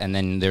got that, and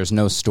then there's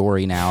no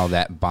story now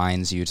that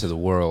binds you to the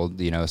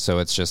world, you know, so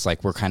it's just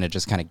like we're kind of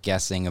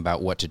guessing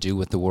about what to do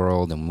with the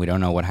world, and we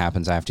don't know what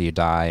happens after you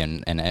die,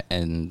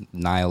 and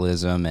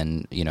nihilism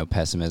and, you know,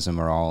 pessimism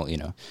are all, you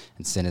know,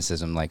 and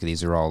cynicism, like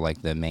these are all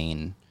like the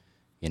main,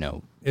 you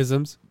know,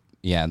 isms.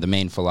 Yeah, the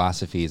main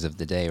philosophies of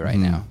the day right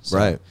now. So,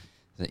 right.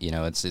 You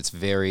know, it's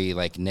very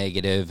like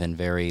negative and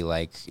very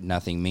like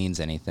nothing means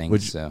anything.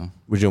 Would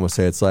you almost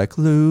say it's like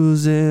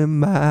losing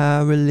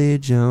my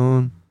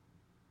religion?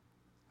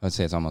 I would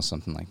say it's almost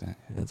something like that.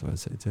 Yeah, that's what I'd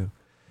say too.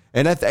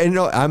 And I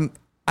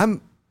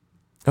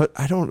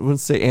don't want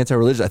to say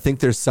anti-religious. I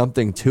think there's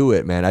something to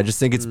it, man. I just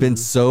think it's been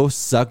so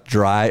sucked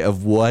dry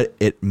of what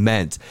it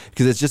meant,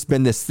 because it's just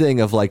been this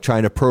thing of like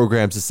trying to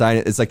program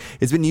society. It's like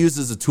it's been used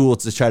as a tool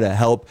to try to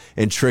help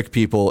and trick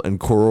people and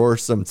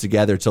coerce them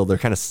together till they're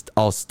kind of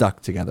all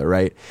stuck together,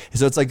 right?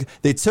 So it's like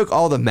they took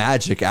all the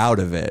magic out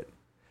of it.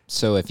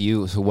 So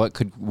what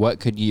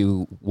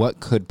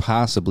could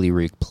possibly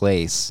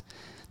replace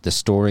the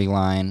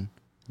storyline,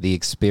 the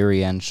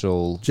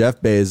experiential...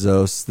 Jeff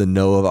Bezos, the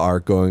Noah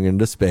Ark going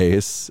into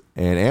space,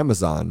 and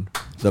Amazon,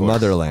 the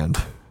motherland.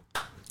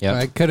 Yeah,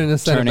 I couldn't have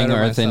said turning it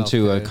better Earth myself,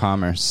 into dude. a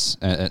commerce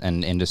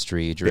and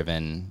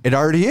industry-driven... It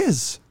already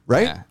is,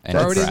 right? Yeah, it's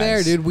already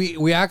there, dude.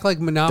 We act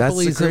like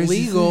monopoly's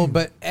illegal,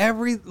 but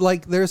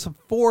there's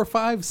 4,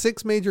 5,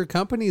 6 major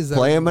companies that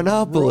play a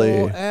monopoly.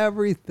 Roll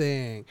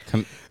everything.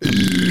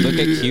 Look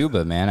at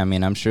Cuba, man. I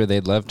mean, I'm sure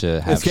they'd love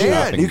to have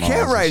shopping You malls.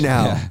 can't right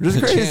now. Yeah. It's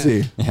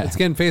crazy. Yeah. It's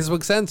getting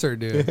Facebook censored,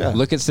 dude. Yeah.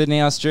 Look at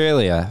Sydney,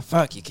 Australia.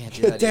 Fuck, you can't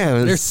do that.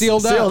 Damn, they're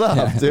sealed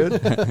up,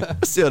 dude.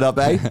 Sealed up,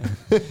 eh?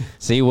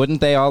 See,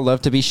 wouldn't they all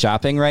love to be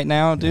shopping right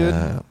now, dude?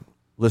 Yeah.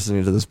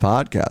 Listening to this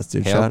podcast,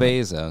 dude. Hail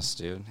Bezos,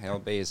 dude. Hail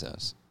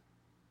Bezos.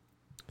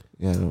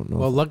 Yeah, I don't know.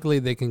 Well, luckily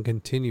they can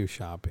continue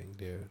shopping,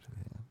 dude.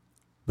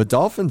 But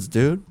dolphins,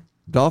 dude.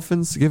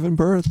 Dolphins giving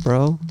birth,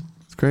 bro.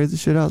 It's crazy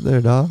shit out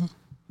there, dog.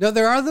 No,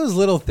 there are those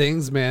little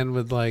things, man,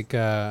 with like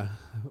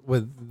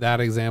with that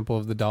example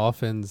of the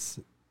dolphins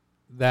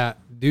that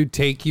do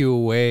take you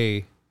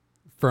away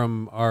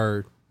from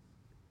our...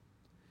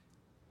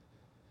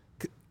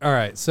 All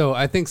right, so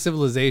I think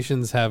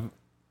civilizations have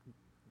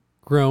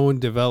grown,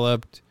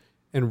 developed,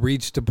 and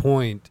reached a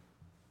point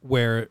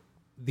where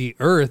the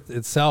earth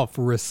itself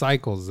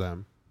recycles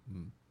them.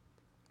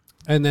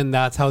 And then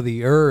that's how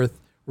the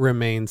earth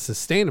remains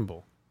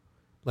sustainable.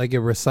 Like it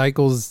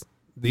recycles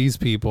these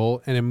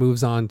people and it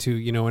moves on to,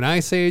 you know, an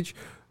ice age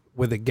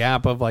with a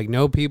gap of like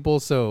no people.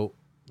 So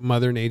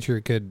Mother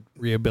Nature could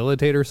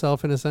rehabilitate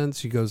herself in a sense.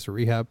 She goes to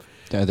rehab.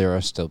 There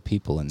are still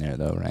people in there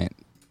though, right?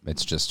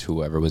 It's just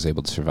whoever was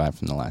able to survive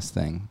from the last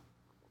thing.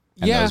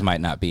 And those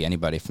might not be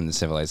anybody from the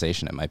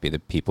civilization. It might be the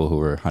people who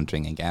were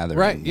hunting and gathering.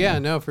 Right. Yeah,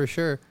 no, for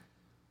sure.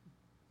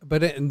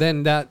 But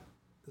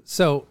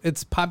so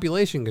it's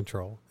population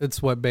control.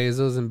 It's what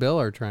Bezos and Bill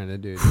are trying to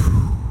do.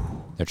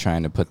 They're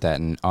trying to put that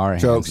in our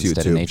hands Jokes,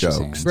 instead of YouTube nature's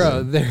jokes. hands.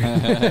 Bro,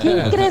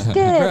 ¿Quién crees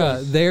que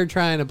eres? they're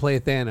trying to play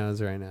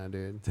Thanos right now,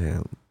 dude.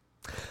 Damn.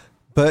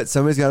 But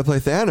somebody's got to play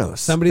Thanos.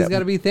 Somebody's got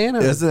to be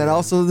Thanos. Isn't that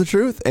also the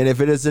truth? And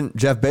if it isn't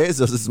Jeff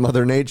Bezos, it's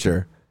Mother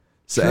Nature.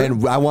 So,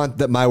 and I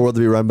want my world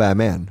to be run by a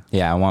man.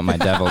 Yeah, I want my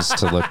devils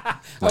to look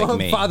like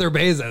me. Father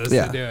Bezos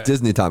to do it.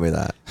 Disney taught me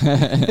that.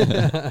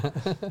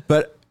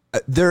 But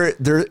there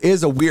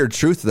is a weird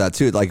truth to that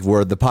too, like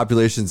where the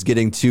population's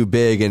getting too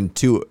big and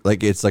too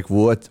like it's like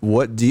what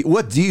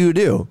do you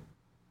do?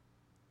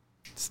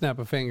 Snap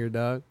a finger,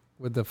 dog,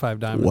 with the 5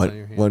 diamonds on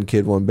your hand. One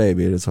kid, one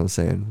baby. That's what I'm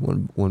saying.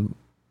 One.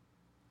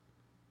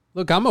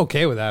 Look, I'm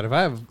okay with that. If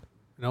I have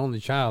an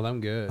only child,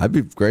 I'm good. I'd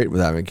be great with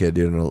having a kid,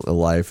 dude, and a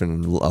life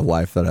and a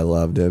wife that I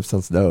love, dude.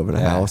 Sounds dope, and a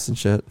house and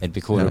shit. It'd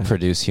be cool to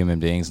produce human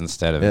beings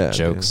instead of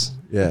jokes.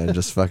 Dude. Yeah, and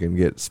just fucking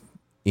get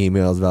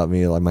emails about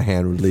me, like my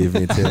hand would leave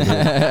me too.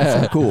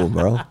 It's cool,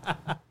 bro.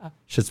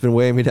 Shit's been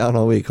weighing me down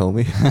all week,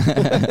 homie.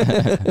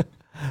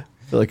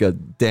 Feel like a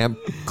damp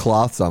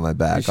cloth's on my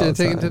back. You should have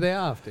taken today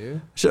off, dude.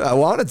 I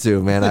wanted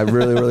to, man. I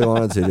really, really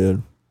wanted to,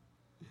 dude.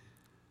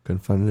 Couldn't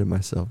find it in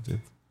myself,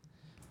 dude.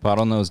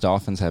 Bottlenose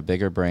dolphins have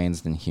bigger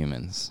brains than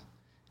humans,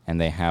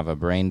 and they have a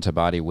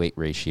brain-to-body weight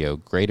ratio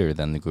greater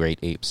than the great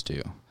apes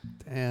do,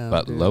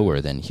 but lower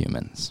than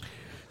humans.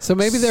 So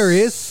maybe there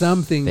is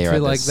something they to are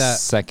like the that.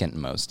 second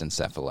most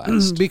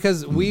encephalized.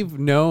 Because we've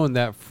known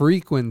that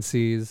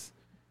frequencies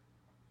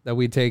that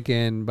we take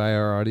in by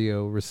our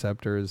audio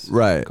receptors,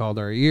 called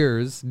our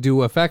ears,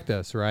 do affect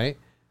us, right?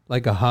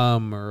 Like a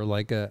hum or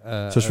like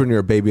especially when you're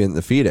a baby in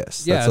the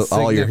fetus. Yeah, that's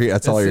all you're hearing.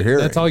 That's all you're hearing.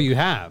 That's all you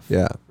have.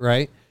 Yeah.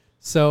 Right.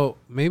 So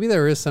maybe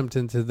there is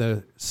something to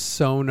the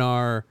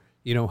sonar,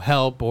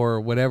 help or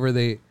whatever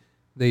they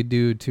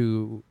do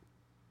to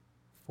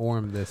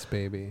form this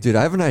baby. Dude,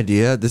 I have an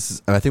idea.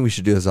 I think we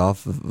should do this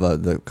off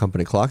of the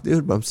company clock,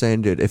 dude. But I'm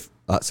saying, dude, if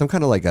some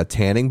kind of like a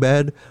tanning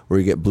bed where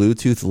you get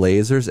Bluetooth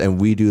lasers and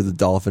we do the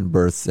dolphin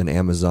births in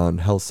Amazon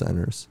health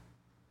centers.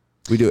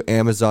 We do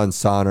Amazon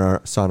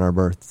sonar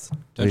births.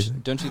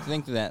 Don't you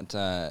think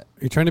that...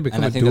 You're trying to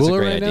become a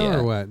doula right now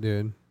or what,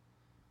 dude?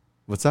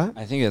 What's that?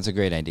 I think that's a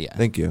great idea.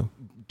 Thank you.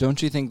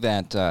 Don't you think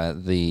that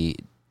the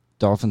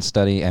dolphin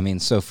study,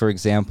 so for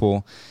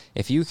example,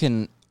 if you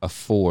can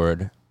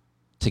afford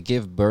to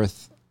give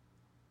birth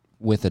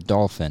with a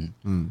dolphin,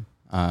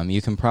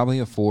 you can probably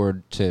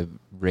afford to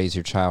raise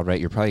your child, right?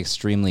 You're probably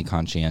extremely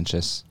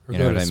conscientious. Or you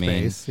know go what to I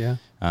mean? space,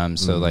 yeah.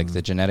 So like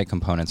the genetic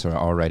components are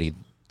already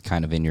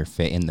kind of in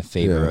the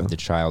favor of the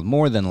child,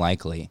 more than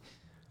likely.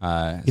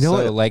 You know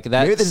what? Like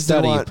that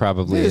study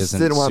probably isn't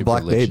didn't want super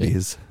black legit.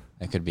 babies.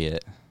 That could be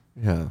it.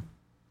 Yeah.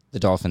 The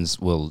dolphins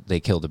they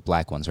kill the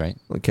black ones, right?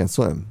 Well, they can't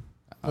swim.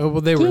 Oh,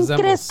 well, they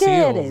resemble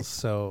seals,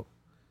 so...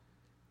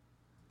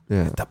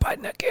 Yeah. The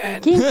button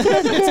again.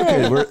 It's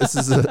okay. This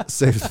is a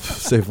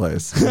safe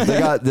place. If they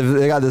got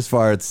this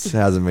far. It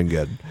hasn't been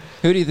good.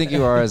 Who do you think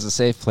you are as a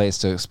safe place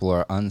to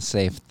explore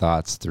unsafe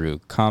thoughts through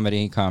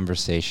comedy,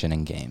 conversation,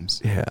 and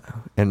games? Yeah,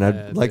 and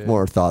I'd like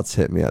more thoughts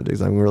hit me out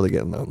because I'm really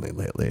getting lonely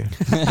lately.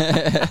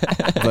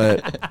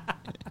 But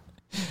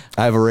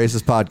I have a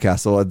racist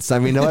podcast, so I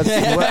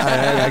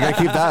gotta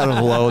keep that on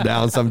a low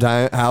down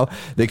sometime. How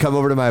they come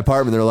over to my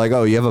apartment, they're like,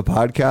 "Oh, you have a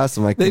podcast?"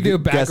 I'm like, they do a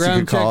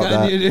background check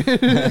on you, dude.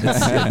 It's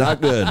not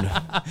good.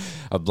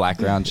 A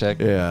background check.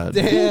 Yeah.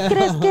 He's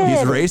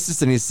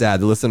racist and he's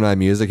sad. Listen to my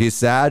music. He's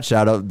sad.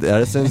 Shout out the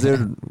Edison's,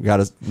 dude. Got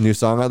a new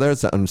song out there.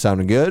 It's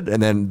sounding good.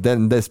 And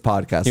then this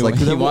podcast. He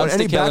wants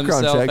any to kill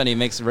background himself, check. and he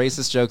makes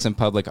racist jokes in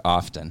public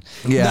often.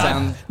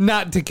 Yeah.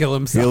 Not to kill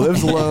himself. He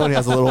lives alone. He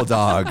has a little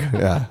dog.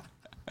 Yeah.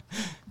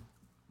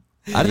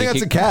 I think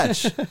that's a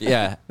catch.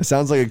 Yeah. It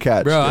sounds like a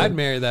catch. Bro, dude. I'd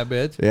marry that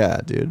bitch.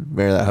 Yeah, dude.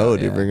 Marry that hoe,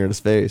 dude. Bring her to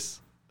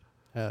space.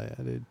 Hell yeah,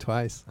 dude.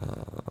 Twice.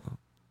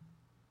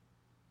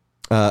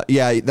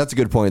 Yeah, that's a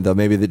good point, though.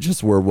 Maybe that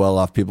just we're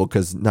well-off people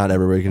because not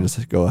everybody can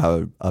just go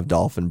have a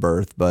dolphin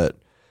birth, but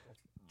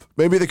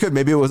maybe they could.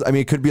 Maybe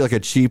it could be like a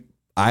cheap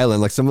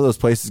island. Like some of those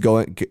places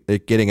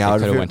getting out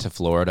of could have here. went to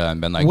Florida and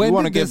been like, you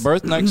want to give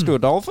birth next to a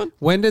dolphin?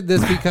 When did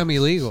this become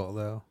illegal,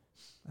 though?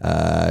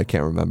 I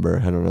can't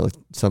remember. I don't know. Like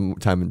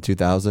sometime in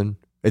 2000.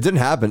 It didn't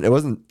happen. It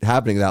wasn't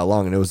happening that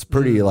long, and it was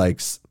pretty it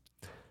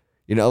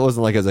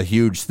wasn't like as a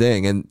huge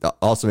thing, and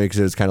also makes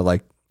it was kind of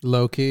like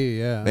low key.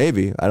 Yeah,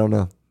 maybe I don't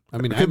know. I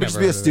mean, it could just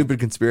be a stupid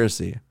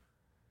conspiracy.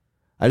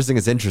 I just think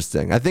it's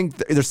interesting. I think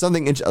there's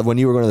something when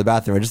you were going to the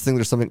bathroom. I just think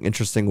there's something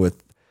interesting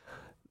with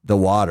the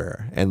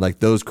water and like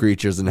those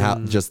creatures and how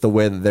just the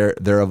way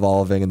that they're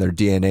evolving and their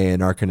DNA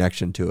and our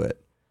connection to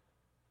it.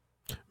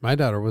 My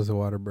daughter was a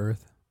water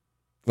birth.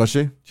 Was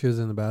she? She was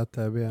in the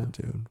bathtub, yeah.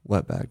 Dude,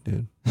 wetback,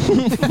 dude.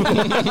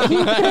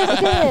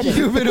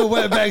 You've been a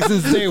wetback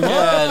since day one.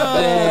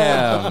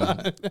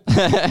 Damn.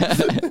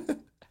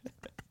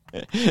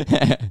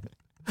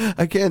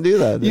 I can't do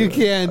that. Dude. You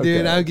can,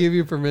 dude. Okay. I'll give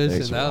you permission.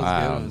 Thanks, that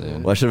was good.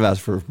 Dude. Well, I should have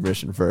asked for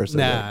permission first.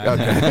 Nah.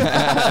 Okay.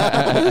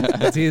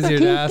 It's easier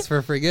to ask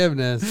for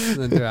forgiveness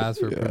than to ask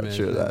for permission.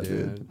 Sure that,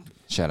 dude.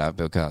 Shout out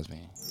Bill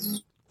Cosby.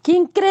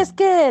 ¿Quién crees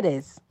que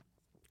eres?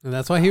 And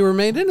that's why he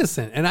remained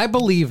innocent. And I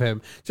believe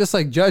him, just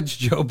like Judge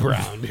Joe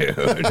Brown, dude.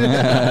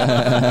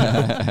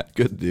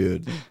 Good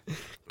dude.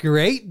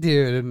 Great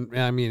dude.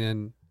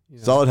 And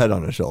solid head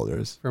on his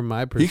shoulders. From my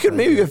He perspective. could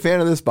maybe be a fan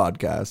of this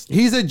podcast.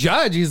 He's a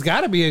judge. He's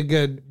got to be a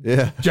good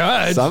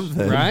judge.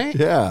 Something. Right?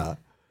 Yeah.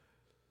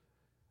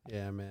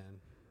 Yeah, man.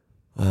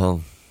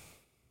 Well.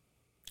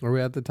 Were we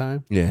at the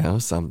time? Yeah, it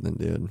was something,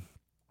 dude.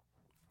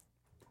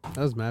 That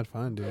was mad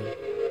fun, dude.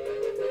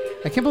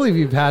 I can't believe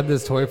you've had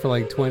this toy for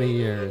like 20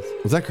 years.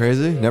 Is that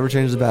crazy? Never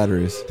changed the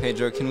batteries.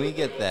 Pedro, can we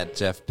get that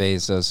Jeff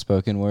Bezos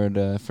spoken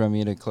word from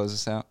you to close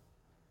us out?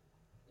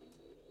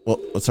 Well,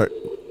 let's start.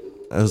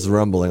 It was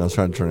rumbling. I was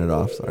trying to turn it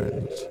off. Sorry.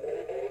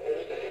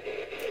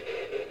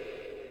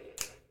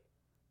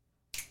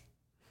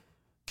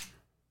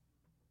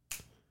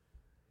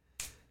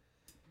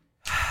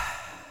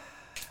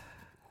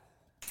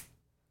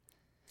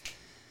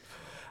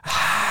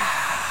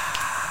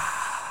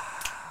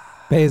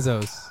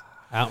 Bezos.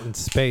 Out in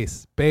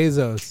space.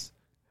 Bezos.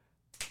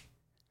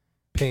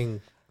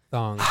 Ping.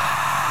 Thong.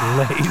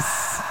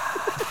 Lace.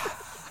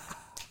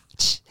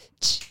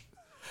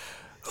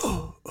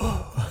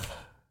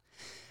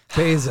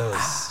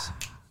 Bezos.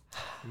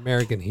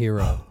 American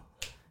hero.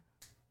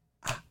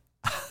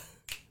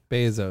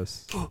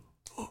 Bezos.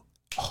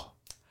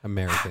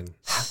 American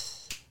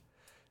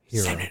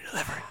hero. Same day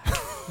delivery.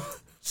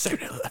 Same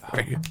day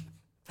delivery.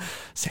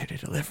 Same day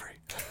delivery.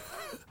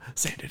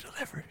 Same day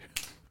delivery.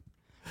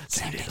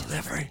 Same day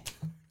delivery.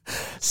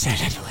 Same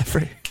day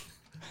delivery.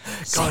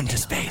 Going to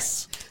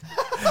space.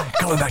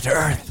 Going back to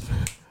Earth.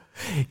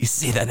 You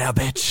see that now,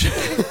 bitch?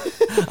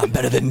 I'm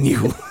better than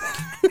you.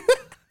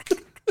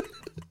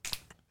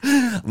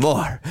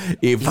 More.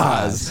 Y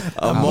paz.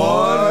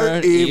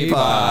 Amor y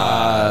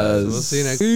paz. We'll see you next